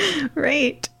that.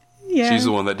 Right. Yeah. She's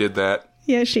the one that did that.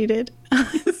 Yeah, she did.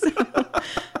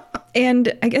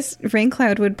 And I guess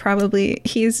Raincloud would probably...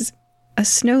 He's a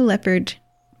snow leopard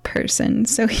person,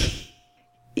 so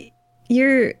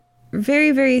your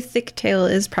very, very thick tail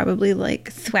is probably,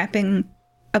 like, thwapping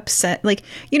upset. Like,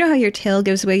 you know how your tail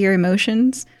gives away your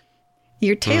emotions?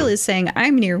 Your tail is saying,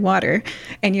 I'm near water,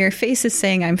 and your face is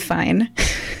saying, I'm fine.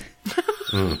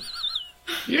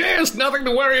 Yes, nothing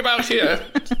to worry about here.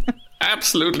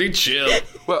 Absolutely chill.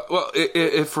 Well,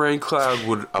 if Raincloud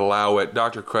would allow it,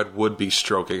 Dr. Crud would be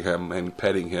stroking him and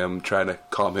petting him, trying to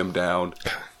calm him down.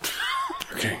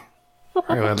 Okay.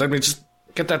 Very well, let me just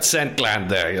get that scent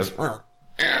gland there. Yes. Okay.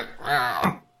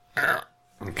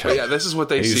 But yeah, this is what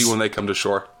they see when they come to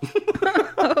shore.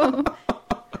 Oh,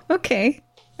 okay.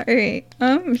 All right.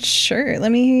 Sure.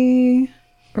 Let me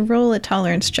roll a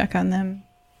tolerance check on them.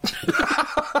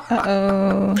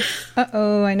 Uh-oh,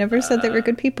 I never said they were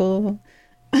good people.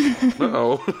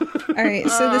 Uh-oh. All right,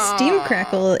 so the Steam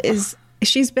Crackle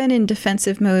she's been in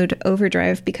defensive mode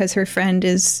overdrive because her friend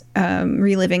is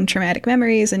reliving traumatic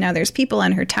memories, and now there's people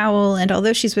on her towel, and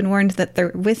although she's been warned that they're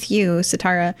with you,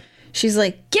 Sitara, she's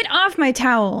like, get off my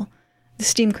towel! The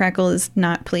Steam Crackle is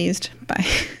not pleased by...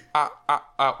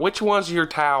 Which one's your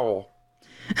towel?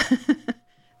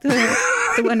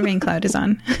 the one Raincloud is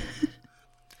on.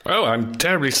 Oh, I'm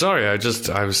terribly sorry. we're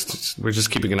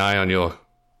just keeping an eye on your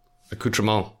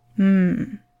accoutrement.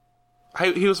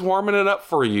 He was warming it up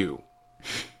for you.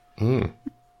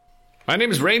 My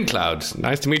name is Raincloud.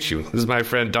 Nice to meet you. This is my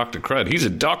friend Dr. Crud. He's a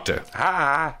doctor.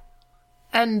 Hi.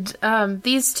 And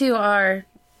these two are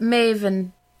Maeve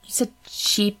and, you said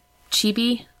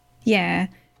Chibi? Yeah.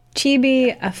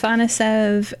 Chibi,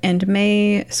 Aphanasev, and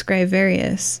May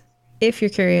Scriverius, if you're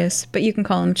curious, but you can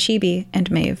call them Chibi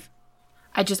and Maeve.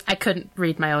 I couldn't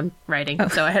read my own writing,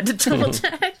 so I had to double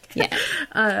check.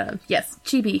 Yeah. Yes,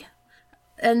 Chibi.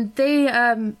 And they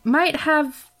might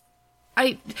have...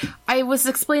 I was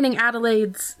explaining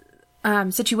Adelaide's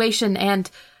situation, and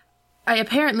I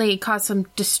apparently caused some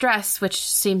distress, which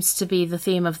seems to be the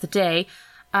theme of the day.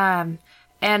 And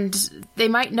they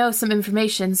might know some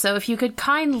information, so if you could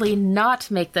kindly not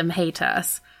make them hate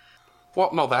us.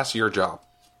 Well, no, that's your job.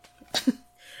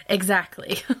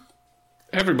 Exactly.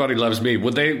 Everybody loves me.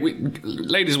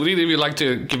 Ladies, would either of you like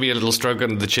to give me a little stroke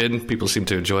under the chin? People seem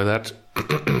to enjoy that.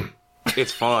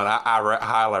 It's fun. I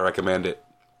highly recommend it.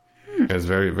 It's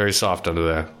very, very soft under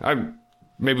there.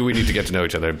 Maybe we need to get to know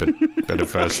each other a bit better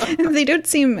first. They don't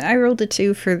seem... I rolled a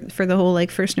 2 for the whole,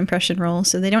 first impression roll,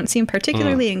 so they don't seem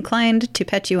particularly inclined to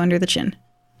pet you under the chin.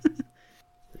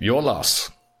 Your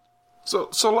loss. So,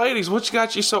 ladies, what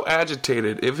got you so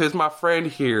agitated? If it's my friend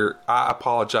here, I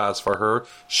apologize for her.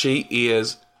 She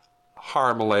is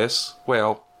harmless.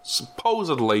 Well,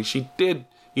 supposedly she did,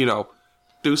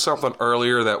 do something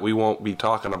earlier that we won't be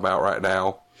talking about right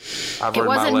now. I've learned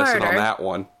my lesson on that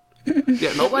one.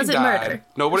 Yeah, nobody died. Murder.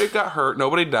 Nobody got hurt.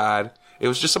 Nobody died. It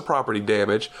was just a property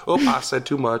damage. Oh, I said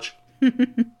too much.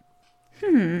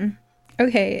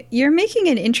 Okay, you're making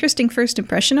an interesting first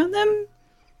impression on them.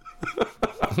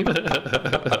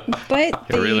 But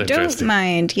they really don't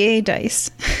mind. Yay, dice.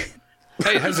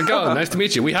 Hey, how's it going? Nice to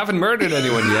meet you. We haven't murdered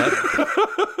anyone yet.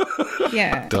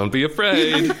 Yeah. Don't be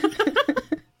afraid.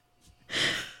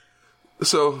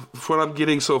 So, what I'm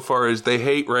getting so far is they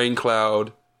hate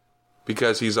Raincloud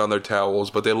because he's on their towels,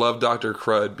 but they love Dr.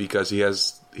 Crud because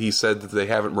he said that they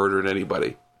haven't murdered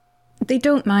anybody. They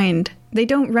don't mind. They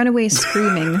don't run away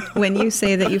screaming when you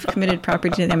say that you've committed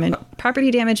property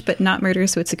damage, but not murder,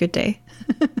 so it's a good day.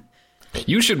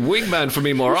 You should wingman for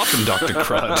me more often, Dr.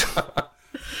 Crud.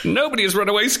 Nobody has run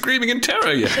away screaming in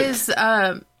terror yet.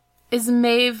 Is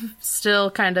Maeve still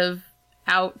kind of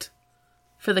out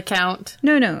for the count?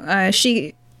 No.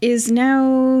 She is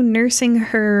now nursing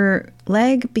her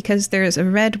leg because there's a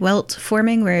red welt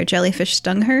forming where a jellyfish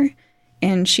stung her,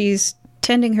 and she's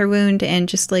tending her wound and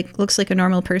just looks like a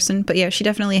normal person. But yeah, she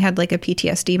definitely had a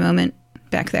PTSD moment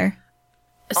back there.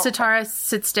 Sitara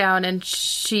sits down and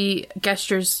she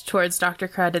gestures towards Dr.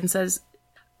 Crud and says,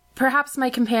 perhaps my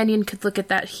companion could look at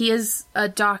that. He is a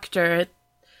doctor,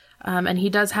 and he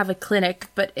does have a clinic,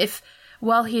 but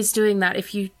while he's doing that,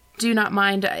 if you do not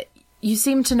mind, you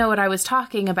seem to know what I was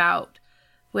talking about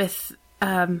with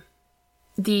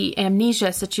the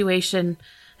amnesia situation.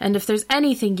 And if there's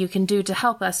anything you can do to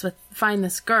help us find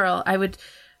this girl, I would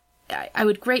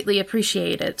greatly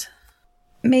appreciate it.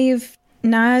 Maeve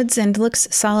nods and looks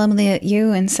solemnly at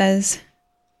you and says,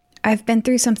 I've been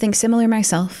through something similar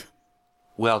myself.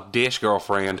 Well, dish,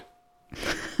 girlfriend.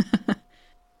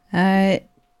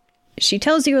 She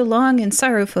tells you a long and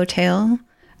sorrowful tale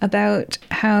about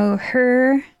how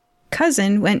her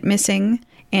cousin went missing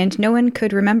and no one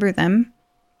could remember them,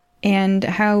 and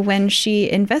how when she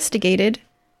investigated,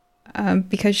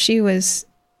 because she was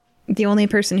the only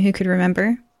person who could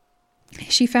remember,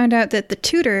 she found out that the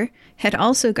tutor had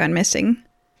also gone missing.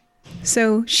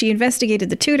 So she investigated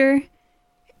the tutor,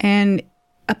 and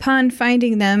upon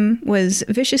finding them was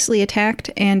viciously attacked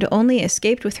and only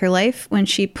escaped with her life when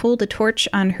she pulled a torch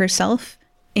on herself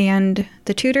and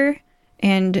the tutor,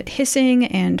 and hissing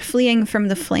and fleeing from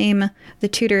the flame, the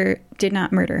tutor did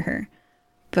not murder her.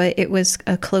 But it was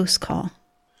a close call.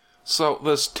 So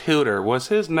this tutor, was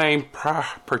his name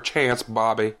perchance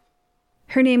Bobby?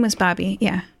 Her name was Bobby,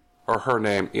 yeah. Or her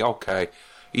name, okay.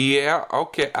 Yeah,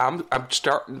 okay, I'm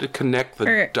starting to connect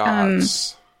the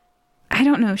dots. I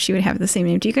don't know if she would have the same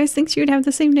name. Do you guys think she would have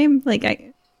the same name?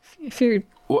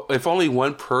 Well, if only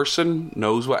one person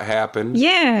knows what happened.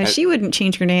 Yeah, she wouldn't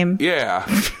change her name. Yeah.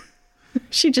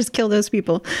 She'd just kill those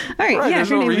people. All right, yeah.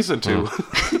 There's no reason to.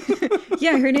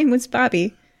 Yeah, her name was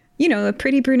Bobby. A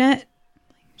pretty brunette.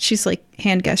 She's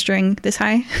hand gesturing this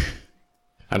high.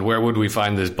 And where would we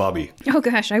find this Bobby? Oh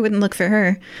gosh, I wouldn't look for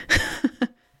her.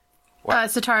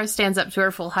 Sitara stands up to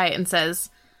her full height and says,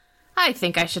 I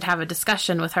think I should have a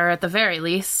discussion with her at the very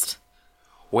least.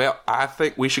 Well, I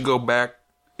think we should go back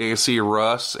and see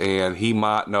Russ, and he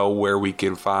might know where we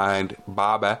can find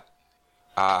Bobby.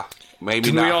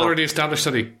 Maybe Didn't we already establish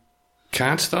that he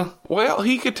can't, though? Well,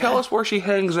 he could tell us where she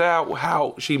hangs out,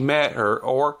 how she met her,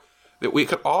 or that we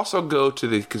could also go to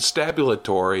the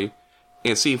constabulary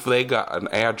and see if they got an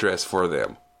address for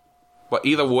them. But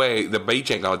either way, the beach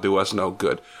ain't gonna do us no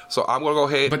good. So I'm gonna go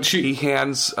ahead. But he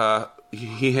hands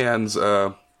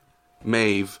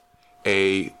Maeve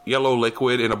a yellow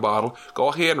liquid in a bottle. Go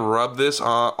ahead and rub this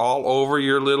all over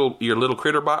your little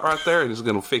critter bot right there, and it's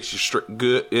gonna fix you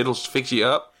good. It'll fix you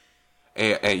up,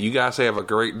 and you guys have a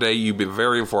great day. You've been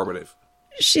very informative.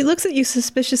 She looks at you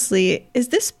suspiciously. Is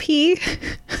this pee?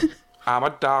 I'm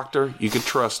a doctor. You can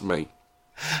trust me.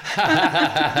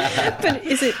 But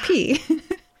is it pee?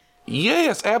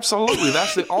 Yes, absolutely.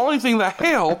 That's the only thing that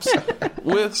helps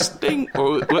with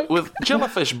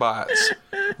jellyfish bites.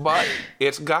 But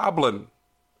it's goblin.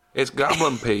 It's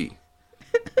goblin pee.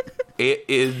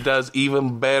 It does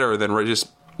even better than just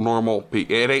normal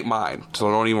people. It ain't mine, so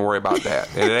don't even worry about that.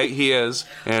 And it ain't his,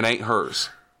 and it ain't hers.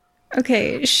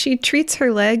 Okay, she treats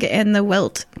her leg and the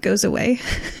welt goes away.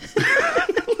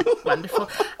 Wonderful.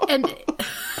 And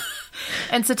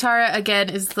Sitara, again,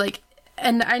 is like,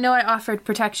 and I know I offered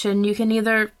protection. You can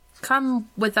either come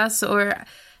with us or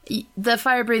the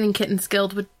Fire Breathing Kittens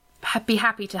Guild would be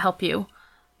happy to help you.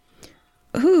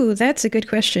 Ooh, that's a good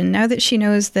question. Now that she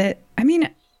knows that, I mean,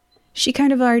 she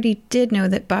kind of already did know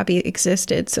that Bobby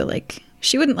existed, so, like,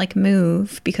 she wouldn't, like,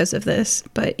 move because of this.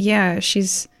 But, yeah,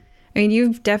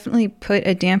 you've definitely put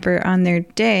a damper on their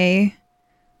day.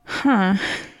 Huh.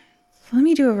 Let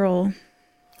me do a roll.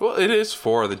 Well, it is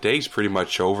 4. The day's pretty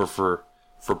much over for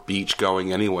beach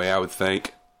going anyway, I would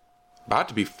think. About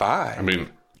to be 5. I mean,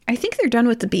 I think they're done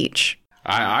with the beach.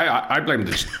 I blame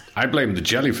the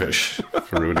jellyfish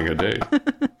for ruining a day.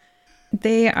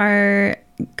 They are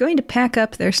going to pack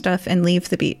up their stuff and leave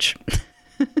the beach.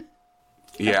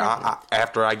 Yeah,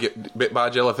 after I get bit by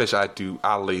a jellyfish,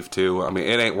 I'll leave too. I mean,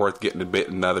 it ain't worth getting bit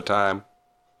another time.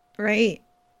 Right.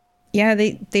 Yeah,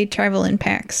 they travel in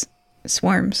packs.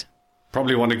 Swarms.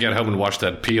 Probably want to get home and wash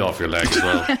that pee off your leg as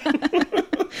well.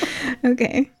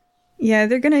 Okay. Yeah,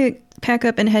 they're going to pack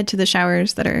up and head to the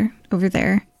showers that are over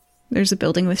there. There's a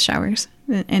building with showers,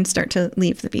 and start to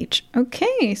leave the beach.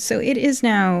 Okay, so it is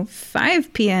now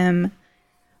 5 p.m.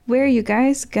 Where are you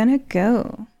guys gonna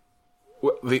go?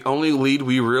 Well, the only lead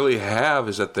we really have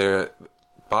is that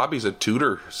Bobby's a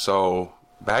tutor, so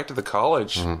back to the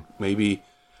college. Mm-hmm. Maybe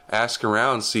ask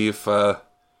around, see if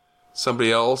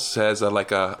somebody else has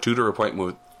a tutor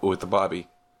appointment with the Bobby.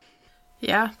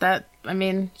 Yeah,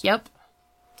 yep.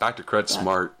 Dr. Crud's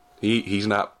smart. He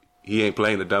ain't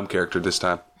playing the dumb character this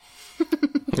time.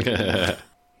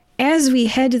 As we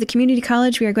head to the community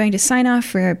college, we are going to sign off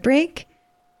for a break.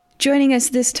 Joining us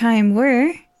this time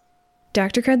were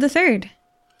Dr. Crud III.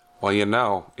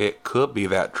 Well, it could be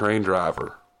that train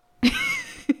driver.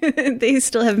 They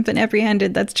still haven't been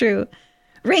apprehended, that's true.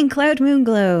 Raincloud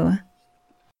Moonglow.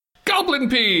 Goblin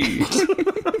Pea!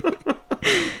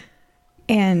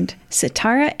 And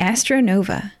Sitara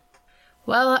Astronova.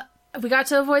 Well, we got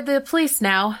to avoid the police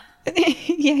now.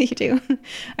 Yeah, you do.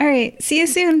 All right. See you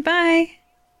soon. Bye.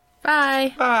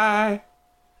 Bye. Bye.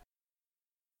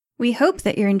 We hope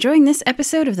that you're enjoying this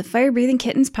episode of the Fire Breathing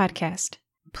Kittens podcast.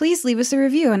 Please leave us a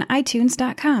review on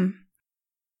iTunes.com.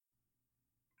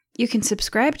 You can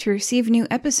subscribe to receive new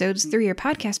episodes through your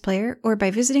podcast player or by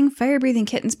visiting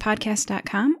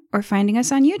firebreathingkittenspodcast.com or finding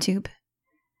us on YouTube.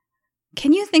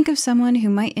 Can you think of someone who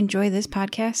might enjoy this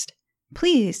podcast?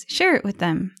 Please share it with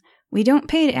them. We don't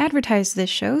pay to advertise this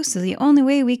show, so the only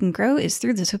way we can grow is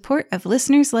through the support of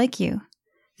listeners like you.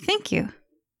 Thank you.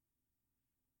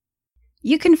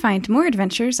 You can find more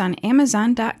adventures on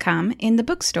Amazon.com in the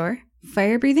bookstore,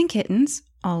 Fire Breathing Kittens,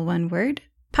 all one word,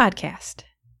 podcast.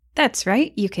 That's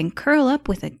right, you can curl up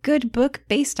with a good book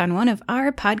based on one of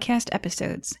our podcast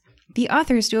episodes. The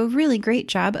authors do a really great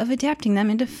job of adapting them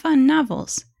into fun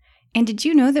novels. And did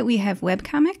you know that we have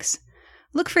webcomics?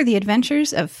 Look for the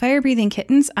adventures of Fire Breathing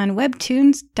Kittens on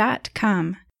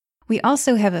webtoons.com. We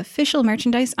also have official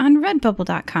merchandise on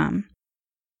redbubble.com.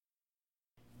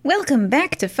 Welcome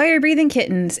back to Fire Breathing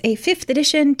Kittens, a 5th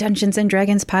edition Dungeons &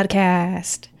 Dragons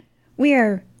podcast. We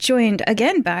are joined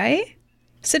again by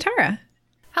Sitara.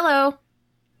 Hello.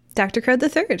 Dr. Crud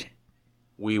III.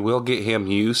 We will get him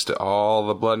used to all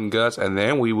the blood and guts, and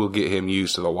then we will get him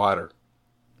used to the water.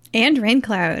 And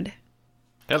Raincloud.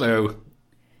 Hello.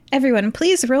 Everyone,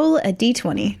 please roll a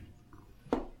d20.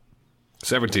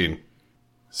 17.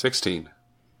 16.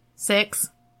 6.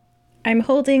 I'm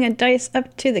holding a dice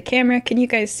up to the camera. Can you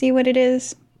guys see what it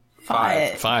is?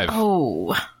 5. 5.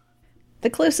 Oh. The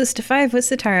closest to 5 was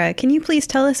Sitara. Can you please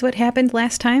tell us what happened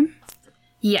last time?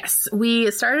 Yes, we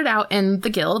started out in the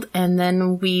guild, and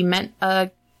then we met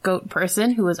a goat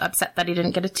person who was upset that he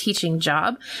didn't get a teaching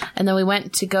job. And then we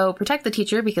went to go protect the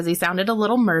teacher because he sounded a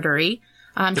little murdery.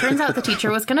 Turns out the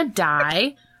teacher was going to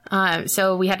die.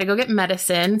 So we had to go get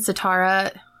medicine.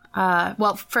 Sitara,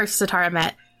 first Sitara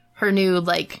met her new,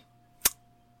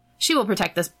 she will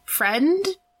protect this friend.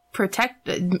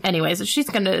 Anyways, she's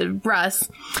going to Russ.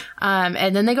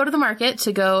 And then they go to the market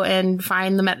to go and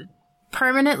find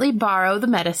permanently borrow the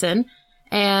medicine.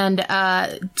 And,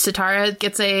 Sitara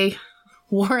gets a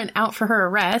warrant out for her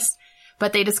arrest.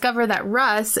 But they discover that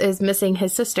Russ is missing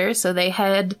his sister. So they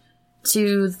head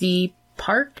to the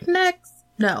park next?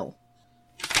 No.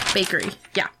 Bakery.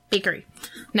 Yeah, bakery.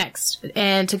 Next.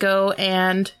 And to go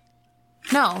and...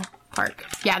 No, park.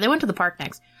 Yeah, they went to the park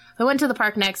next. They went to the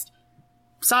park next,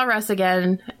 saw Russ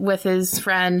again with his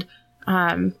friend,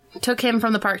 took him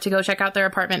from the park to go check out their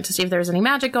apartment to see if there was any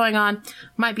magic going on.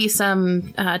 Might be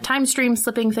some time stream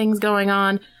slipping things going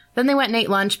on. Then they went and ate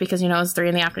lunch because, it's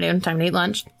 3 p.m, time to eat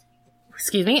lunch.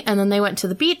 Excuse me. And then they went to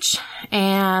the beach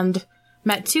and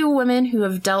met 2 women who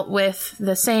have dealt with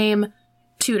the same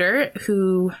tutor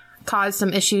who caused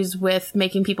some issues with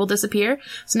making people disappear.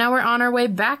 So now we're on our way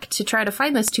back to try to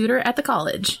find this tutor at the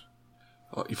college.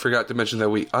 Oh, you forgot to mention that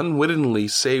we unwittingly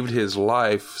saved his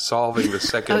life solving the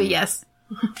second... Oh, yes.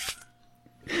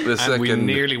 And we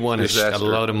nearly won a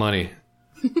load of money.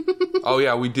 Oh,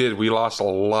 yeah, we did. We lost a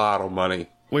lot of money.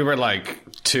 We were like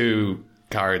 2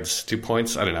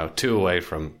 points, I don't know, 2 away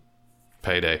from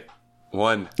payday.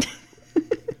 1.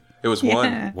 It was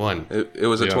Yeah. 1. It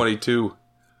was a 22.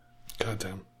 God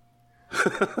damn.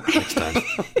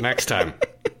 Next time.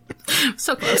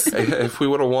 So close. If we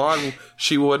would have won,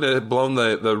 she wouldn't have blown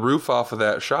the roof off of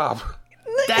that shop.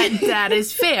 That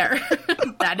is fair.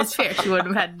 That is fair. She wouldn't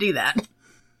have had to do that.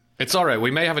 It's all right.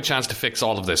 We may have a chance to fix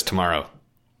all of this tomorrow.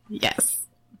 Yes.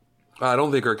 I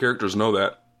don't think our characters know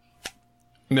that.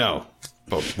 No,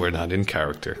 but we're not in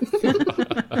character.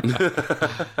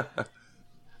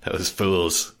 Those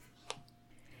fools.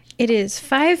 It is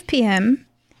 5 p.m.,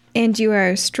 and you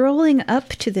are strolling up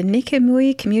to the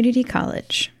Nikamui Community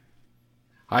College.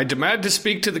 I demand to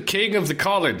speak to the king of the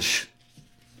college.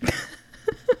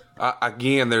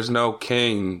 Again, there's no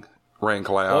king,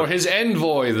 Raincloud. Or his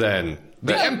envoy, then.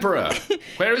 The emperor.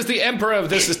 Where is the emperor of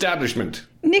this establishment?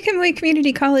 Nikamui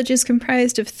Community College is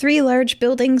comprised of 3 large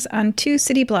buildings on 2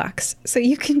 city blocks, so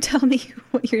you can tell me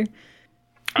what you're...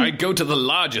 I'd go to the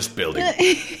largest building.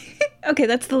 Okay,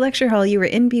 that's the lecture hall you were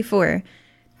in before.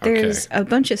 There's a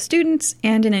bunch of students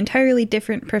and an entirely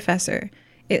different professor.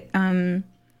 It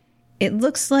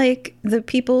looks like the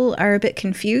people are a bit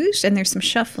confused, and there's some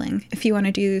shuffling. If you want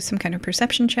to do some kind of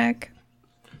perception check.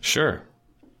 Sure.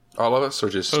 All of us are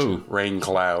just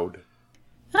Raincloud.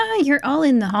 You're all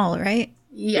in the hall, right?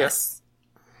 Yes.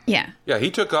 Yeah. Yeah,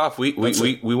 he took off. We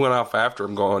went off after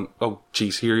him going, oh,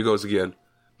 jeez, here he goes again.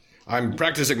 I'm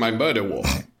practicing my murder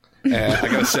walk. I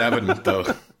got a 7, though.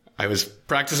 I was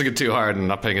practicing it too hard and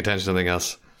not paying attention to anything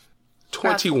else.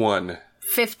 21.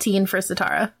 15 for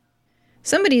Satara.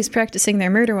 Somebody's practicing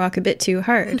their murder walk a bit too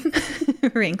hard,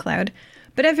 Raincloud.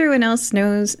 But everyone else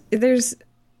knows there's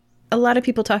a lot of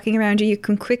people talking around you. You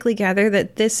can quickly gather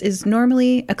that this is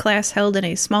normally a class held in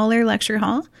a smaller lecture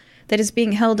hall that is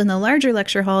being held in the larger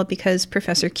lecture hall because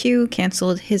Professor Q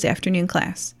canceled his afternoon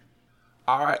class.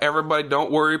 All right, everybody,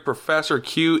 don't worry. Professor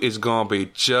Q is going to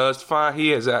be just fine.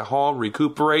 He is at home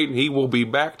recuperating. He will be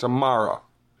back tomorrow.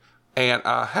 And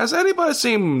has anybody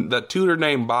seen the tutor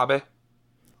named Bobby?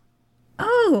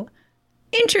 Oh,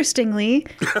 interestingly,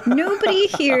 nobody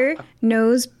here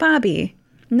knows Bobby.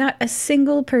 Not a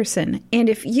single person. And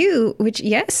if you, which,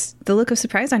 yes, the look of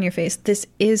surprise on your face, this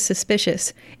is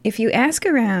suspicious. If you ask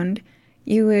around,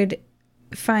 you would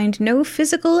find no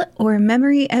physical or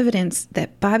memory evidence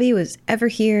that Bobby was ever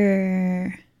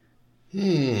here.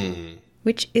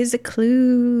 Which is a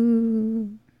clue.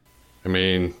 I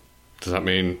mean, does that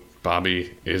mean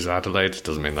Bobby is Adelaide?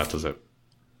 Doesn't mean that, does it?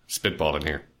 Spitballing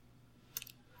here.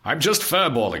 I'm just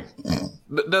furballing.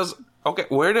 Okay,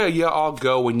 where do you all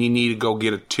go when you need to go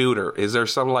get a tutor? Is there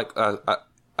some like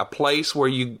a place where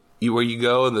you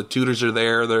go and the tutors are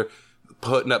there? They're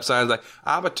putting up signs like,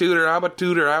 I'm a tutor,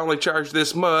 I only charge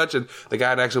this much. And the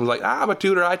guy next to him was like, I'm a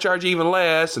tutor, I charge even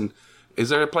less. And is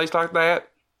there a place like that?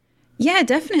 Yeah,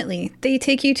 definitely. They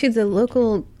take you to the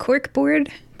local cork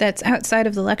board that's outside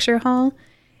of the lecture hall.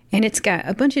 And it's got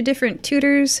a bunch of different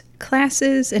tutors,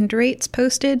 classes, and rates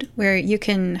posted where you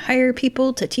can hire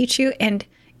people to teach you. And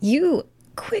you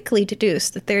quickly deduce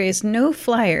that there is no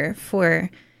flyer for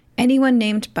anyone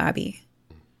named Bobby.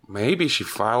 Maybe she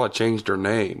finally changed her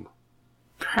name.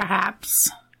 Perhaps.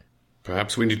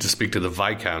 Perhaps we need to speak to the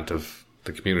Viscount of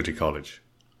the community college.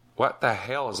 What the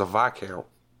hell is a Viscount?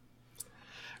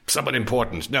 Someone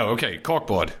important. No, okay,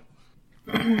 corkboard.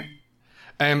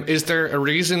 Is there a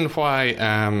reason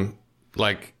why,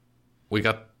 we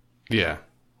got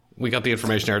the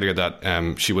information earlier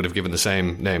that she would have given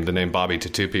the name Bobby to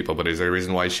 2 people, but is there a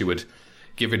reason why she would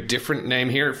give a different name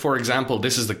here? For example,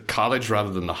 this is the college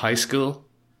rather than the high school.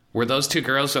 Were those 2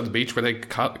 girls on the beach, were they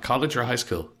college or high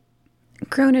school?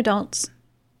 Grown adults.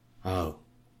 Oh.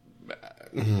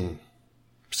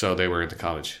 So they were in the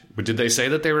college. But did they say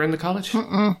that they were in the college?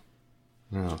 No.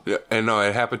 Yeah, and no,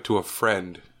 it happened to a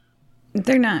friend.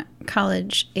 They're not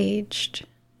college-aged.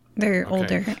 They're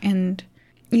older, and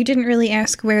you didn't really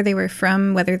ask where they were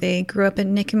from, whether they grew up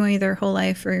in Nikamui their whole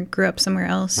life or grew up somewhere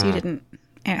else. You didn't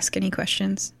ask any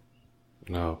questions.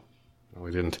 No. No,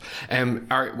 we didn't.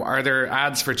 Are there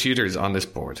ads for tutors on this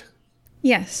board?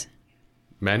 Yes.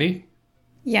 Many?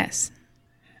 Yes.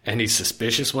 Any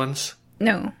suspicious ones?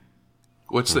 No.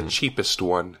 What's the cheapest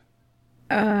one?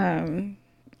 Uh,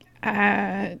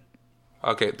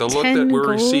 Okay, the look 10 that we're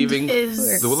gold receiving,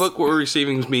 is- the look we're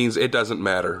receiving means it doesn't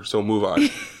matter. So move on.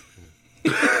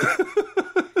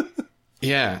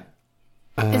 Yeah.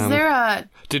 Is there a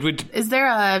Did we?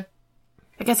 I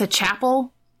guess a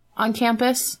chapel on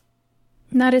campus?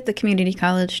 Not at the community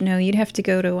college, no. You'd have to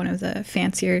go to one of the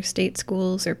fancier state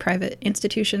schools or private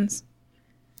institutions.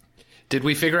 Did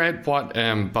we figure out what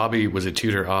Bobby was a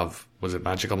tutor of? Was it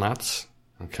magical maths?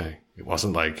 Okay. It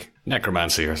wasn't like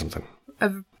necromancy or something.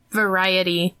 A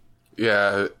variety.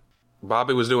 Yeah,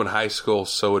 Bobby was doing high school,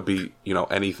 so it'd be,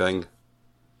 anything.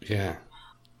 Yeah.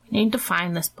 We need to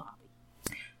find this Bobby.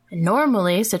 And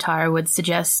normally, Satara would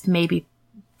suggest maybe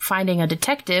finding a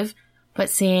detective, but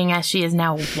seeing as she is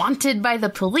now wanted by the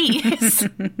police, that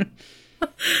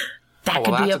could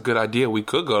be that's a good idea. We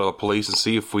could go to the police and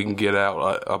see if we can get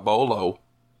out a bolo.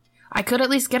 I could at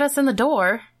least get us in the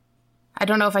door. I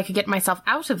don't know if I could get myself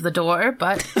out of the door,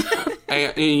 but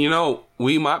And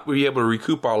we might be able to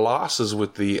recoup our losses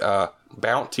with the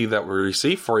bounty that we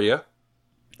received for you.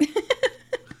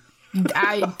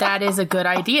 that is a good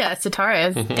idea. Satara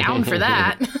is down for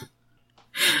that.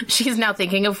 She's now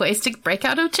thinking of ways to break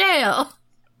out of jail.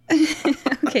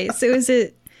 Okay, so is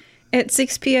it at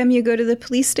 6 p.m. you go to the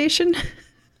police station?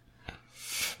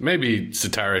 Maybe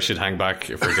Satara should hang back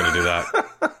if we're going to do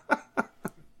that.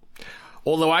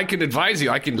 Although I can advise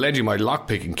you, I can lend you my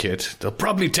lockpicking kit. They'll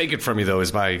probably take it from you, though,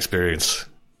 is my experience.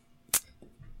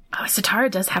 Oh, Satara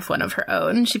does have one of her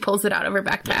own. She pulls it out of her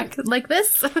backpack like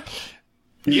this.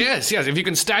 Yes. If you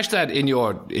can stash that in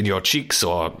your cheeks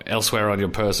or elsewhere on your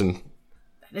person.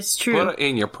 That is true. Put it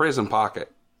in your prison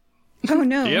pocket. Oh,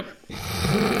 no. Yep.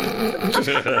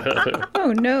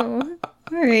 Oh, no.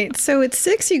 All right, so at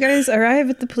 6 you guys arrive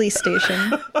at the police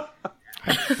station.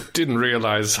 Didn't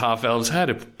realize half-elves had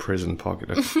a prison pocket.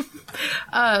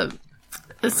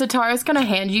 Satara's gonna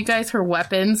hand you guys her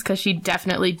weapons because she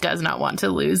definitely does not want to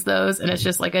lose those, and it's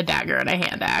just like a dagger and a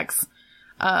hand axe.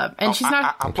 And she's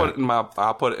not. I'll put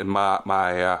it in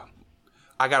my.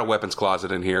 I got a weapons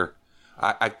closet in here.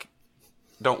 I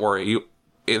don't worry.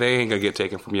 They ain't gonna get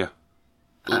taken from you.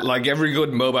 Like every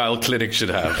good mobile clinic should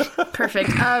have. Perfect.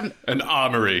 An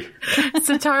armory.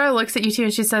 Satara looks at you two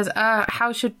and she says,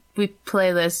 how should we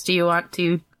play this? Do you want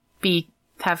to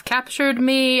have captured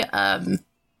me,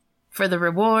 for the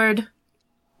reward?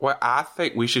 Well, I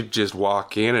think we should just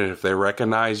walk in, and if they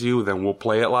recognize you, then we'll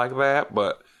play it like that,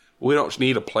 but we don't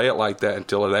need to play it like that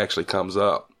until it actually comes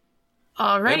up.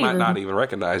 All right. They might not even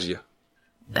recognize you.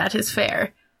 That is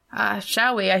fair.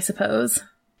 Shall we, I suppose?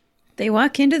 They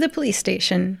walk into the police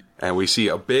station. And we see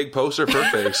a big poster for her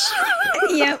face.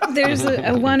 Yep, there's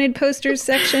a wanted posters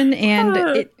section,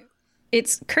 and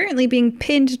it's currently being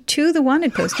pinned to the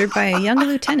wanted poster by a young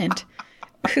lieutenant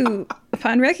who,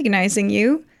 upon recognizing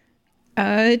you,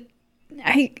 what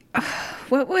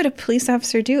would a police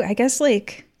officer do? I guess,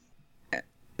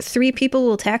 3 people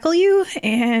will tackle you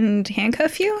and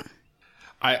handcuff you?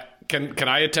 Can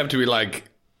I attempt to be like,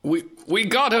 we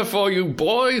got her for you,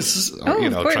 boys? Or, Oh,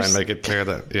 of course. try and make it clear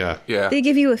that, Yeah. They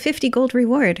give you a 50 gold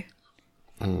reward.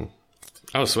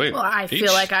 Oh, sweet. Well, I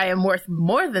feel like I am worth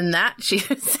more than that, she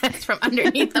says from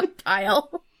underneath the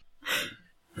pile.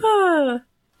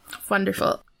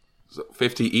 Wonderful. So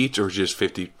 50 each or just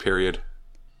 50 period?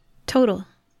 Total.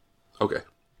 Okay.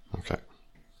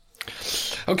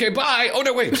 Okay, bye. Oh,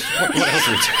 no, wait. What else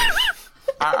are we doing?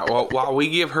 All right, well, while we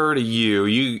give her to you,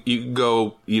 you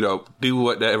go, do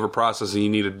whatever processing you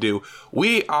need to do.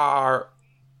 We are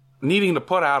needing to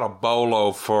put out a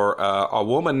bolo for a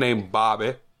woman named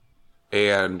Bobby,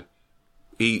 and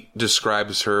he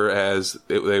describes her as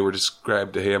they were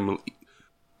described to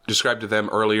them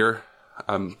earlier.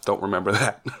 Don't remember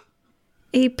that.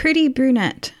 A pretty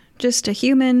brunette. Just a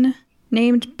human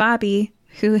named Bobby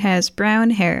who has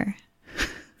brown hair.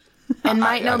 And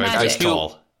might know That's magic.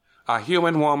 tall. A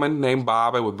human woman named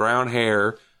Bobby with brown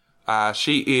hair.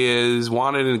 She is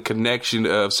wanted in connection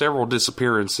of several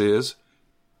disappearances.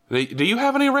 Do you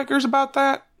have any records about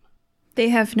that? They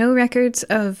have no records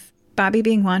of Bobby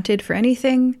being wanted for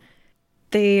anything.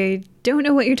 They don't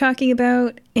know what you're talking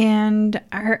about and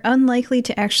are unlikely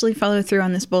to actually follow through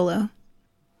on this bolo.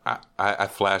 I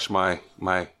flash my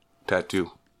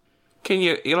tattoo. Can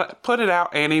you put it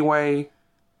out anyway?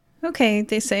 Okay,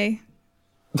 they say.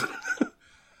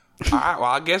 All right, well,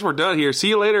 I guess we're done here. See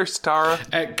you later,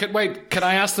 Satara. Can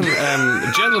I ask them,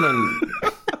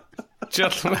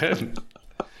 gentlemen,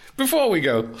 before we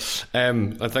go,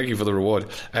 and thank you for the reward.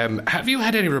 Have you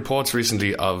had any reports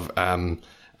recently of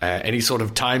any sort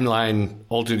of timeline,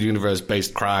 alternate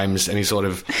universe-based crimes, any sort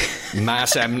of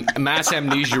mass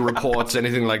amnesia reports,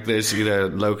 anything like this, either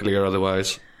locally or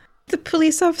otherwise? The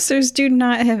police officers do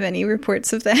not have any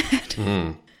reports of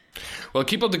that. Well,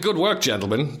 keep up the good work,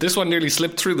 gentlemen. This one nearly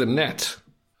slipped through the net.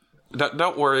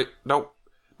 Don't worry.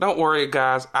 Don't worry,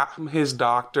 guys. I'm his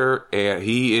doctor, and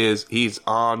he's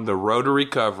on the road to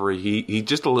recovery. He's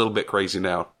just a little bit crazy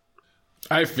now.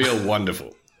 I feel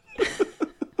wonderful.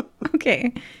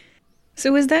 Okay.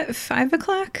 So was that 5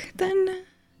 o'clock then?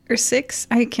 Or 6?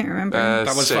 I can't remember.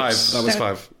 That was 6. 5. That was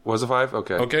 5. Was it 5?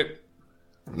 Okay. Okay.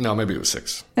 No, maybe it was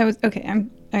 6. That was okay. All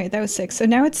right. That was 6. So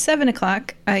now it's 7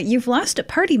 o'clock. You've lost a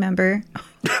party member.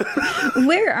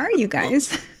 Where are you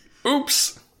guys?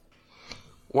 Oops.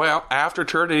 Well, after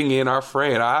turning in our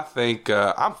friend, I think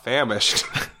I'm famished.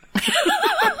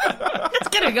 Let's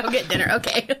go get dinner.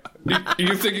 Okay. Are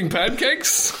you thinking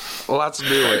pancakes? Let's do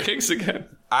it. Pancakes again.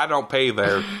 I don't pay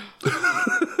there.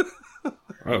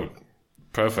 Oh,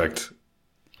 perfect.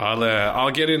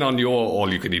 I'll get in on your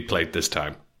all-you-can-eat plate this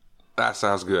time. That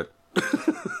sounds good.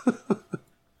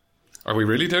 Are we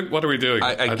really doing? What are we doing?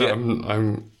 I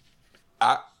don't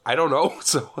know.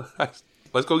 So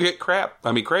let's go get crepe.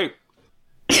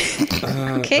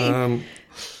 Okay.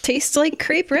 Tastes like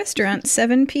crepe restaurant,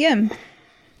 7 p.m.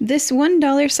 This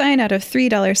 $1 sign out of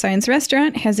 $3 signs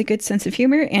restaurant has a good sense of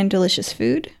humor and delicious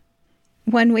food.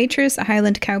 One waitress, a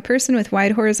Highland cow person with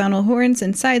wide horizontal horns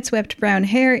and side-swept brown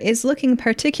hair, is looking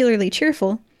particularly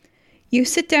cheerful. You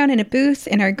sit down in a booth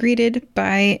and are greeted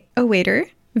by a waiter,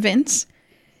 Vince.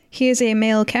 He is a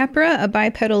male capra, a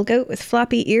bipedal goat with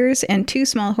floppy ears and 2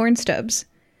 small horn stubs.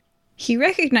 He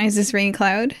recognizes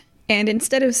Raincloud, and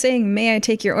instead of saying, "May I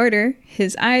take your order?"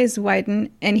 his eyes widen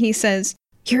and he says,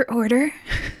 "Your order?"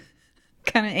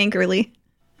 Kind of angrily.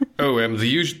 Oh,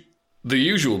 the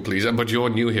usual, please. But you're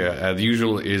new here. The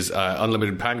usual is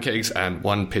unlimited pancakes and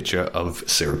 1 pitcher of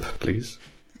syrup, please.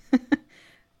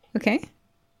 Okay.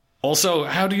 Also,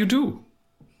 how do you do?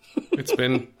 It's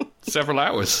been several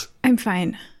hours. I'm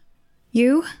fine.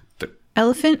 You?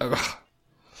 Elephant?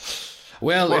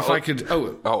 Well, if I could...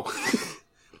 Oh.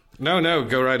 No,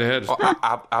 go right ahead.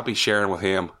 I'll be sharing with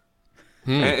him.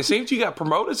 And it seems you got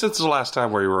promoted since the last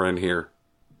time we were in here.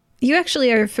 You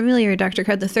actually are familiar, Dr.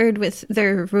 Crud III, with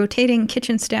their rotating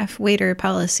kitchen staff waiter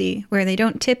policy, where they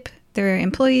don't tip their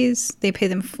employees, they pay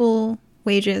them full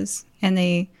wages, and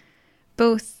they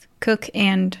both cook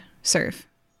and serve.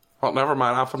 Well, never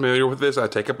mind. I'm familiar with this. I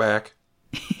take it back.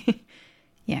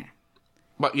 Yeah.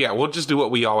 But yeah, we'll just do what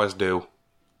we always do.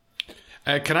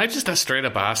 Can I just straight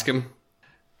up ask him?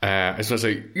 I was going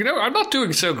to say, I'm not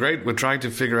doing so great. We're trying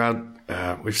to figure out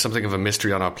we've something of a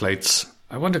mystery on our plates.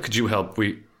 I wonder, could you help?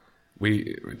 Do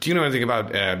you know anything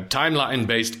about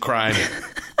timeline-based crime?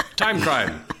 Time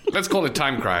crime. Let's call it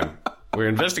time crime. We're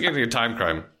investigating a time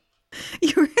crime.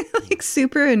 You were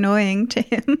super annoying to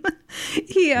him.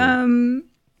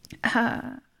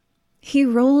 He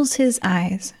rolls his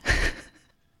eyes.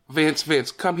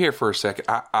 Vince, come here for a second.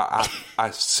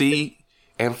 I see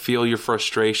and feel your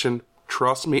frustration.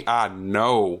 Trust me, I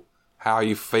know how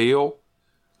you feel.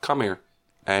 Come here.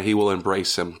 And he will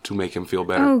embrace him to make him feel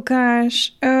better. Oh,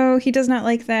 gosh. Oh, he does not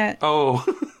like that. Oh.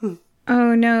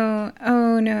 Oh, no.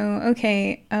 Oh, no.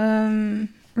 Okay.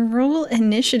 Roll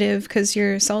initiative because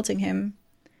you're assaulting him.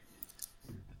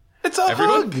 It's a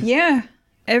hug. Yeah.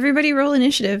 Everybody roll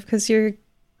initiative because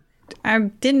I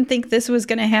didn't think this was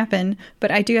going to happen,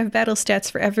 but I do have battle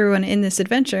stats for everyone in this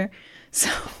adventure. So.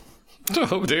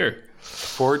 Oh, dear.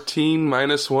 14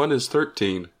 minus 1 is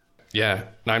 13. Yeah,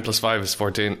 9 plus 5 is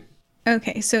 14.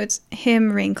 Okay, so it's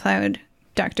him, Raincloud,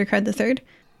 Dr. Crud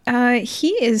III. He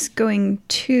is going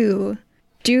to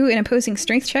do an opposing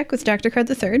strength check with Dr. Crud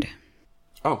III.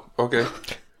 Oh, okay.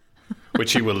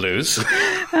 Which he will lose.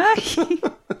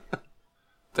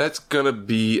 That's gonna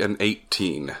be an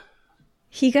 18.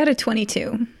 He got a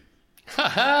 22.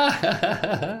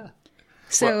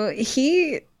 So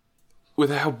he...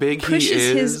 With how big he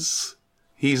is,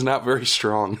 he's not very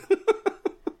strong.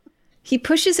 He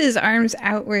pushes his arms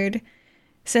outward,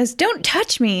 says, "Don't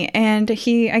touch me!" And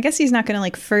I guess he's not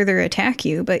going to further attack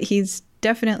you, but he's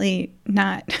definitely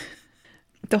not.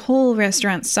 The whole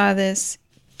restaurant saw this.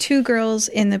 2 girls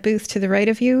in the booth to the right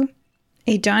of you,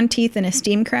 a Dawn Teeth and a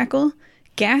Steam Crackle,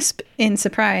 gasp in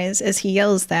surprise as he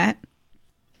yells that.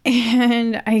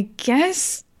 And I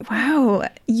guess, wow,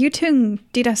 Yutung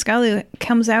Didascalu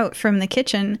comes out from the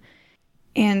kitchen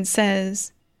and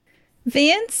says,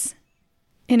 "Vince?"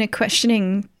 in a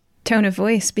questioning tone of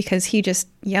voice because he just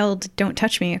yelled, "Don't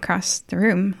touch me," across the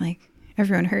room.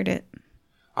 Everyone heard it.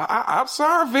 I'm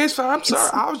sorry, Vince. I'm sorry.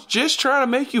 I was just trying to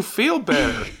make you feel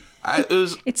better.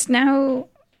 It's now...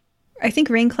 I think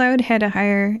Raincloud had a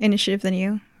higher initiative than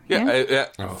you. Yeah.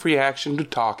 Free action to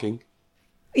talking.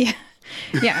 Yeah.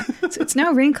 Yeah. So it's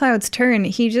now Raincloud's turn.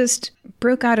 He just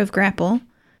broke out of grapple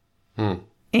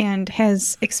and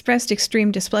has expressed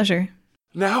extreme displeasure.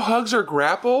 Now hugs are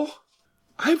grapple?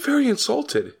 I'm very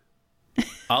insulted.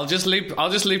 I'll just leap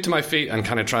to my feet and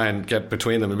kind of try and get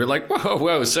between them and be like,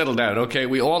 whoa, settle down. Okay,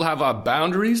 we all have our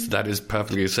boundaries. That is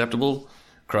perfectly acceptable.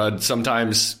 Crud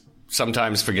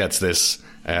sometimes forgets this,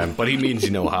 but he means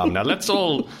you no harm. Now let's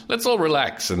all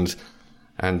relax and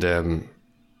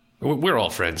we're all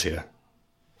friends here.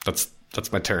 That's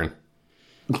my turn.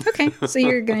 Okay, so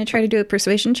you're going to try to do a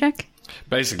persuasion check?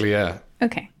 Basically, yeah.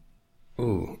 Okay.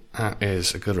 Ooh, that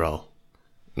is a good roll.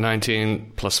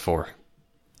 19 plus 4.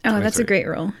 Oh, 23. That's a great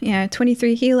roll. Yeah,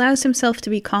 23. He allows himself to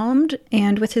be calmed,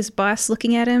 and with his boss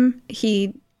looking at him,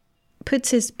 he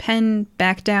puts his pen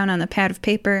back down on the pad of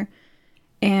paper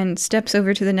and steps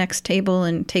over to the next table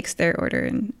and takes their order.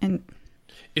 And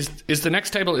Is the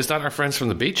next table, is that our friends from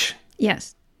the beach?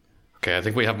 Yes. Okay, I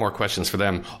think we have more questions for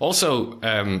them. Also,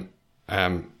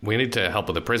 we need to help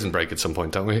with the prison break at some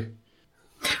point, don't we?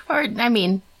 Or, I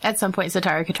mean, at some point,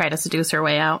 Zatara could try to seduce her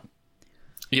way out.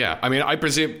 Yeah, I mean, I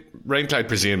presume Raincloud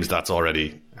presumes that's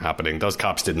already happening. Those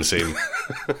cops didn't seem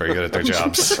very good at their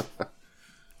jobs.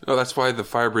 No, that's why the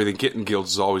fire-breathing kitten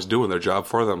guilds is always doing their job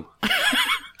for them.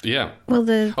 Yeah. Well,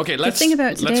 the thing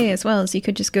about today as well is you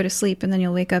could just go to sleep and then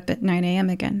you'll wake up at 9 a.m.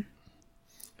 again.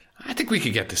 I think we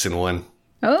could get this in one.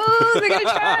 Oh, they're going to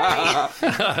try.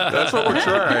 That's what we're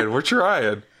trying. We're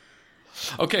trying.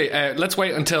 Okay, let's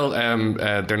wait until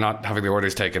they're not having the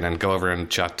orders taken and go over and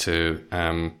chat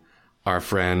to our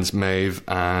friends Maeve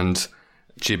and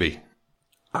Chibi.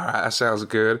 All right, that sounds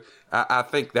good. I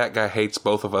think that guy hates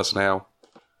both of us now.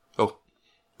 Oh.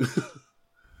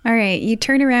 All right, you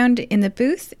turn around in the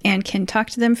booth and can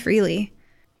talk to them freely.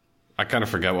 I kind of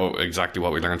forget exactly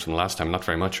what we learned from the last time. Not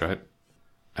very much, right?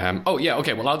 Oh, yeah,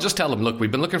 okay. Well, I'll just tell them, look, we've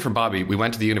been looking for Bobby. We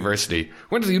went to the university.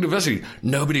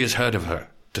 Nobody has heard of her,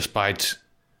 despite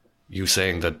you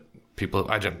saying that people...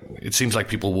 it seems like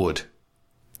people would.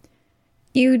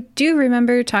 You do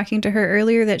remember talking to her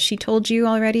earlier that she told you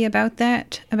already about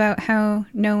that? About how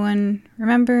no one...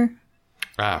 Remember?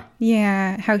 Ah.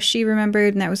 Yeah, how she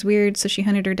remembered and that was weird, so she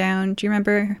hunted her down. Do you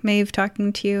remember Maeve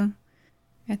talking to you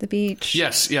at the beach?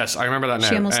 Yes, I remember that now.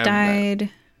 She almost died.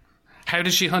 How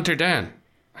did she hunt her down?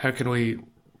 How can we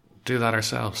do that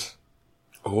ourselves?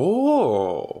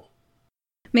 Oh.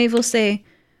 Maeve will say,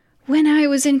 when I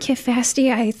was in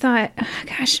Kefasti, I thought, oh,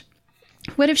 gosh,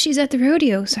 what if she's at the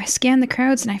rodeo? So I scanned the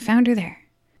crowds and I found her there.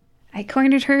 I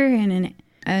cornered her in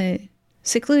a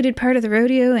secluded part of the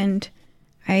rodeo and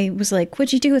I was like,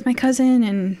 what'd you do with my cousin?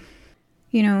 And,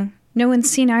 no one's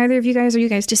seen either of you guys or you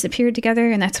guys disappeared together.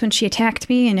 And that's when she attacked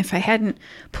me. And if I hadn't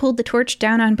pulled the torch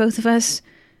down on both of us,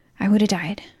 I would have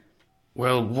died.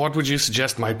 Well, what would you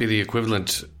suggest might be the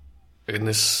equivalent in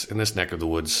this neck of the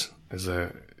woods? Is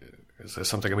there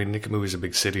something? I mean, Nikamu is a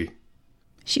big city.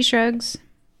 She shrugs.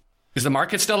 Is the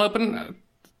market still open?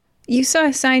 You saw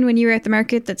a sign when you were at the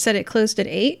market that said it closed at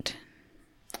 8.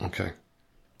 Okay.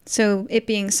 So it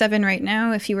being 7 right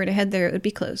now, if you were to head there, it would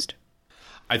be closed.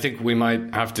 I think we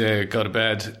might have to go to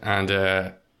bed, and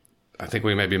I think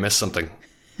we maybe missed something.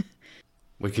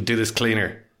 We could do this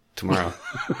cleaner tomorrow.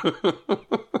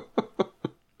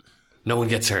 No one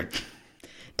gets hurt.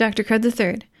 Dr. Crud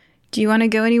III, do you want to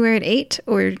go anywhere at 8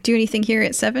 or do anything here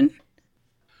at 7?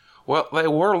 Well, they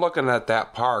were looking at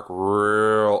that park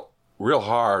real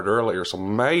hard earlier, so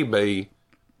maybe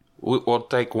we'll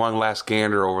take one last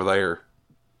gander over there.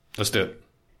 Let's do it.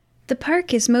 The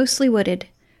park is mostly wooded.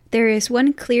 There is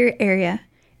one clear area.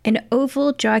 An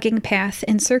oval jogging path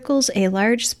encircles a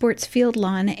large sports field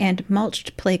lawn and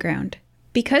mulched playground.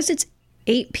 Because it's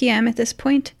 8 p.m. at this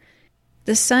point,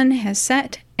 the sun has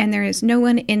set and there is no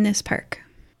one in this park.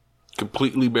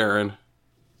 Completely barren.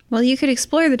 Well, you could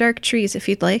explore the dark trees if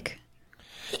you'd like.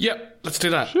 Yep, let's do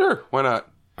that. Sure, why not?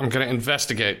 I'm going to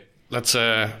investigate. Let's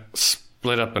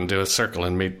split up and do a circle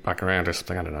and meet back around or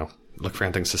something. I don't know. Look for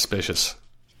anything suspicious.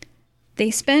 They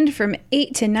spend from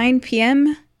 8 to 9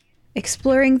 p.m.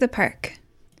 exploring the park.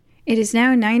 It is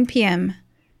now 9 p.m.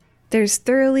 There's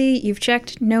thoroughly, you've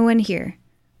checked, no one here.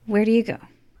 Where do you go?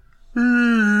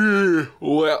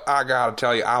 Well, I gotta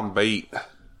tell you, I'm beat.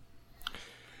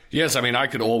 Yes, I mean, I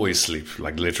could always sleep,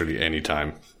 like literally any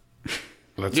time.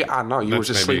 Yeah, I know. You were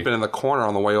just sleeping in the corner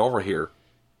on the way over here.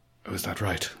 Oh, is that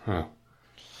right? Huh.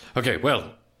 Okay,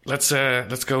 well, let's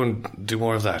go and do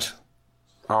more of that.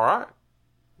 All right.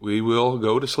 We will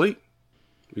go to sleep.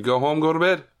 We go home, go to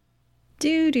bed.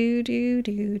 Do, do, do,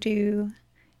 do, do.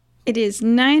 It is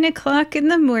 9 o'clock in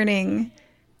the morning.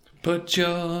 Put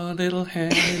your little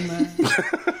hand in mine.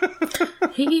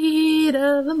 Heat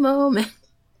of the moment.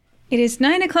 It is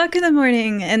 9 o'clock in the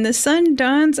morning, and the sun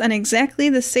dawns on exactly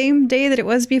the same day that it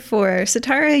was before.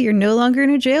 Sitara, you're no longer in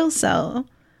a jail cell.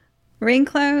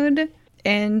 Raincloud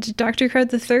and Dr.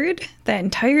 Crud III, that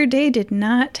entire day did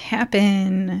not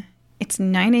happen. It's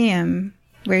 9 a.m.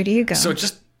 Where do you go? So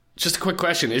just a quick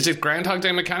question. Is it Groundhog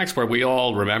Day mechanics where we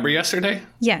all remember yesterday?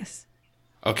 Yes.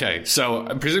 Okay, so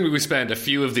presumably we spent a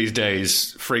few of these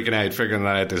days freaking out, figuring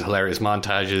that out. There's hilarious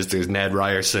montages. There's Ned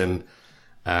Ryerson.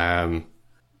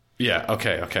 Yeah,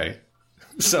 okay.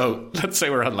 So let's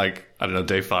say we're on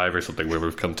day 5 or something where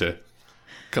we've come to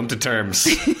terms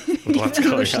with what's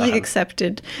going Emotionally on.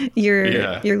 accepted your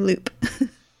loop.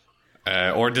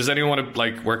 Or does anyone want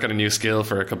to work on a new skill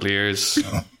for a couple of years?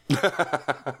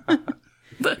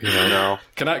 No.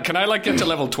 Can I get to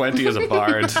level 20 as a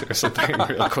bard or something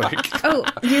real quick? Oh,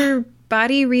 your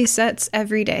body resets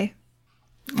every day.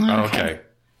 Oh, okay.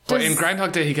 But in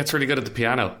Groundhog Day, he gets really good at the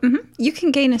piano. Mm-hmm. You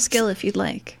can gain a skill if you'd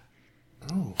like.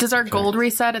 Does our gold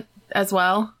reset as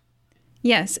well?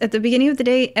 Yes, at the beginning of the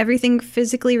day, everything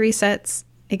physically resets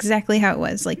exactly how it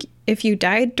was. Like, if you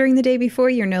died during the day before,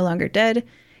 you're no longer dead.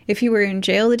 If you were in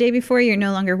jail the day before, you're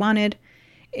no longer wanted.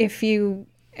 If you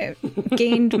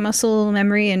gained muscle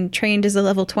memory and trained as a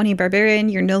level 20 barbarian,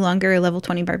 you're no longer a level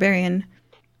 20 barbarian.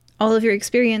 All of your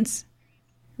experience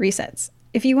resets.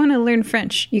 If you want to learn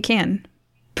French, you can.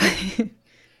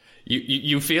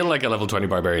 You feel like a level 20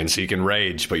 barbarian, so you can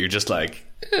rage, but you're just like,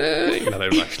 they don't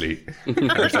actually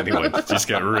hurt anyone. Just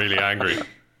get really angry.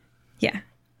 Yeah.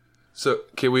 So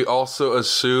can we also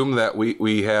assume that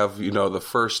we have, the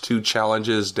first 2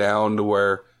 challenges down to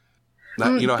where,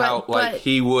 how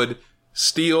he would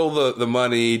steal the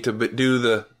money to do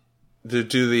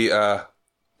the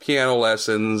piano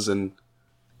lessons, and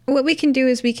What we can do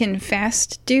is we can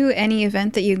fast do any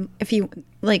event that if you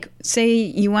say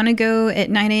you want to go at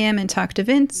 9 a.m. and talk to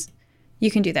Vince,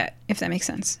 you can do that, if that makes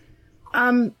sense.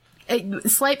 A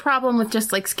slight problem with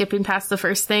just skipping past the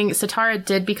first thing. Sitara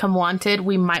did become wanted.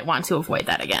 We might want to avoid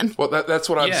that again. Well, that's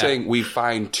what I'm saying. We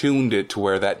fine-tuned it to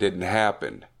where that didn't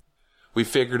happen. We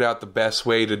figured out the best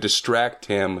way to distract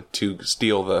him to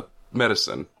steal the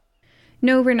medicine.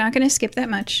 No, we're not going to skip that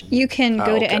much. You can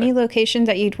go to any location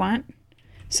that you'd want.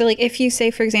 So, if you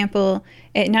say, for example,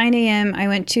 at 9 a.m., I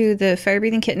went to the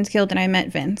Fire-Breathing Kittens Guild and I met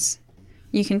Vince.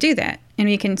 You can do that. And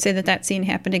we can say that scene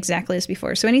happened exactly as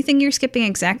before. So anything you're skipping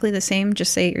exactly the same,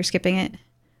 just say you're skipping it.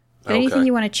 But anything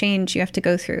you want to change, you have to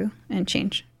go through and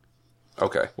change.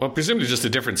 Okay. Well, presumably just a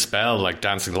different spell, like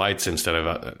Dancing Lights instead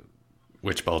of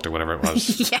Witch Bolt or whatever it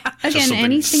was. Yeah. Again,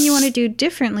 anything you want to do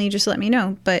differently, just let me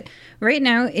know. But right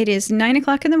now, it is 9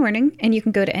 o'clock in the morning, and you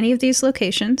can go to any of these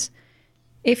locations.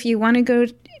 If you want to go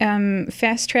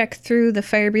fast track through the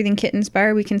Fire Breathing Kittens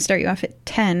bar, we can start you off at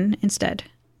 10 instead.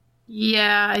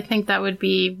 Yeah, I think that would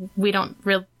be... We don't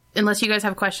really... Unless you guys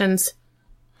have questions.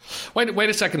 Wait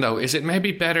a second, though. Is it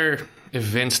maybe better if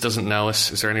Vince doesn't know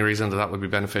us? Is there any reason that would be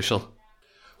beneficial?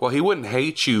 Well, he wouldn't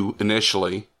hate you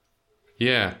initially.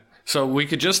 Yeah. So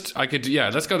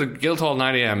let's go to Guildhall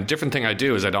 9 a.m. Different thing I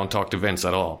do is I don't talk to Vince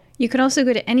at all. You could also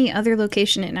go to any other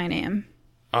location at 9 a.m.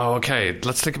 Oh, okay.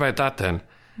 Let's think about that then.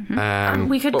 Mm-hmm.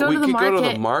 We could go to the market. Go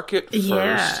to the market first.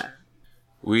 Yeah.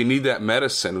 We need that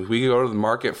medicine. We can go to the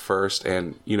market first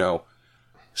and,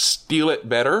 steal it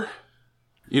better.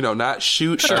 Not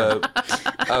shoot a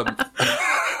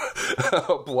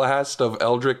blast of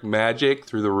Eldritch magic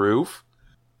through the roof.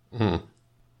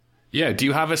 Yeah, do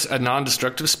you have a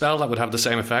non-destructive spell that would have the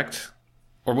same effect?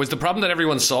 Or was the problem that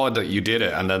everyone saw that you did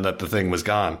it and then that the thing was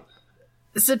gone?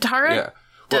 Sitara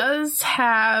does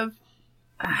have...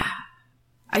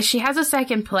 she has a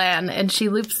second plan, and she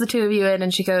loops the two of you in,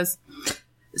 and she goes...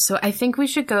 So I think we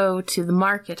should go to the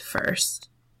market first.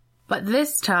 But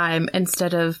this time,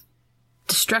 instead of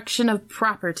destruction of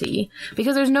property,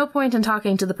 because there's no point in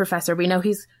talking to the professor. We know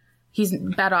he's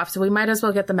bad off, so we might as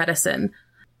well get the medicine.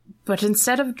 But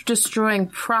instead of destroying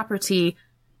property,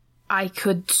 I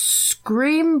could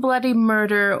scream bloody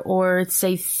murder or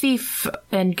say thief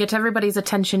and get everybody's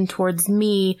attention towards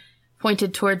me,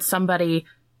 pointed towards somebody,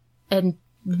 and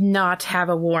not have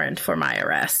a warrant for my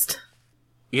arrest.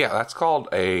 Yeah, that's called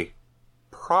a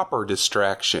proper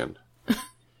distraction.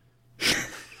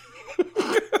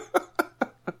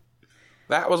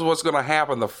 That was what's going to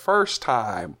happen the first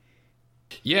time.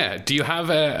 Yeah, do you have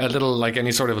a little,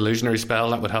 any sort of illusionary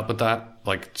spell that would help with that?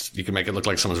 You can make it look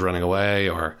like someone's running away,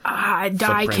 or I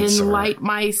can light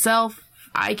myself.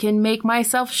 I can make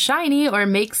myself shiny or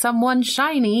make someone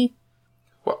shiny.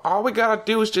 Well, all we gotta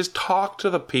do is just talk to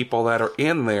the people that are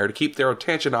in there to keep their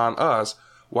attention on us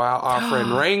while our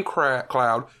friend Rain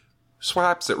Cloud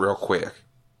swipes it real quick.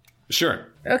 Sure.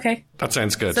 Okay. That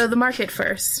sounds good. So the market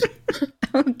first.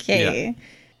 Okay. Yeah.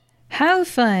 How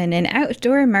fun, an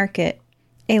outdoor market.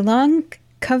 A long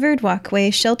covered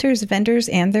walkway shelters vendors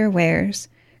and their wares.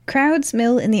 Crowds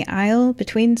mill in the aisle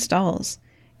between stalls.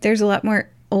 There's a lot more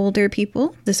older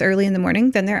people this early in the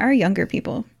morning than there are younger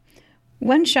people.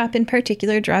 One shop in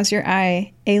particular draws your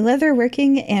eye, a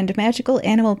leatherworking and magical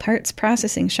animal parts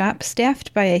processing shop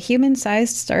staffed by a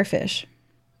human-sized starfish.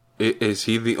 Is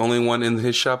he the only one in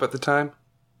his shop at the time?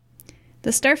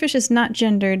 The starfish is not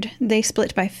gendered. They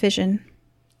split by fission.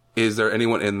 Is there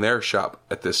anyone in their shop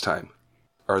at this time?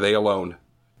 Are they alone?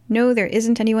 No, there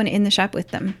isn't anyone in the shop with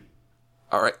them.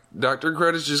 All right, Dr.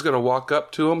 Crud is just going to walk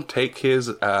up to him, take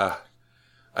his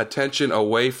attention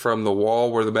away from the wall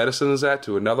where the medicine is at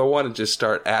to another one, and just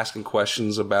start asking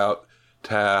questions about,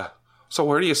 so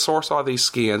where do you source all these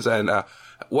skins, and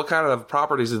what kind of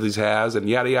properties do these has, and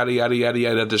yada, yada, yada, yada,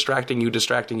 yada, distracting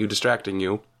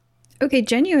you. Okay,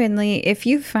 genuinely, if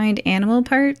you find animal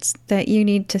parts that you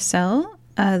need to sell,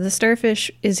 the starfish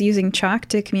is using chalk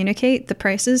to communicate the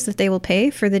prices that they will pay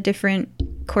for the different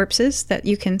corpses that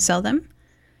you can sell them.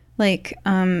 Like,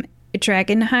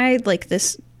 dragon hide, like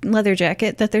this leather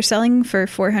jacket that they're selling for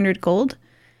 400 gold.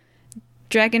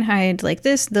 Dragon hide like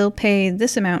this, they'll pay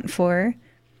this amount for,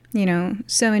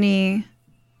 so many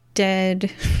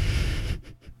dead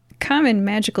common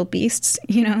magical beasts,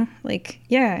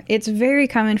 it's very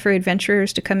common for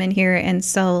adventurers to come in here and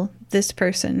sell this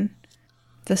person,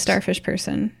 the starfish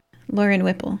person, Lauren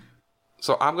Whipple.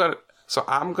 So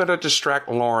I'm gonna distract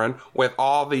Lauren with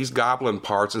all these goblin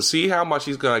parts and see how much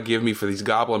he's gonna give me for these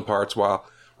goblin parts while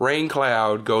Rain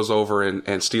Cloud goes over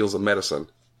and steals the medicine.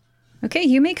 Okay,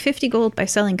 you make 50 gold by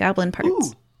selling goblin parts.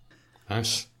 Ooh.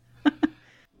 Nice.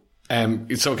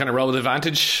 So can I roll with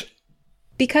advantage?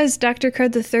 Because Dr.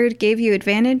 Crud III gave you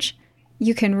advantage,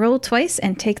 you can roll twice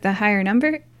and take the higher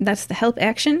number. That's the help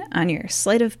action on your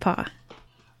sleight of paw.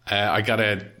 I got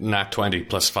a nat 20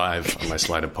 plus 5 on my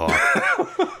sleight of paw.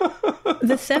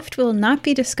 The theft will not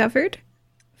be discovered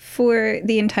for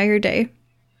the entire day.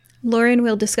 Lauren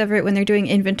will discover it when they're doing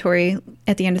inventory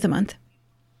at the end of the month.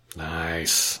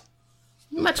 Nice.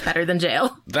 Much better than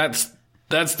jail. That's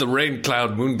the Rain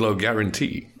Cloud Moonglow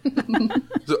guarantee.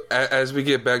 So as we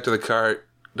get back to the cart,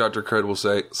 Dr. Crud will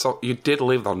say, so you did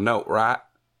leave the note, right?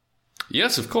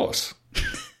 Yes, of course.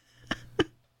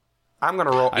 I'm going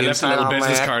to roll I left a little on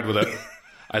business that. card with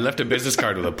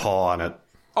a paw on it.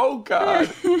 Oh,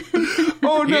 God.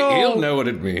 Oh, no. He'll know what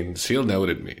it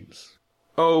means.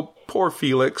 Oh, poor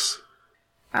Felix.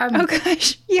 Oh,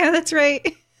 gosh. Yeah, that's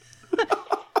right.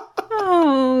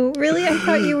 Oh, really? I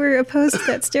thought you were opposed to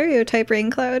that stereotype,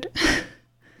 Raincloud.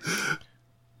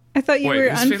 I thought you were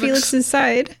who's on Felix? Felix's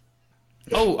side.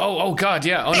 Oh, God,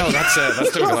 yeah. Oh, no, that's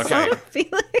too good. Okay.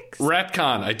 Felix.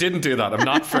 Retcon. I didn't do that. I'm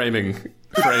not framing,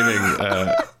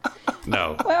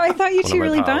 no. Wow, I thought you One two of my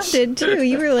really pals. bonded, too.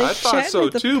 You were like I thought chatting so,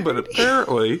 at the too, but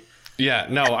apparently... Yeah,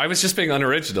 no, I was just being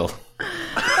unoriginal.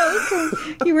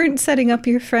 You weren't setting up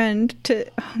your friend to...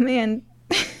 Oh, man.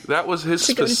 That was his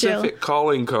To go to jail. specific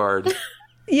calling card.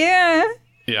 Yeah.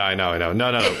 Yeah, I know.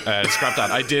 No. Scrap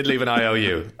that. I did leave an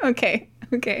IOU. Okay.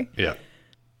 Yeah.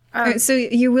 All right, so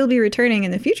you will be returning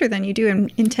in the future, then. You do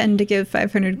intend to give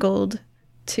 500 gold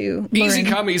to Lauren. Easy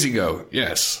come, easy go.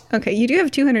 Yes. Okay, you do have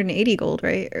 280 gold,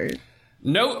 right? Or...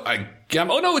 No,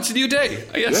 oh no, it's a new day.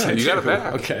 Yes, Yeah, I you got do. it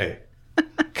back. Okay.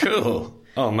 Cool.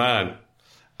 Oh, man.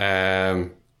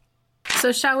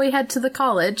 So shall we head to the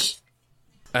college?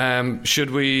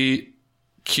 Should we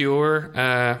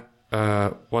cure,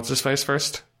 what's his face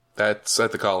first? That's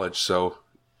at the college, so...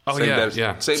 Oh, same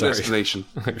yeah. Same Sorry. destination.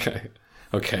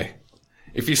 Okay.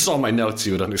 If you saw my notes,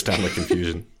 you would understand my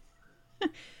confusion.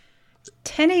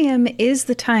 10 a.m. is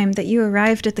the time that you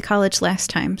arrived at the college last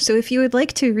time. So if you would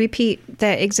like to repeat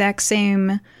that exact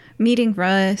same meeting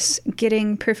Russ,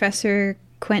 getting Professor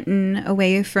Quentin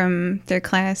away from their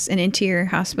class and into your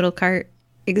hospital cart,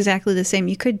 exactly the same,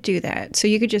 you could do that. So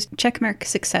you could just checkmark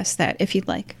success that if you'd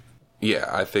like. Yeah,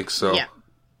 I think so. Yeah.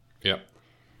 Yep.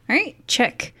 All right,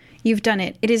 check. You've done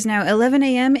it. It is now 11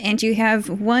 a.m. and you have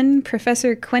one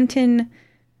Professor Quentin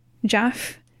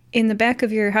Joff in the back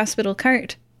of your hospital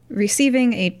cart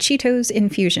receiving a Cheetos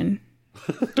infusion.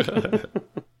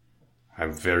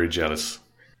 I'm very jealous.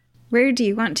 Where do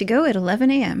you want to go at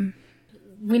 11 a.m.?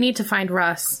 We need to find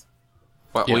Russ.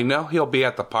 Well, Yeah. we know he'll be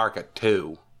at the park at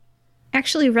 2.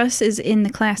 Actually, Russ is in the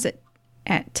class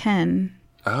at 10.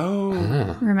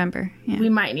 Oh. Remember? Yeah. We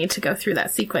might need to go through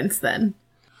that sequence then.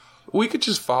 We could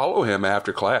just follow him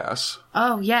after class.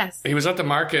 Oh, yes. He was at the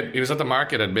market. He was at the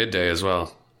market at midday as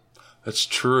well. That's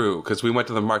true, because we went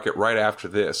to the market right after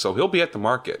this, so he'll be at the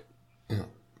market.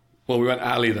 Well, we went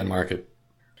alley then market.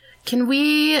 Can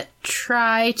we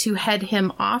try to head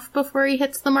him off before he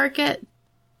hits the market?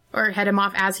 Or head him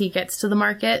off as he gets to the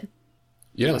market?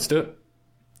 Yeah, let's do it.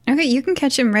 Okay, you can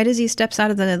catch him right as he steps out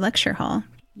of the lecture hall.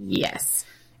 Yes.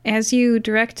 As you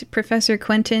direct Professor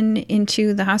Quentin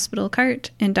into the hospital cart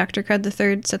and Dr. Crud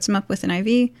III sets him up with an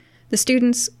IV, the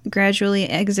students gradually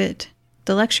exit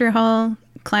the lecture hall.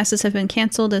 Classes have been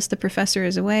canceled as the professor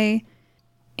is away,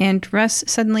 and Russ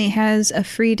suddenly has a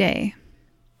free day.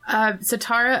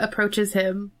 Satara approaches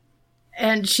him,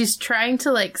 and she's trying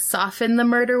to, like, soften the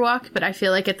murder walk, but I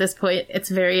feel like at this point it's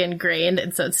very ingrained,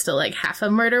 and so it's still, like, half a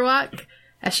murder walk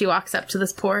as she walks up to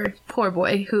this poor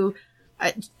boy who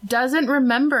doesn't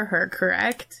remember her,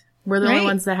 correct? We're the only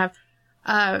ones that have...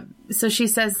 so she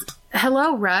says,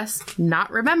 "Hello, Russ,"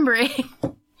 not remembering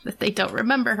that they don't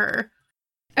remember her.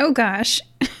 Oh, gosh.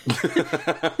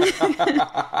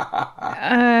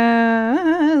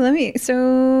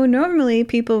 So normally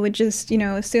people would just,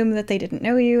 assume that they didn't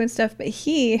know you and stuff, but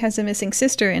he has a missing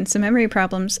sister and some memory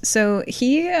problems. So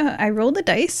I rolled the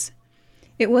dice.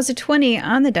 It was a 20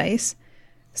 on the dice.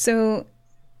 So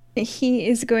he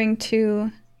is going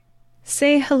to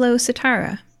say hello,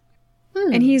 Satara.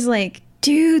 And he's like,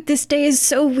 "Dude, this day is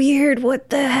so weird. What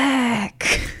the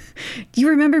heck? Do you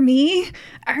remember me?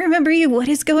 I remember you. What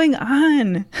is going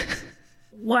on?"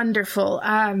 Wonderful.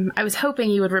 I was hoping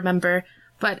you would remember,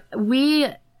 but we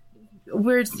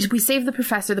saved the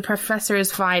professor. The professor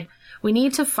is fine. We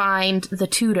need to find the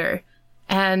tutor.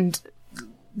 And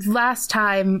last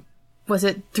time, was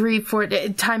it 3, 4?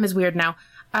 Time is weird now.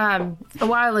 A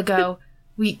while ago,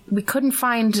 we couldn't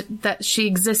find that she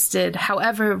existed.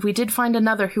 However, we did find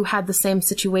another who had the same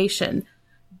situation.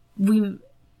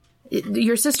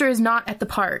 Your sister is not at the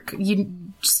park. You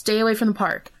stay away from the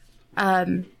park.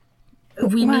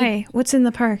 Why? What's in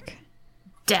the park?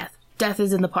 Death. Death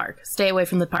is in the park. Stay away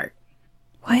from the park.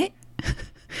 What?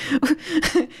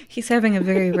 He's having a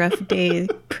very rough day,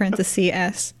 parenthesis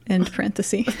S, end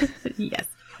parenthesis. Yes.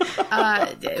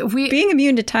 Being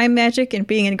immune to time magic and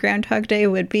being in Groundhog Day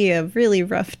would be a really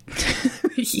rough...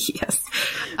 Yes.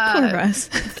 Poor Russ.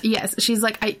 Yes. She's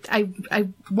like, I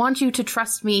want you to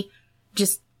trust me.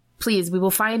 Just, please, we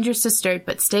will find your sister,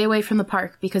 but stay away from the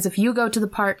park, because if you go to the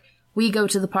park, we go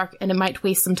to the park, and it might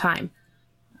waste some time.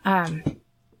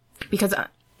 Because,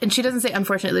 and she doesn't say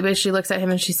unfortunately, but she looks at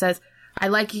him and she says, I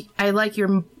like your, I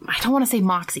don't want to say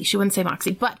moxie. She wouldn't say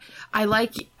moxie, but I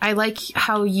like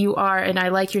how you are, and I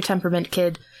like your temperament,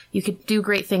 kid. You could do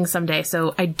great things someday,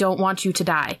 so I don't want you to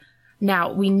die.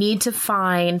 Now, we need to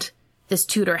find this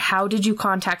tutor. How did you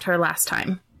contact her last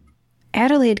time?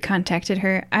 Adelaide contacted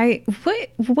her. Why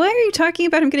are you talking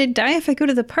about I'm going to die if I go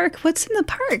to the park? What's in the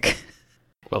park?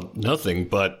 Well, nothing,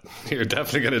 but you're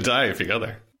definitely going to die if you go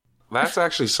there. That's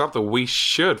actually something we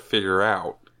should figure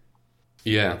out.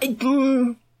 Yeah.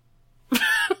 It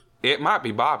might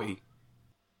be Bobby.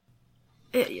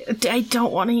 I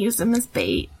don't want to use him as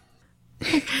bait.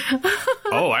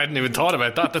 Oh, I hadn't even thought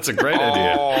about that. That's a great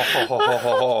idea.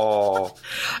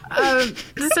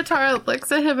 Satara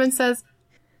looks at him and says,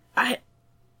 I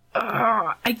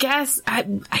guess,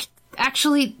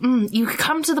 actually, you could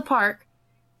come to the park,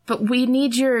 but we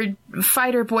need your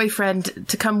fighter boyfriend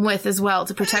to come with as well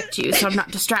to protect you, so I'm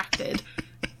not distracted.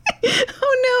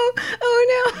 Oh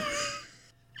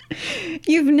no.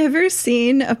 You've never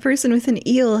seen a person with an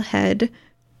eel head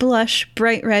blush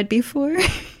bright red before?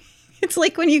 It's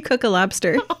like when you cook a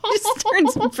lobster. It just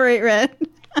turns bright red.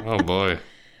 Oh boy.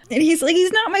 And he's like,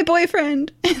 he's not my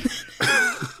boyfriend.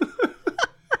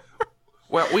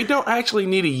 Well, we don't actually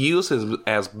need to use him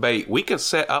as bait. We could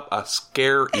set up a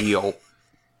scare eel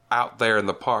out there in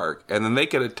the park, and then they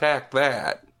could attack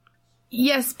that.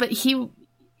 Yes, but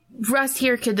Russ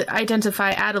here could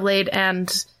identify Adelaide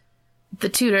and the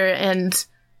tutor, and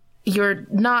your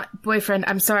not boyfriend,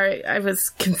 I'm sorry, I was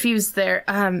confused there,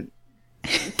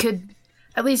 could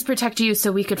at least protect you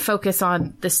so we could focus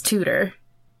on this tutor.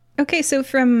 Okay, so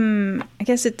from, I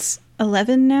guess it's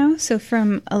 11 now, so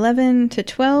from 11 to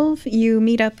 12, you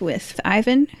meet up with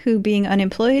Ivan, who, being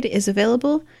unemployed, is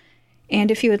available. And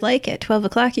if you would like, at 12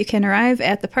 o'clock, you can arrive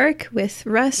at the park with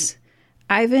Russ,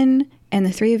 Ivan, and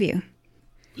the three of you.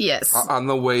 Yes. On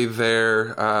the way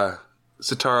there,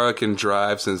 Satara can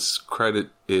drive since Credit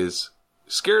is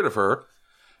scared of her.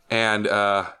 And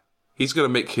he's going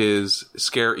to make his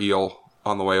scare eel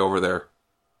on the way over there.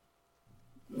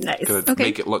 Nice. Going to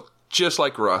make it look just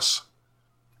like Russ.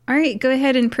 All right, go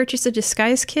ahead and purchase a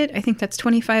disguise kit. I think that's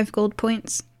 25 gold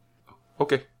points.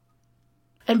 Okay.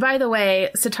 And by the way,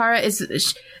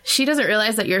 Satara she doesn't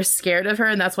realize that you're scared of her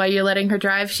and that's why you're letting her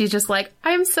drive. She's just like,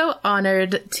 I'm so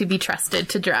honored to be trusted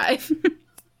to drive.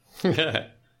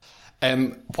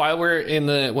 When we're in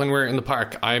the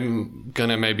park, I'm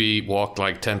gonna maybe walk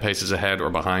like 10 paces ahead or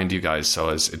behind you guys, so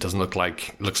as it doesn't looks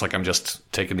like I'm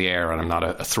just taking the air and I'm not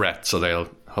a threat, so they'll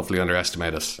hopefully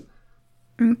underestimate us.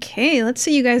 Okay, let's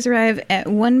say you guys arrive at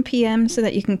 1 p.m. so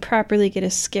that you can properly get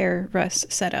a scare Russ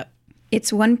set up.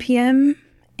 It's 1 p.m.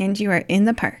 and you are in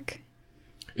the park.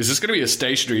 Is this gonna be a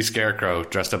stationary scarecrow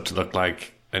dressed up to look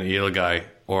like an eel guy,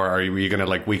 or are you gonna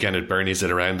like Weekend at Bernie's it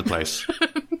around the place?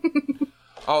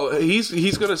 Oh,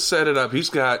 he's gonna set it up. He's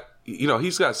got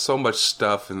so much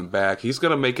stuff in the back. He's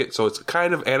gonna make it so it's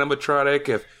kind of animatronic.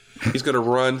 If he's gonna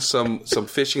run some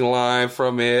fishing line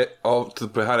from it off to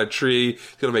behind a tree,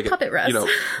 he's gonna make Puppet it Russ.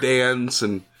 Dance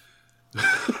and.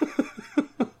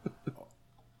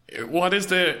 What is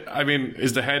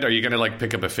the head? Are you gonna like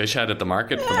pick up a fish head at the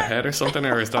market for the head or something,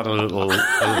 or is that a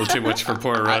little too much for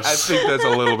poor Russ? I think that's a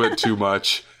little bit too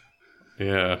much.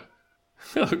 Yeah.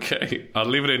 Okay, I'll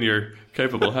leave it in your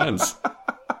capable hands.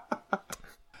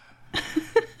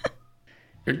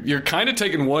 You're kind of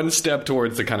taking one step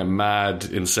towards the kind of mad,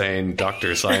 insane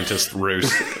doctor scientist route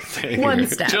thing. One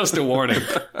step. Just a warning.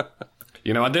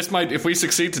 And this might, if we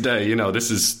succeed today,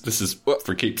 this is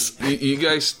for keeps. You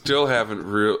guys still haven't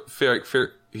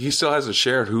he still hasn't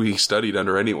shared who he studied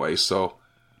under anyway, so.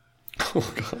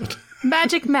 Oh God.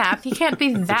 Magic math. He can't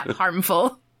be that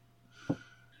harmful.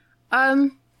 All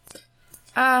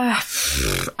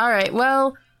right,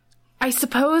 well, I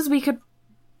suppose we could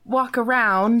walk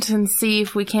around and see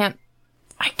if we can't,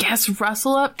 I guess,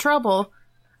 rustle up trouble.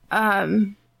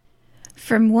 From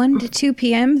 1 to 2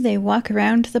 p.m., they walk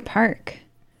around the park.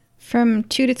 From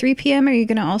 2 to 3 p.m., are you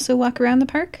going to also walk around the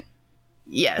park?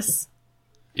 Yes.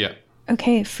 Yeah.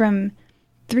 Okay, from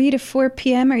 3 to 4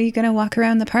 p.m., are you going to walk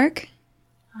around the park?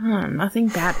 Nothing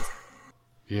bad.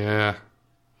 Yeah.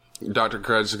 Dr.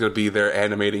 Crud's going to be there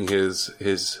animating his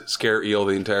scare eel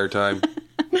the entire time.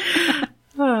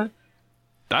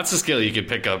 That's a skill you could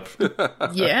pick up.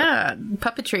 Yeah,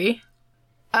 puppetry.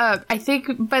 I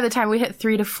think by the time we hit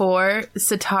 3 to 4,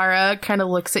 Satara kind of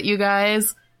looks at you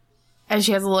guys, and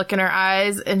she has a look in her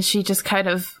eyes, and she just kind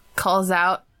of calls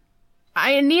out,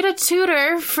 I need a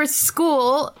tutor for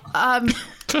school,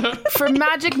 for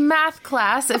magic math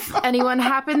class, if anyone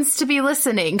happens to be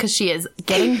listening, because she is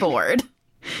getting bored.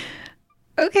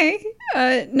 Okay,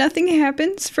 nothing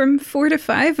happens from 4 to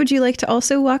 5. Would you like to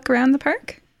also walk around the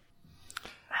park?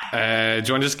 Do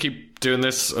you want to just keep doing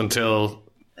this until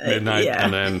midnight yeah.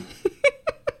 and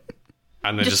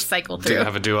then just cycle through.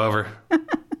 Have a do-over?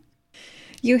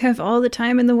 You have all the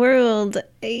time in the world.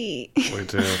 Hey. We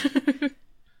do.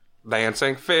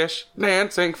 Dancing fish,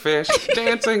 dancing fish,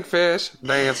 dancing fish,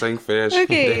 dancing fish,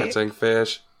 Okay. dancing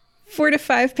fish. 4 to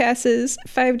 5 passes,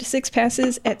 5 to 6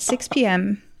 passes at 6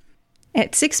 p.m.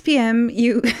 At 6 p.m.,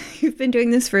 you've been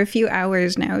doing this for a few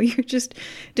hours now. You're just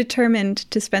determined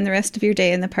to spend the rest of your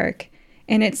day in the park.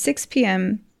 And at 6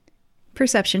 p.m.,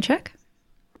 perception check.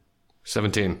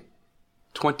 17.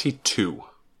 22.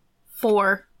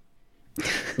 4.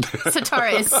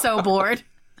 Satara is so bored.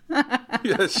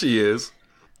 Yes, she is.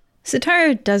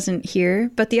 Satara doesn't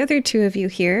hear, but the other two of you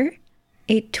hear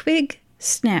a twig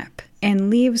snap and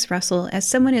leaves rustle as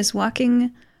someone is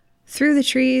walking through the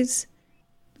trees,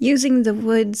 using the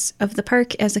woods of the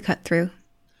park as a cut-through.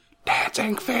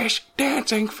 Dancing fish,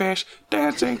 dancing fish,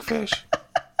 dancing fish.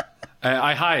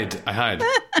 I hide.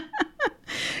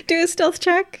 Do a stealth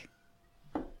check.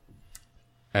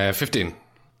 15.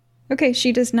 Okay,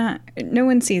 she does not. No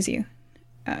one sees you.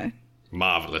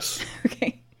 Marvelous.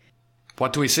 Okay.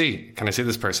 What do we see? Can I see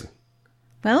this person?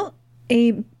 Well,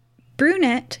 a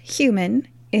brunette human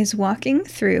is walking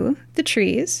through the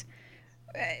trees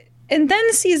and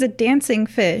then sees a dancing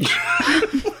fish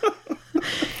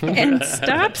and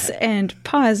stops and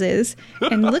pauses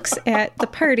and looks at the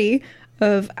party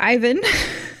of Ivan,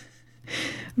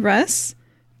 Russ,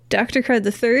 Dr. Crud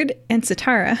III, and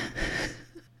Satara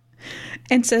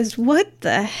and says, "What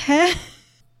the heck?"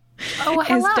 Oh,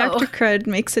 hello. As Dr. Crud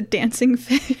makes a dancing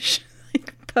fish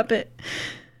like puppet.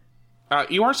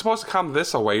 You weren't supposed to come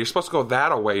this way. You're supposed to go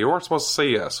that way. You weren't supposed to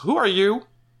see us. Who are you?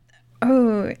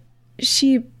 Oh,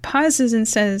 she pauses and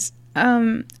says,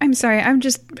 I'm sorry, I'm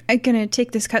gonna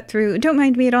take this cut through. Don't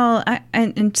mind me at all.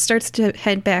 And starts to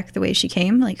head back the way she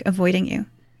came, like avoiding you.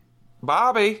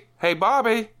 Bobby. Hey,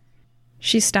 Bobby.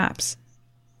 She stops.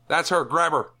 That's her.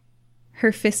 Grab her.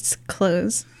 Her fists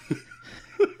close.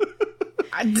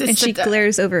 And she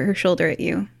glares over her shoulder at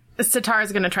you.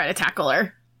 Satara's gonna try to tackle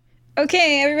her.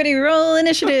 Okay, everybody roll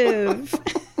initiative.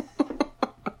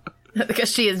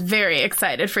 Because she is very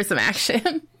excited for some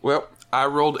action. Well, I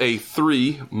rolled a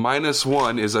 3. Minus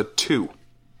 1 is a 2.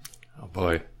 Oh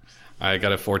boy. I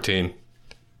got a 14.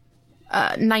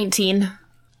 19.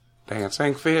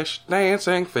 Dancing fish,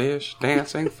 dancing fish,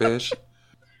 dancing fish.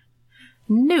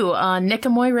 New on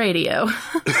Nikamoy Radio.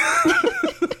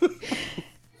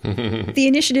 The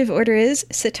initiative order is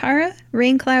Sitara,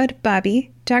 Raincloud,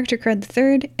 Bobby, Dr. Crud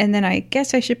III, and then I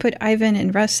guess I should put Ivan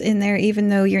and Russ in there, even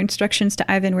though your instructions to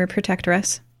Ivan were protect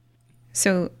Russ.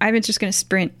 So Ivan's just going to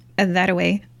sprint that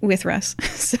away with Russ.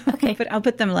 So, okay. But I'll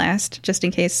put them last, just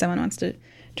in case someone wants to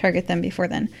target them before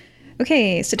then.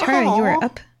 Okay, Sitara, you are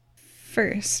up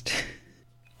first.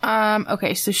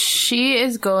 Okay, so she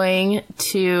is going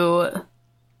to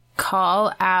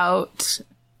call out,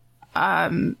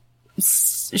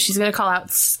 she's going to call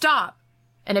out, stop!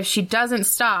 And if she doesn't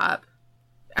stop,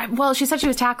 well, she said she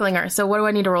was tackling her, so what do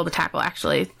I need to roll to tackle,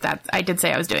 actually? I did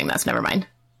say I was doing this, never mind.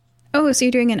 Oh, so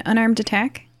you're doing an unarmed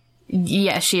attack?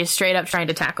 Yes, she is straight up trying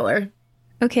to tackle her.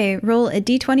 Okay, roll a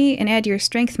d20 and add your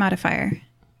strength modifier.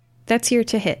 That's your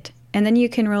to hit. And then you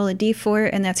can roll a d4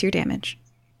 and that's your damage.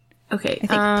 Okay. I think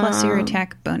plus your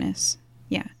attack bonus.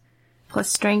 Yeah. Plus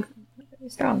strength.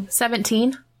 Strong.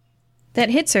 17. That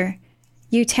hits her.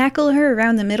 You tackle her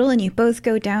around the middle and you both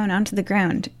go down onto the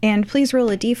ground. And please roll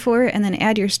a d4 and then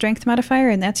add your strength modifier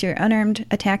and that's your unarmed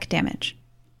attack damage.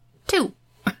 2.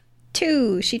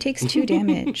 2. She takes 2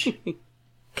 damage.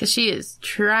 Because she is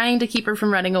trying to keep her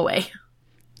from running away.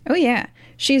 Oh yeah.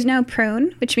 She's now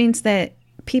prone, which means that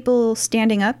people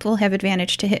standing up will have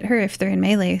advantage to hit her if they're in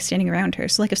melee standing around her.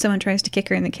 So like if someone tries to kick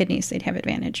her in the kidneys, they'd have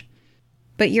advantage.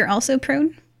 But you're also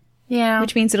prone? Yeah.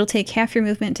 Which means it'll take half your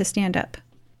movement to stand up.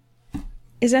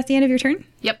 Is that the end of your turn?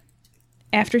 Yep.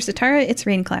 After Sitara, it's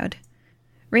Raincloud.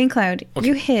 Raincloud, okay.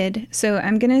 You hid, so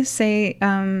I'm going to say,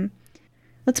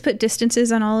 let's put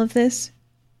distances on all of this.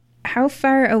 How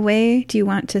far away do you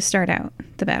want to start out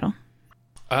the battle?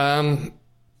 I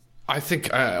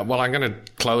think, I'm going to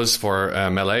close for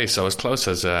melee, so as close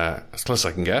as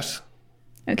I can get.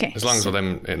 Okay. As long as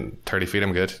I'm in 30 feet,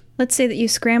 I'm good. Let's say that you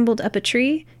scrambled up a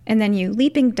tree, and then you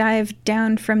leaping dive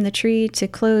down from the tree to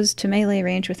close to melee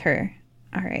range with her.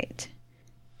 All right.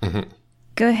 Mm-hmm.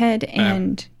 Go ahead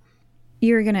and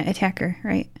you're going to attack her,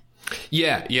 right?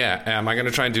 Yeah. I'm going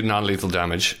to try and do non-lethal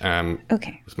damage.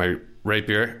 Okay. With my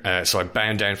rapier. So I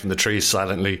bound down from the tree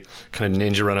silently, kind of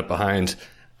ninja run up behind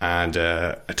and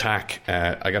attack.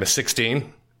 I got a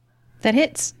 16. That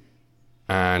hits.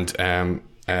 And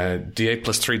D8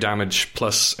 plus 3 damage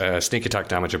plus sneak attack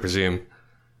damage, I presume.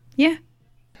 Yeah.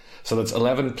 So that's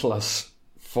 11 plus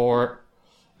 4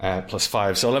 plus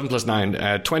 5. So 11 plus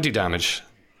 9, 20 damage.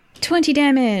 20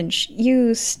 damage.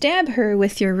 You stab her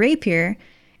with your rapier,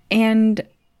 and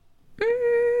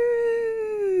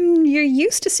you're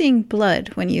used to seeing blood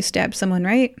when you stab someone,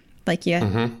 right? Like, you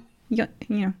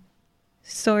know,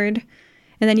 sword.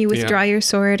 And then you withdraw your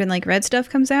sword and, like, red stuff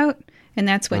comes out, and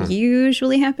that's what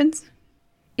usually happens.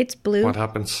 It's blue. What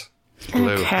happens?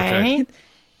 Blue. Okay.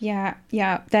 Yeah,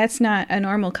 that's not a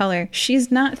normal color. She's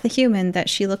not the human that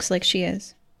she looks like she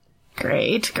is.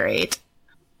 Great.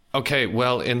 Okay,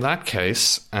 well, in that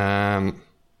case, let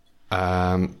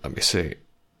me see.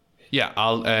 Yeah,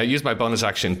 I'll use my bonus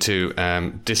action to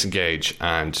disengage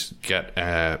and get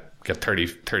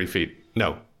 30 feet.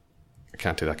 No, I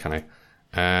can't do that, can I?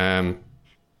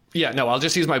 I'll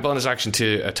just use my bonus action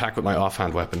to attack with my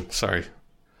offhand weapon. Sorry.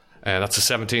 That's a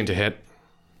 17 to hit.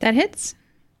 That hits.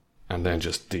 And then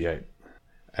just D8.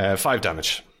 5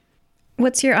 damage.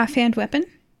 What's your offhand weapon?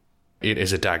 It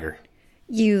is a dagger.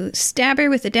 You stab her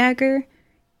with a dagger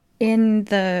in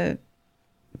the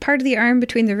part of the arm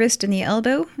between the wrist and the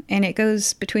elbow, and it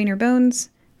goes between her bones,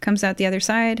 comes out the other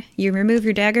side. You remove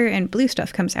your dagger, and blue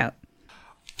stuff comes out.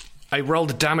 I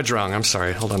rolled the damage wrong. I'm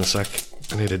sorry. Hold on a sec.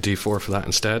 I need a D4 for that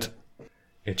instead.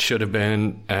 It should have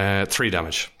been 3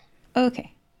 damage.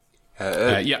 Okay.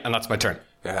 And that's my turn.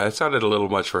 Yeah, that sounded a little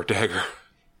much for a dagger.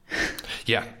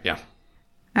 Yeah.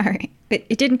 All right. But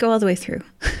it didn't go all the way through.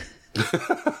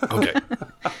 Okay.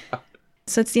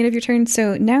 So it's the end of your turn.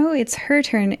 So now it's her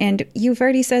turn, and you've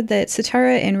already said that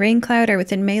Sitara and Raincloud are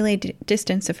within melee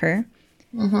distance of her.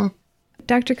 Mm-hmm.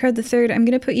 Dr. Crud III, I'm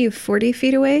going to put you 40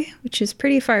 feet away, which is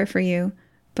pretty far for you.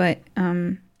 But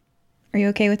are you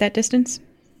okay with that distance?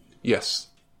 Yes.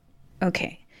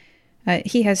 Okay.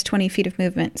 He has 20 feet of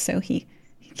movement, so he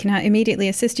cannot immediately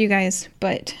assist you guys.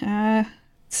 But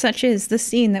such is the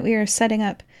scene that we are setting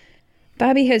up.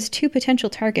 Bobby has 2 potential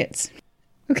targets.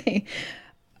 Okay.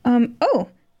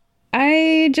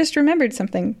 I just remembered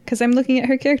something because I'm looking at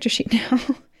her character sheet now.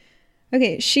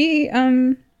 Okay, she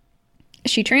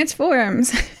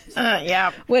transforms.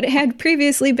 Yeah. What had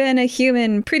previously been a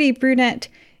human, pretty brunette,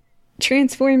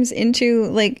 transforms into,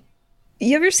 like,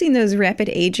 you ever seen those rapid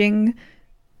aging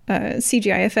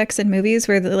CGI effects in movies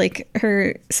where, like,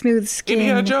 her smooth skin...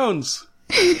 Indiana Jones.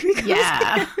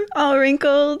 Yeah. all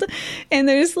wrinkled, and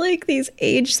there's, like, these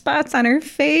age spots on her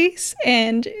face,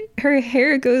 and her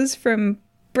hair goes from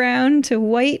brown to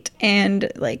white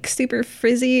and, like, super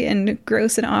frizzy and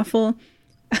gross and awful.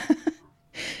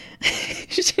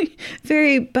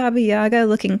 Very Baba Yaga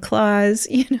looking claws,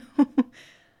 you know.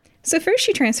 So first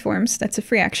she transforms. That's a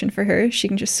free action for her. She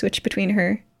can just switch between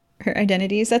her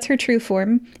identities. That's her true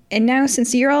form. And now,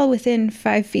 since you're all within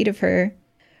 5 feet of her,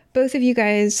 both of you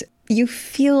guys, you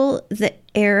feel the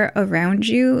air around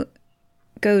you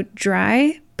go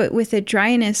dry, but with a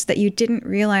dryness that you didn't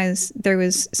realize there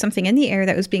was something in the air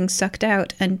that was being sucked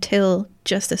out until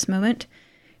just this moment.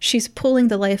 She's pulling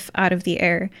the life out of the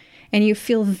air, and you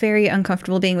feel very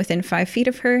uncomfortable being within 5 feet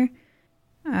of her.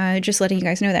 Just letting you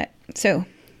guys know that. So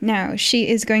now she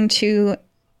is going to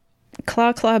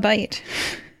claw bite.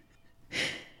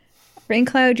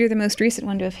 Raincloud, you're the most recent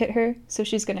one to have hit her, so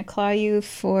she's going to claw you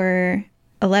for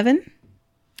 11.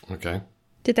 Okay.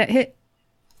 Did that hit?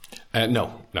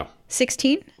 No.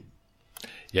 16?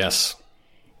 Yes.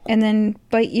 And then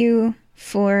bite you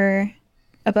for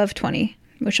above 20,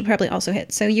 which will probably also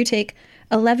hit. So you take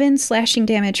 11 slashing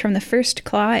damage from the first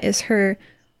claw as her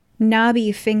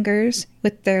knobby fingers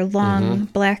with their long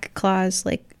black claws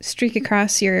like streak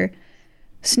across your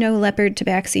snow leopard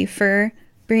tabaxi fur,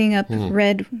 bringing up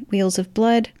red wheels of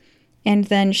blood. And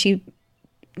then she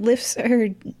lifts her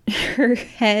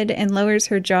head and lowers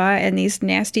her jaw, and these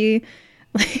nasty,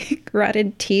 like,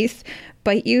 rotted teeth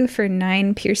bite you for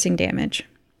 9 piercing damage.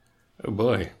 Oh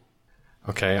boy.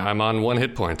 Okay, I'm on 1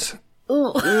 hit point.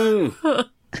 We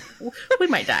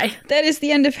might die. That is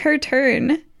the end of her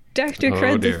turn. Dr.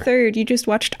 Crud the Third, you just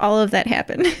watched all of that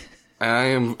happen. I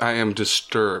am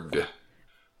disturbed.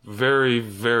 Very,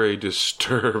 very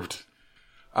disturbed.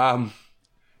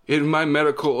 In my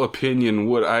medical opinion,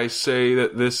 would I say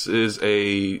that this is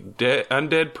a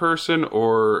undead person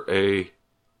or a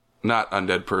not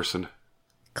undead person?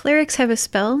 Clerics have a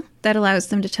spell that allows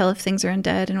them to tell if things are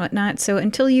undead and whatnot, so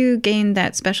until you gain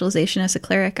that specialization as a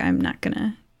cleric, I'm not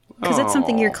gonna... Because it's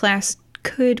something your class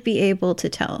could be able to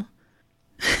tell.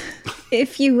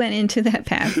 If you went into that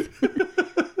path.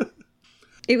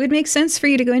 It would make sense for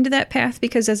you to go into that path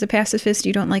because as a pacifist,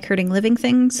 you don't like hurting living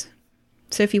things.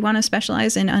 So if you want to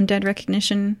specialize in undead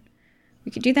recognition,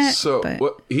 we could do that. So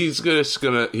he's gonna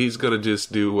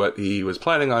just do what he was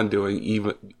planning on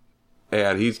doing,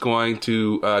 and he's going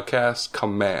to cast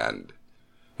Command.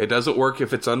 It doesn't work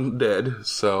if it's undead,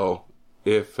 so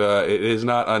if it is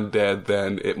not undead,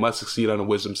 then it must succeed on a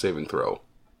Wisdom saving throw.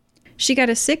 She got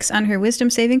a 6 on her Wisdom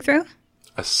saving throw.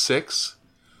 A 6?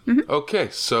 Mm-hmm. Okay,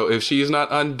 so if she is not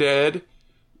undead,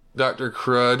 Dr.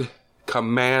 Crud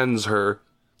commands her,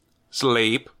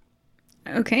 sleep.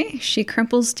 Okay, she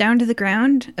crumples down to the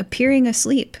ground, appearing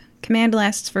asleep. Command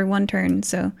lasts for 1 turn,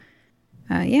 so...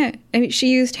 yeah, I mean, she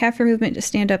used half her movement to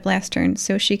stand up last turn,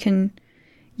 so she can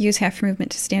use half her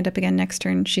movement to stand up again next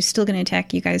turn. She's still going to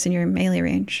attack you guys in your melee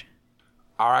range.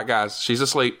 All right, guys, she's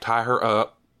asleep. Tie her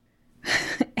up.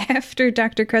 After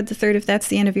Dr. Crud the Third, if that's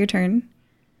the end of your turn.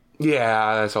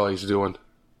 Yeah, that's all he's doing.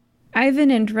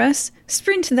 Ivan and Russ,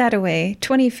 sprint that away,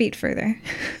 20 feet further.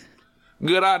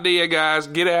 Good idea, guys.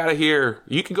 Get out of here.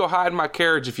 You can go hide in my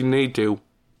carriage if you need to.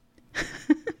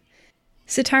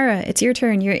 Sitara, it's your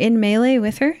turn. You're in melee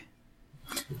with her.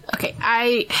 Okay,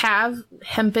 I have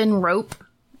hempen rope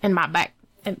in my back.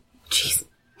 And jeez,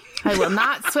 I will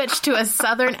not switch to a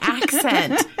southern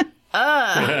accent.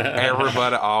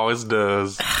 Everybody always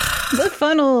does. The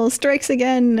funnel strikes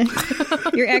again.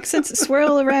 Your accents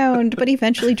swirl around, but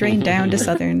eventually drain down to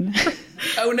southern.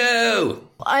 Oh no!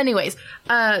 Anyways,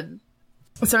 so I'm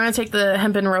gonna take the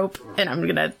hempen rope and I'm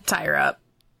gonna tie her up,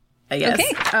 I guess.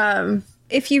 Okay.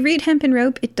 If you read hempen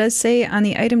rope, it does say on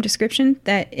the item description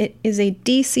that it is a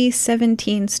DC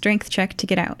 17 strength check to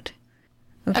get out.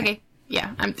 Okay.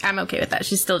 Yeah, I'm okay with that.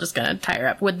 She's still just gonna tie her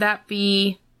up. Would that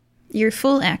be your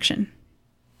full action?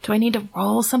 Do I need to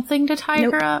roll something to tie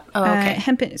her up? Oh, okay.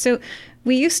 Hempen. So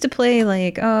we used to play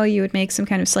like, oh, you would make some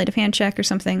kind of sleight of hand check or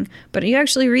something, but you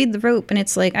actually read the rope and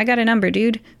it's like, I got a number,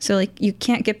 dude. So like, you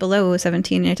can't get below a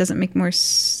 17, and it doesn't make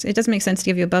sense to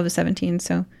give you above a 17.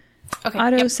 So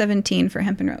auto 17 for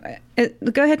hempen rope.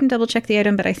 Go ahead and double check the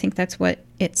item, but I think that's what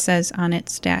it says on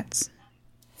its stats.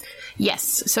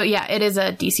 Yes. So yeah, it is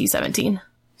a DC 17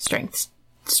 strength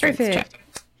check.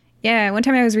 Yeah, one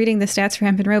time I was reading the stats for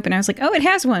hempen rope, and I was like, "Oh, it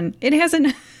has one. It has a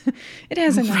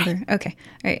number." Okay,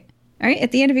 all right. All right,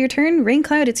 at the end of your turn,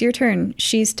 Raincloud, it's your turn.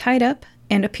 She's tied up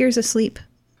and appears asleep.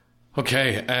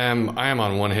 Okay, I am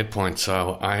on 1 hit point,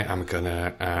 so I am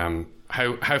gonna...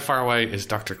 how far away is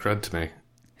Dr. Crud to me?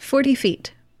 40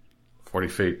 feet. 40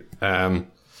 feet.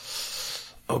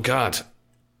 Oh, God.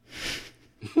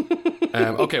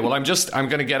 Okay, well, I'm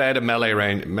going to get out of melee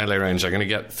range. I'm going to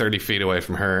get 30 feet away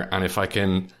from her, and if I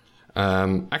can...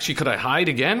 actually, could I hide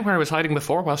again where I was hiding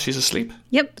before while she's asleep?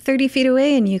 Yep, 30 feet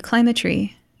away, and you climb a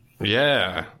tree.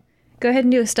 Yeah. Go ahead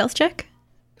and do a stealth check.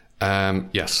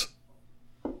 Yes.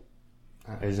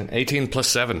 That is an 18 plus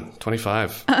 7,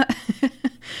 25.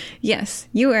 Yes,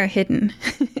 you are hidden.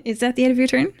 Is that the end of your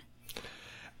turn?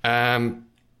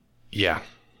 Yeah.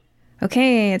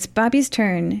 Okay, it's Bobby's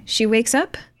turn. She wakes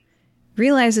up,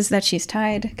 realizes that she's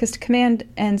tied, because the command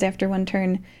ends after 1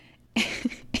 turn.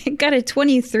 Got a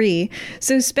 23,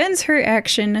 so spends her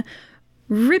action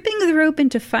ripping the rope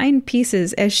into fine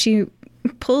pieces as she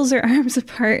pulls her arms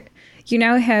apart. You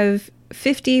now have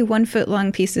 50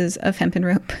 1-foot-long pieces of hempen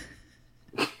rope.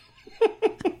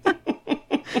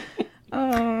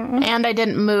 And I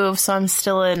didn't move, so I'm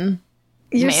still in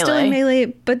You're melee. still in melee,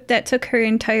 but that took her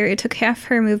it took half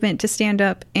her movement to stand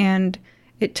up, and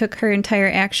it took her entire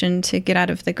action to get out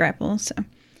of the grapple. So,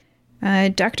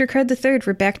 Dr. Crud III,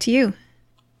 we're back to you.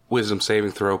 Wisdom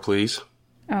saving throw, please.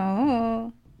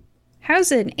 Oh.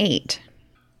 How's an 8?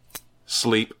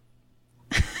 Sleep.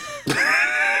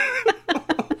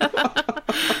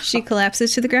 She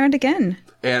collapses to the ground again.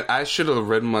 And I should have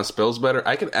written my spells better.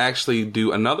 I could actually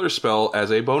do another spell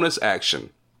as a bonus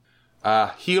action.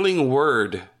 Healing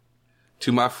word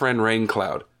to my friend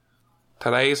Raincloud.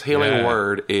 Today's healing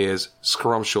word is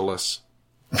scrumptious.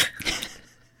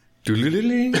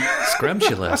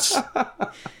 Scrumptious.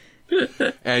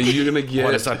 And you're going to get...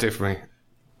 What does that do for me?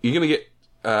 You're going to get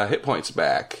hit points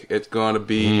back. It's going to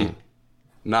be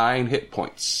 9 hit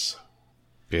points.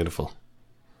 Beautiful.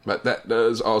 But that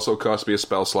does also cost me a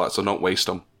spell slot, so don't waste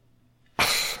them.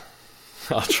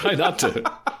 I'll try not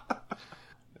to.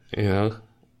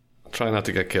 Try not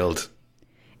to get killed.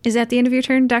 Is that the end of your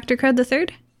turn, Dr. Crud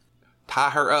III? Tie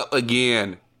her up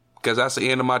again, because that's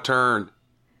the end of my turn.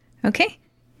 Okay.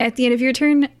 At the end of your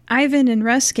turn, Ivan and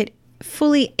Russ get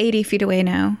fully 80 feet away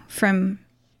now from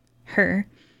her.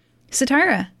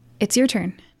 Satara, it's your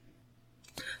turn.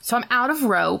 So I'm out of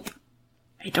rope.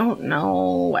 I don't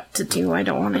know what to do. I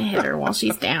don't want to hit her while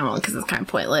she's down because it's kind of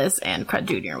pointless, and Crud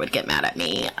Jr. would get mad at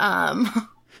me.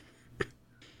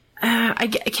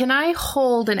 Can I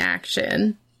hold an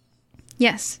action?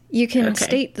 Yes, you can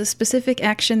state the specific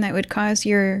action that would cause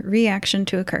your reaction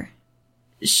to occur.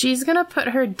 She's going to put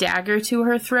her dagger to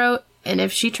her throat, and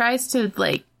if she tries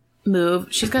to,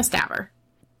 move, she's going to stab her.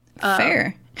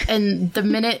 Fair. And the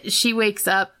minute she wakes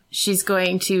up, she's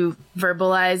going to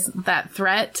verbalize that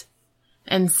threat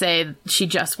and say she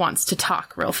just wants to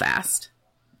talk real fast.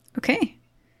 Okay.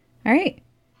 All right.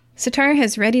 Satara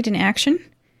has readied an action.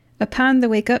 Upon the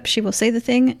wake up, she will say the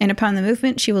thing, and upon the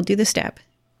movement, she will do the stab.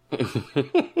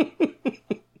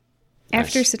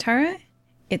 After Satara,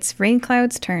 it's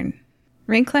Raincloud's turn.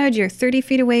 Raincloud, you're 30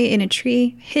 feet away in a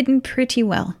tree, hidden pretty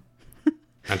well.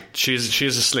 And she's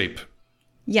asleep.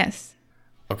 Yes.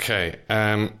 Okay.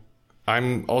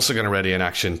 I'm also going to ready an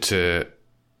action to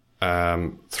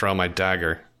throw my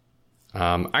dagger.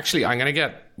 Actually, I'm going to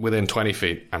get within 20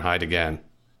 feet and hide again.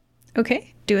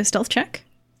 Okay. Do a stealth check.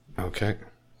 Okay.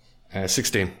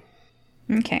 16.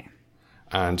 Okay.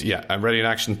 And yeah, I'm ready in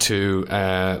action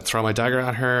to throw my dagger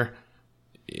at her.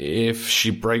 If she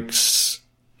becomes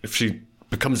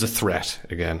a threat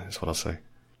again, is what I'll say.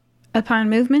 Upon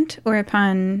movement or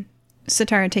upon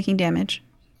Satara taking damage?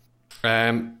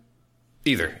 Either.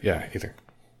 Yeah, either.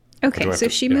 Okay, so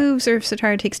if she moves or if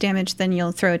Satara takes damage, then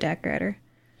you'll throw a dagger at her.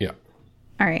 Yeah.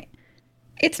 All right.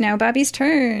 It's now Bobby's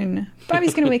turn.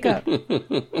 Bobby's going to wake up.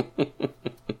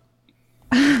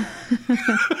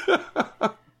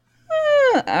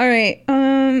 All right.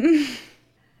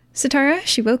 Satara,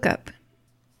 she woke up.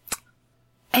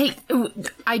 Hey,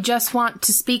 I just want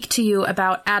to speak to you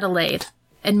about Adelaide.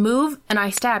 And move, and I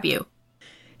stab you.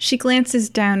 She glances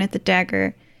down at the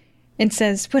dagger and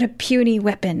says, "What a puny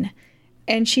weapon."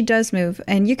 And she does move,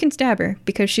 and you can stab her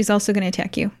because she's also going to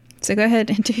attack you. So go ahead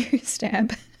and do your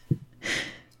stab.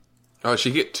 Oh,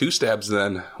 she get 2 stabs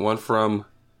then. One from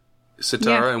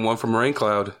Satara and one from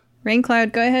Raincloud.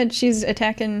 Raincloud, go ahead. She's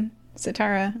attacking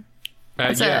Satara.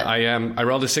 I am. I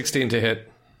rolled a 16 to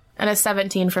hit. And a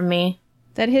 17 from me.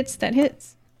 That hits.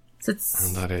 So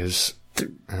And that is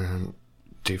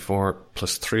D4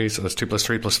 plus 3, so that's 2 plus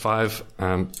 3 plus 5.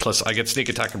 Plus I get sneak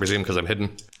attack, I presume, because I'm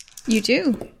hidden. You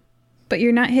do. But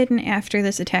you're not hidden after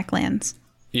this attack lands.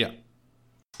 Yeah.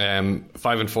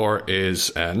 5 and 4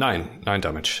 is 9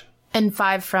 damage. And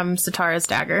 5 from Sitara's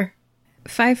dagger.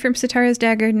 5 from Sitara's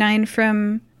dagger, 9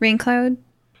 from Raincloud?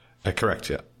 Correct,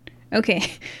 yeah.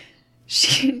 Okay.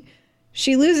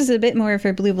 She loses a bit more of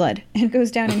her blue blood and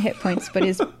goes down in hit points, but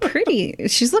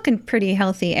she's looking pretty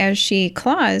healthy as she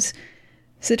claws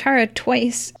Sitara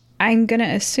twice. I'm going to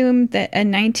assume that a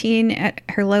 19 at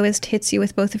her lowest hits you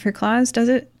with both of her claws, does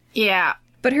it? Yeah.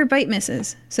 But her bite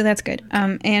misses, so that's good.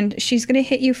 And she's going to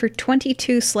hit you for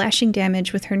 22 slashing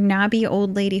damage with her knobby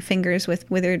old lady fingers with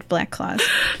withered black claws.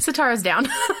 Sitara's down.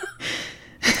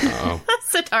 Uh-oh.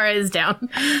 Sitara is down.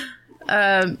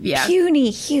 Yeah.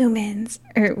 Puny humans.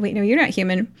 Or wait, no, you're not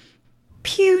human.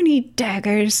 Puny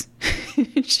daggers.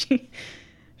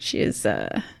 She is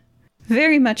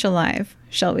very much alive,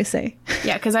 shall we say.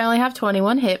 Yeah, because I only have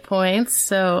 21 hit points,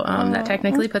 so that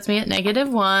technically puts me at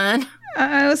 -1.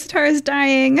 Oh, Sitara's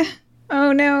dying.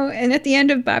 Oh no. And at the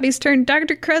end of Bobby's turn,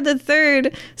 Dr. Crud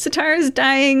III, Sitara's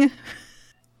dying.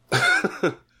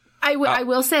 I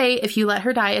will say, if you let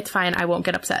her die, it's fine. I won't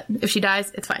get upset. If she dies,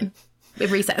 it's fine. It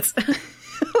resets.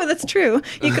 Oh, that's true.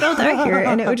 You could all die here,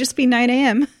 and it would just be 9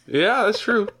 a.m. Yeah, that's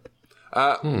true.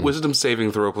 Wisdom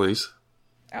saving throw, please.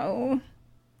 Oh.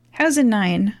 How's a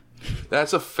 9?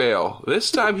 That's a fail.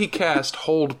 This time he cast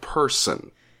Hold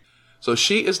Person. So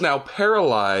she is now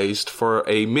paralyzed for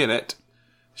a minute.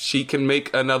 She can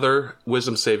make another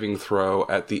wisdom saving throw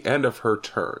at the end of her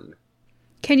turn.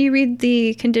 Can you read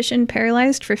the condition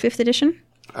paralyzed for 5th edition?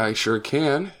 I sure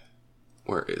can.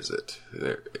 Where is it?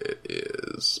 There it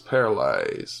is.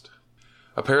 Paralyzed.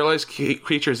 A paralyzed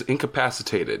creature is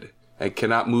incapacitated and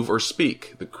cannot move or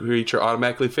speak. The creature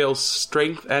automatically fails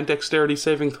strength and dexterity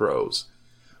saving throws.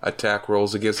 Attack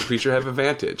rolls against the creature have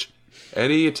advantage.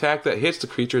 Any attack that hits the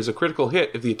creature is a critical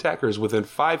hit if the attacker is within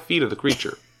 5 feet of the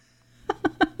creature.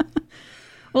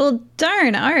 Well,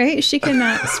 darn. All right. She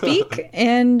cannot speak,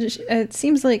 and it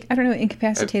seems like, I don't know what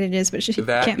incapacitated is, but she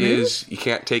can't move. You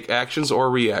can't take actions or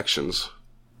reactions.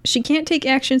 She can't take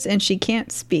actions, and she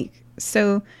can't speak.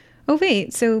 So, oh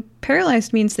wait, so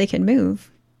paralyzed means they can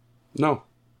move. No.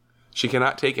 She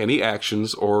cannot take any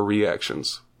actions or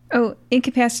reactions. Oh,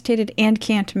 incapacitated and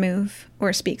can't move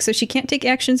or speak. So she can't take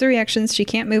actions or reactions. She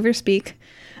can't move or speak.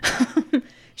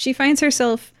 She finds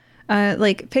herself,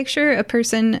 picture a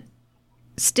person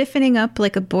stiffening up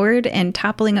like a board and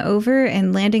toppling over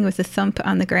and landing with a thump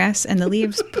on the grass and the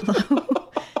leaves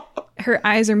below. Her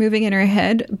eyes are moving in her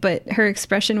head, but her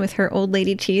expression with her old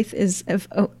lady teeth is of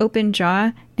open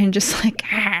jaw and just like,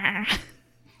 ah.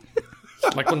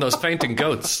 Like one of those fainting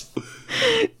goats.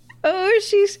 Oh,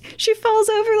 she falls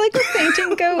over like a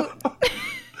fainting goat.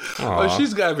 Oh,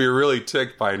 she's got to be really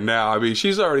ticked by now. I mean,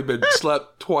 she's already been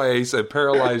slept twice and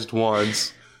paralyzed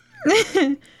once.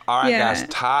 All right, guys,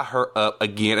 tie her up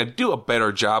again and do a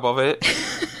better job of it.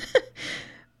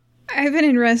 Ivan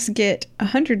and Russ get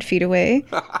 100 feet away.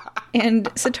 And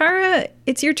Sitara,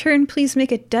 it's your turn. Please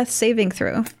make a death saving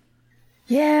throw.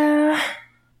 Yeah.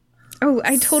 Oh,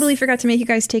 I totally forgot to make you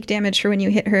guys take damage for when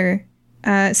you hit her.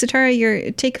 Sitara,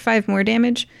 you take 5 more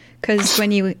damage, because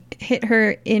when you hit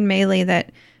her in melee,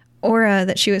 that aura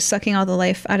that she was sucking all the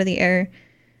life out of the air,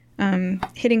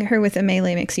 hitting her with a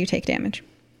melee makes you take damage.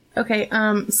 Okay,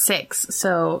 6,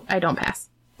 so I don't pass.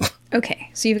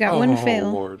 Okay, so you've got one fail.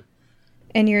 Lord.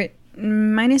 And you're at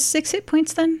 -6 hit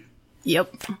points then?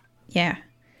 Yep. Yeah.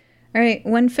 All right,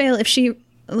 one fail. If she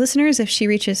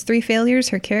reaches 3 failures,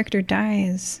 her character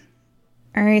dies.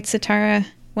 All right, Sitara,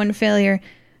 1 failure.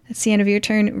 That's the end of your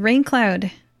turn.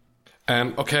 Raincloud.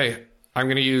 Okay, I'm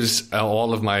going to use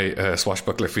all of my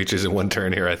swashbuckler features in one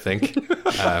turn here, I think.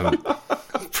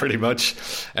 Pretty much.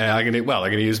 I'm going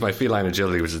to use my feline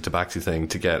agility, which is a tabaxi thing,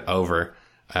 to get over.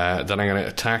 Then I'm going to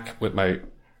attack with my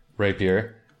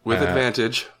rapier. With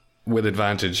advantage. With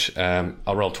advantage.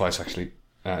 I'll roll twice, actually.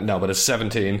 No, but it's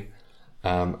 17.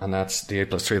 And that's the 8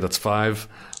 plus 3, that's 5.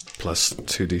 Plus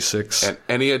 2d6. And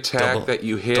any attack that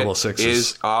you hit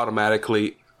is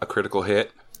automatically a critical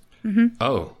hit. Mm-hmm.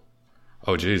 Oh,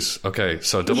 geez. Okay,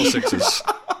 so double 6s.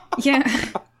 Yeah.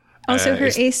 Also,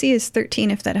 her AC is 13,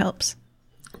 if that helps.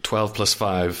 12 plus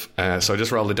 5. So I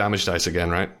just roll the damage dice again,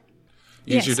 right?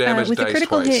 Use your damage with dice a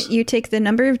critical twice. hit, you take the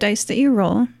number of dice that you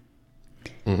roll.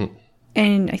 Mm-hmm.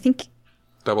 And I think...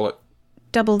 Double it.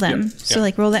 Double them. Yep.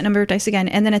 So, roll that number of dice again.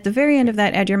 And then at the very end of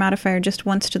that, add your modifier just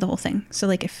once to the whole thing. So,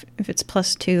 if it's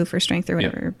 +2 for strength or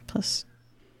whatever, plus...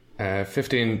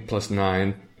 15 plus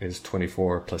 9 is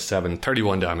 24 plus 7,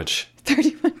 31 damage.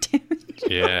 31 damage.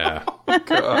 Yeah.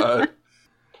 God.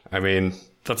 I mean,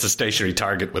 that's a stationary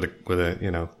target with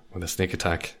a sneak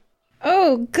attack.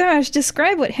 Oh, gosh.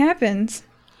 Describe what happens.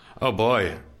 Oh,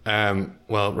 boy.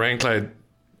 Well, Raincloud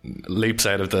leaps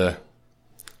out of the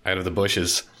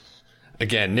bushes.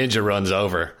 Again, Ninja runs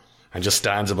over and just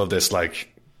stands above this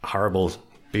like horrible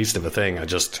beast of a thing. I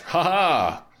just, ha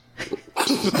ha!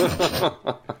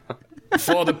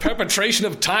 For the perpetration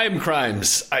of time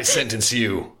crimes, I sentence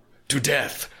you to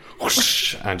death.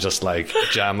 Whoosh, and just like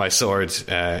jam my sword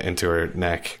into her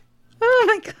neck. Oh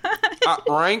my god.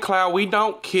 Raincloud, we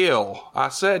don't kill. I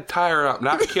said tie her up,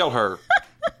 not kill her.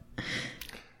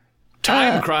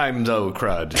 Time crime, though,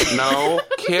 crud. No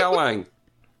killing.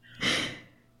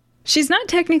 She's not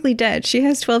technically dead. She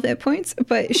has 12 hit points,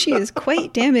 but she is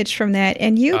quite damaged from that.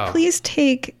 And you please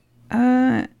take,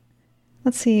 let's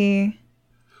see.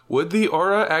 Would the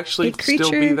aura actually still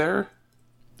be there?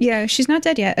 Yeah, she's not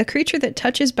dead yet. A creature that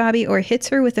touches Bobby or hits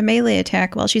her with a melee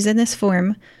attack while she's in this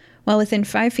form, while within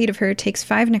 5 feet of her, takes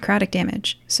 5 necrotic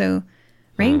damage. So,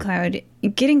 Raincloud,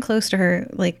 getting close to her,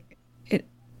 like,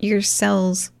 your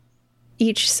cells,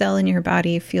 each cell in your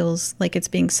body feels like it's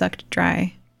being sucked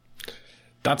dry.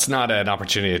 That's not an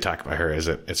opportunity attack by her, is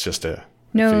it? It's just a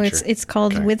No, feature. it's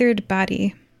called Withered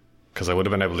Body. Because I would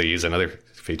have been able to use another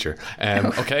feature.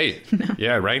 Okay. No.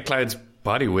 Yeah, Raincloud's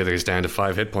body withers down to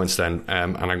 5 hit points then.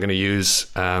 And I'm going to use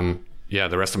the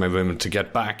rest of my movement to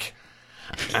get back.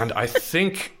 And I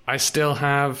think I still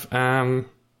have... oh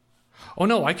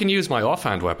no, I can use my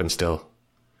offhand weapon still.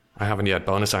 I haven't yet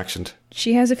bonus actioned.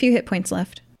 She has a few hit points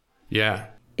left. Yeah.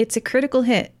 It's a critical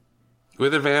hit.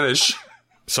 With advantage.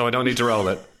 So I don't need to roll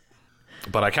it.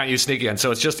 But I can't use sneak again.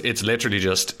 So it's literally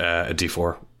just a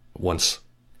d4 once.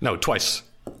 No, twice.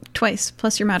 Twice,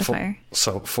 plus your modifier.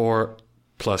 So 4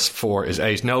 plus 4 is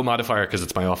 8. No modifier because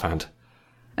it's my offhand.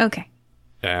 Okay.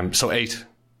 So 8.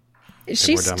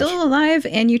 She's still alive,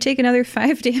 and you take another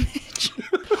 5 damage.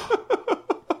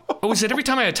 Oh, is it every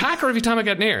time I attack or every time I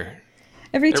get near?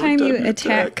 Every time you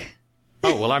attack.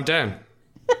 Oh, well, I'm down.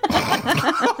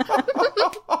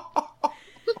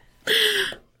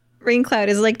 Raincloud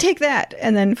is like, take that,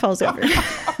 and then falls over.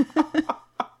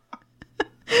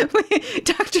 Wait,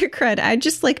 Dr. Crud, I'd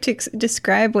just like to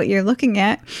describe what you're looking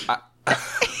at.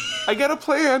 I got a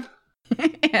plan.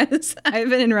 As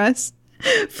Ivan and Russ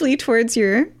flee towards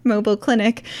your mobile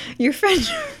clinic, your friend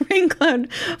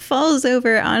Raincloud falls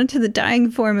over onto the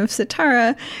dying form of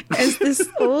Sitara as this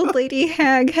old lady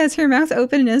hag has her mouth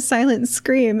open in a silent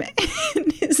scream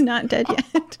and is not dead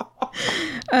yet.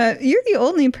 You're the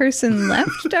only person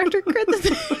left, Dr. Crit.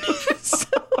 So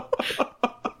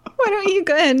why don't you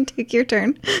go ahead and take your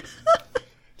turn?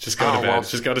 Just go to bed. Well,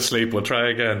 just go to sleep. We'll try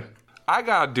again. I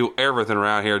gotta do everything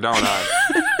around here, don't I?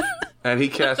 And he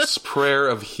casts Prayer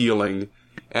of Healing.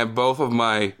 And both of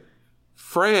my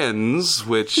friends,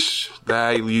 which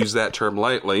I use that term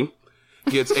lightly,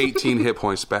 gets 18 hit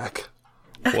points back.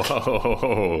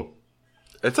 Whoa.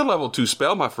 It's a level 2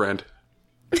 spell, my friend.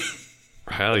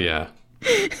 Hell yeah.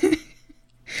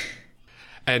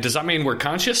 Does that mean we're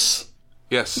conscious?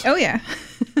 Yes. Oh, yeah.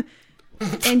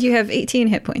 And you have 18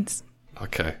 hit points.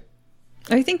 Okay.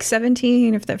 I think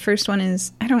 17 if that first one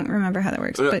is... I don't remember how that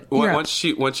works, but once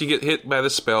you get hit by the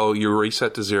spell, you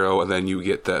reset to 0, and then you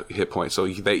get that hit point. So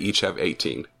they each have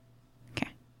 18. Okay.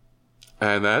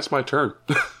 And that's my turn.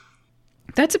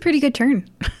 That's a pretty good turn.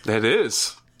 That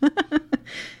is.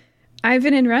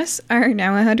 Ivan and Russ are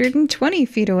now 120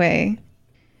 feet away.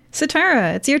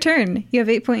 Sitara, it's your turn. You have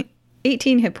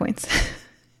 18 hit points.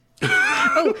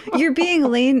 Oh, you're being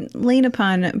lain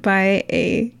upon by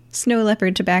a snow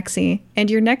leopard tabaxi,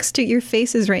 and your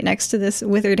face is right next to this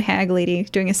withered hag lady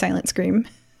doing a silent scream.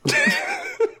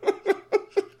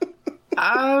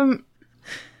 Can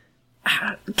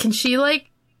she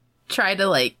try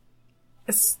to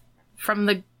from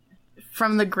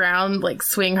the ground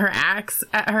swing her axe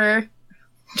at her?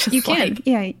 Just you can,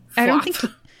 yeah. Flop.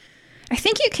 I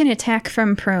think you can attack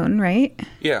from prone, right?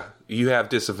 Yeah, you have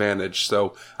disadvantage,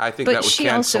 so I think that would cancel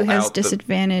out. But she also has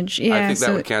disadvantage. Yeah, I think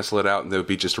that would cancel it out, and it would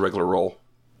be just a regular roll.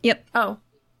 Yep. Oh,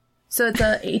 so it's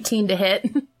a 18 to hit.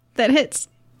 That hits.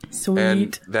 Sweet.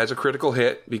 And that's a critical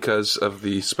hit because of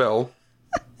the spell.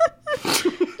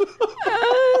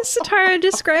 Sitara,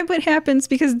 describe what happens,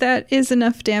 because that is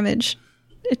enough damage.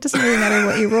 It doesn't really matter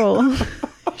what you roll.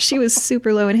 She was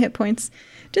super low in hit points.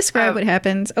 Describe what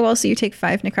happens. Oh, also you take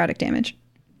 5 necrotic damage.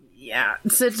 Yeah,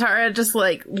 Sitara just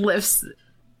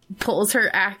pulls her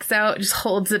axe out, just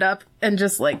holds it up, and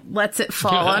just lets it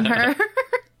fall on her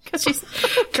because she's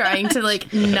trying to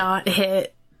not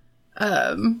hit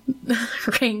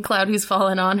Raincloud who's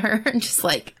fallen on her, and just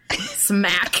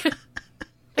smack.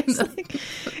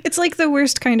 It's like the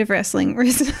worst kind of wrestling, where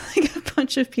it's a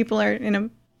bunch of people are in a...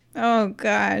 Oh,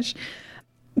 gosh.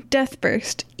 Death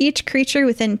Burst. Each creature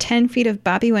within 10 feet of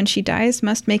Bobby when she dies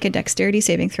must make a dexterity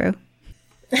saving throw.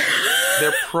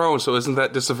 They're prone, so isn't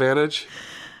that disadvantage?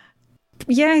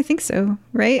 Yeah, I think so,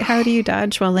 right? How do you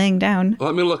dodge while laying down?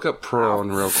 Let me look up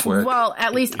prone real quick. Well,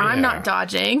 at least I'm not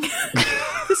dodging.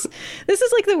 This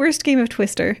is like the worst game of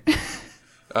Twister.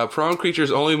 Prone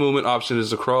creature's only movement option is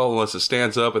to crawl unless it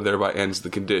stands up and thereby ends the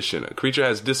condition. A creature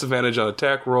has disadvantage on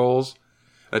attack rolls.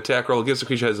 An attack roll against the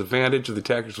creature has advantage if the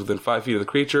attacker is within 5 feet of the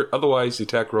creature. Otherwise, the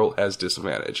attack roll has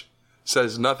disadvantage.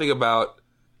 Says nothing about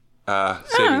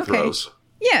saving throws.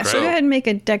 Yeah, so go ahead and make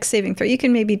a dex saving throw. You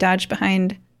can maybe dodge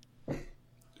behind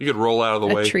You could roll out of the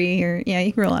way. a tree, or yeah,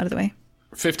 you can roll out of the way.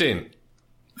 15.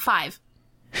 5.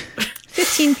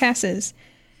 15 passes.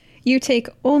 You take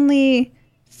only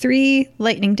 3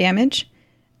 lightning damage.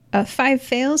 5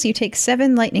 fails, you take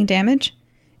 7 lightning damage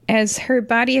as her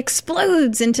body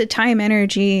explodes into time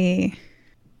energy.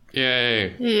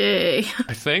 Yay. Yay.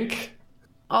 I think.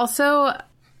 Also,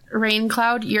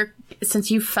 Raincloud, since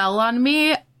you fell on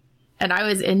me and I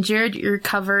was injured, you're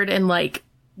covered in like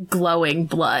glowing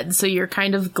blood, so you're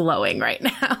kind of glowing right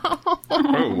now.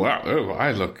 Oh, wow. Oh,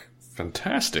 I look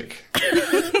fantastic.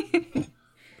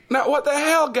 Now, what the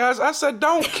hell, guys? I said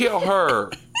don't kill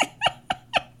her.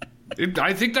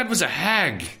 I think that was a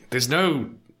hag. There's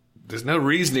no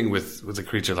reasoning with a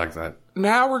creature like that.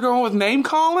 Now we're going with name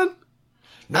calling?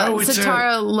 No, it's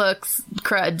Satara looks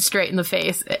Crud straight in the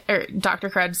face, or Dr.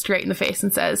 Crud straight in the face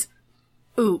and says,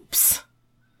 "Oops,"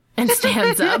 and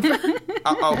stands up.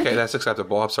 Okay, that's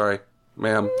acceptable. I'm sorry,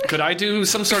 ma'am. Could I do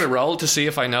some sort of roll to see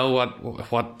if I know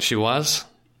what she was?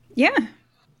 Yeah.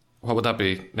 What would that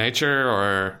be? Nature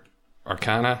or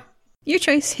Arcana? Your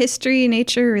choice: history,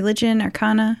 nature, religion,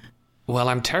 arcana. Well,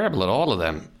 I'm terrible at all of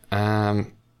them.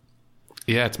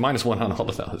 Yeah, it's -1 on all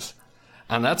of those.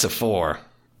 And that's a 4.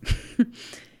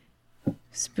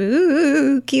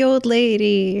 Spooky old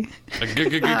lady.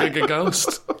 A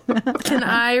ghost. Can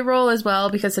I roll as well,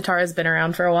 because Satara's been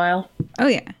around for a while? Oh,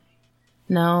 yeah.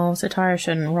 No, Satara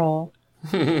shouldn't roll.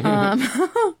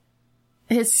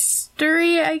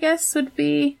 History, I guess, would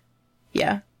be...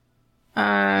 Yeah.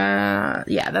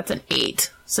 Yeah, that's an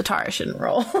 8. Satara shouldn't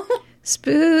roll.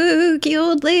 Spooky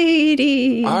old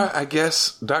lady. All right, I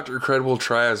guess Dr. Cred will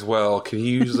try as well. Can he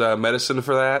use medicine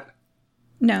for that?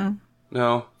 No.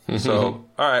 No? So,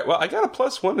 all right. Well, I got a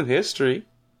 +1 in history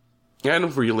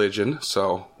and religion,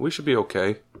 so we should be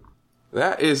okay.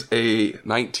 That is a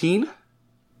 19.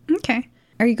 Okay.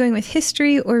 Are you going with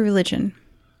history or religion?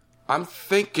 I'm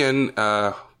thinking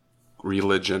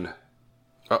religion.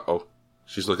 Uh-oh.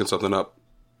 She's looking something up.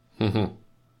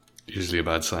 Usually a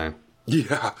bad sign.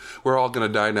 Yeah, we're all gonna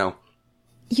die now.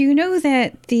 You know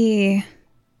that the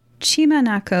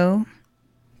Chimanako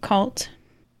cult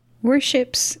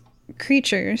worships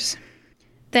creatures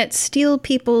that steal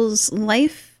people's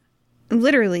life,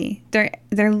 literally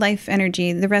their life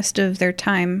energy, the rest of their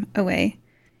time away,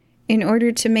 in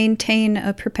order to maintain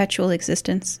a perpetual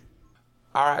existence.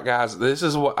 All right, guys, this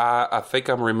is what I think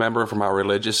I'm remembering from my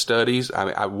religious studies. I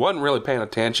mean, I wasn't really paying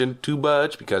attention too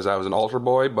much because I was an altar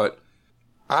boy, but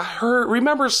I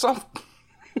remember some...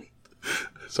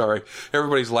 Sorry,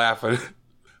 everybody's laughing.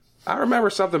 I remember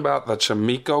something about the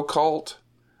Chamiko cult,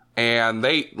 and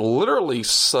they literally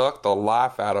sucked the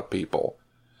life out of people.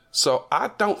 So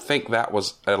I don't think that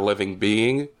was a living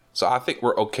being. So I think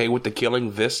we're okay with the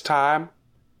killing this time.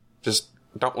 Just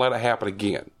don't let it happen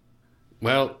again.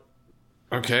 Well,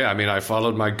 okay. I mean, I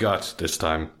followed my gut this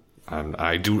time, and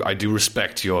I do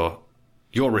respect your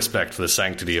respect for the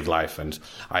sanctity of life, and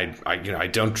I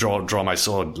don't draw my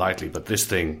sword lightly. But this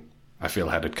thing, I feel,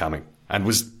 had it coming and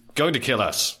was going to kill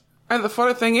us. And the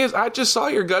funny thing is, I just saw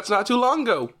your guts not too long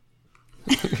ago.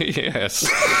 Yes,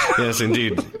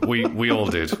 indeed. We all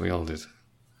did. We all did.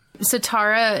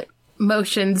 Satara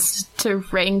motions to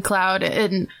Raincloud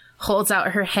and holds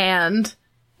out her hand,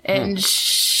 and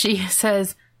she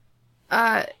says,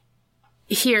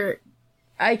 "Here,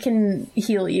 I can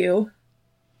heal you."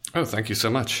 Oh, thank you so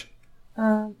much.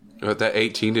 But that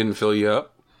 18 didn't fill you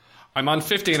up? I'm on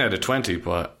 15 out of 20,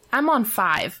 but... I'm on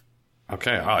 5.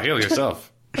 Okay, I'll heal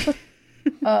yourself.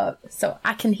 So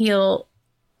I can heal...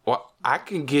 Well, I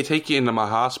can take you into my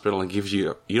hospital and give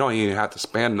you... You don't even have to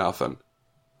spend nothing.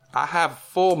 I have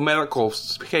full medical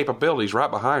capabilities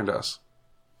right behind us.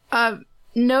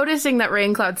 Noticing that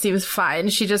Raincloud seems fine,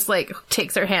 she just,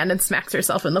 takes her hand and smacks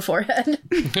herself in the forehead.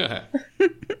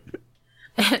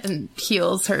 And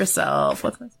heals herself.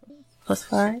 What's my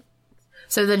 +5?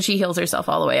 So then she heals herself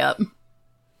all the way up.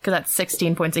 Because that's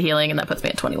 16 points of healing, and that puts me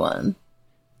at 21.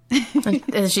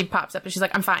 And she pops up and she's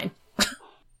like, "I'm fine."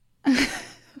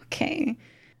 Okay.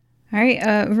 All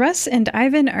right. Russ and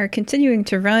Ivan are continuing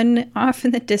to run off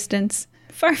in the distance,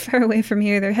 far, far away from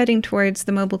here. They're heading towards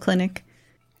the mobile clinic.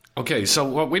 Okay, so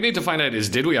what we need to find out is,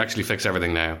 did we actually fix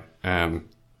everything now? And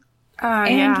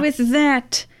with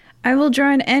that, I will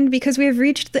draw an end because we have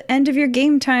reached the end of your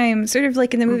game time. Sort of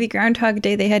like in the movie Groundhog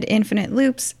Day, they had infinite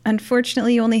loops.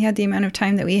 Unfortunately, you only had the amount of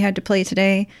time that we had to play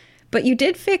today. But you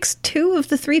did fix 2 of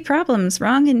the 3 problems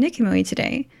wrong in Nikimoi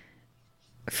today.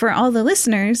 For all the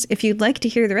listeners, if you'd like to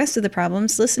hear the rest of the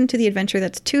problems, listen to the adventure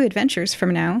that's 2 adventures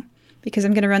from now, because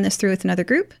I'm going to run this through with another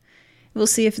group. We'll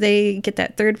see if they get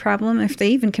that 3rd problem, if they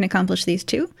even can accomplish these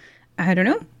 2. I don't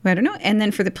know. And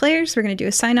then for the players, we're going to do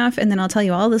a sign-off, and then I'll tell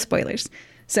you all the spoilers.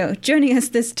 So joining us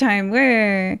this time,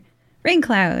 we're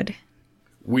Raincloud.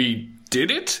 We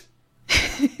did it?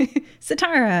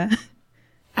 Satara.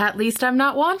 At least I'm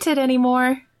not wanted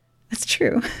anymore. That's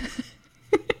true.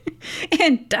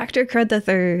 And Dr. Crud the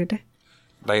Third.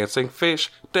 Dancing fish,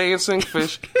 dancing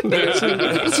fish, dancing,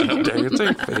 dancing,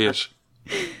 dancing fish.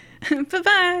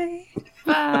 Bye-bye.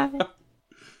 Bye.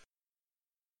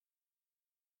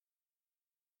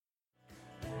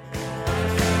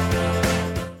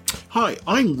 Hi,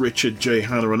 I'm Richard J.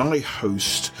 Hanna and I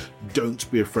host Don't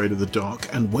Be Afraid of the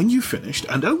Dark, and when you finished,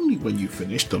 and only when you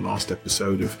finished the last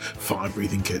episode of Fire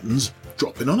Breathing Kittens,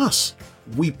 drop in on us.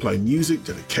 We play music,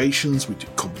 dedications, we do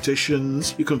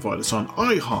competitions. You can find us on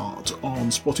iHeart, on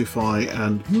Spotify,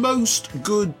 and most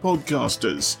good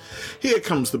podcasters. Here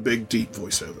comes the big deep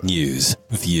voiceover. News,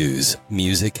 views,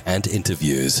 music, and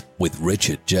interviews with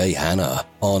Richard J. Hanna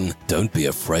on Don't Be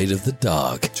Afraid of the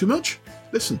Dark. Too much?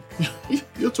 Listen,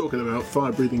 you're talking about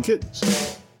Fire Breathing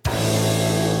Kittens.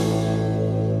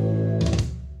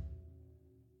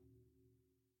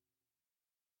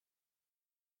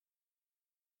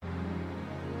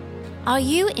 Are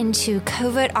you into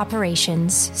covert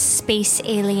operations, space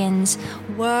aliens,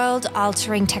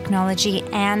 world-altering technology,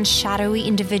 and shadowy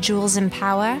individuals in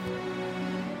power?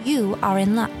 You are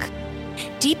in luck.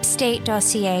 Deep State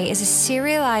Dossier is a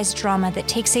serialized drama that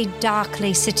takes a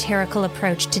darkly satirical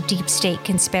approach to deep state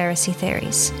conspiracy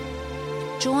theories.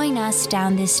 Join us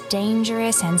down this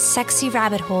dangerous and sexy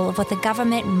rabbit hole of what the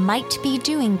government might be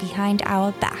doing behind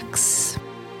our backs.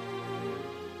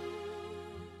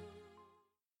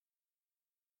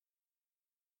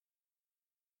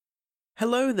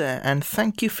 Hello there, and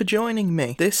thank you for joining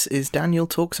me. This is Daniel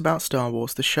Talks About Star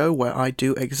Wars, the show where I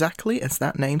do exactly as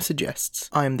that name suggests.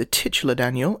 I am the titular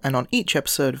Daniel, and on each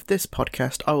episode of this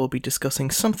podcast I will be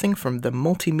discussing something from the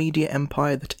multimedia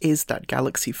empire that is that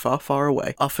galaxy far, far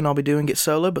away. Often I'll be doing it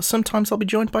solo, but sometimes I'll be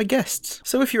joined by guests.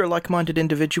 So if you're a like-minded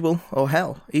individual, or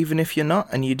hell, even if you're not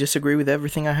and you disagree with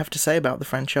everything I have to say about the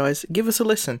franchise, give us a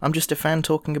listen. I'm just a fan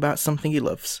talking about something he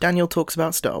loves. Daniel Talks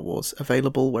About Star Wars,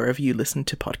 available wherever you listen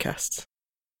to podcasts.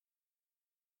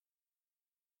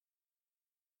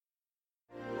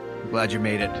 Glad you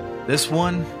made it. This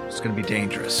one is going to be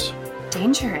dangerous.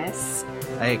 Dangerous?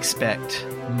 I expect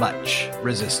much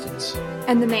resistance.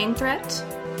 And the main threat?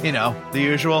 You know, the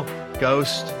usual.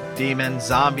 Ghost, demons,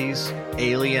 zombies,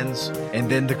 aliens, and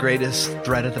then the greatest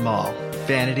threat of them all.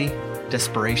 Vanity,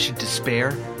 desperation,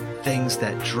 despair. Things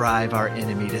that drive our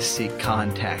enemy to seek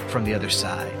contact from the other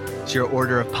side. Is your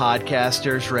order of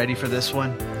podcasters ready for this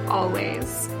one?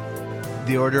 Always.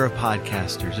 The Order of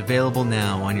Podcasters, available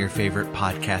now on your favorite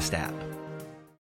podcast app.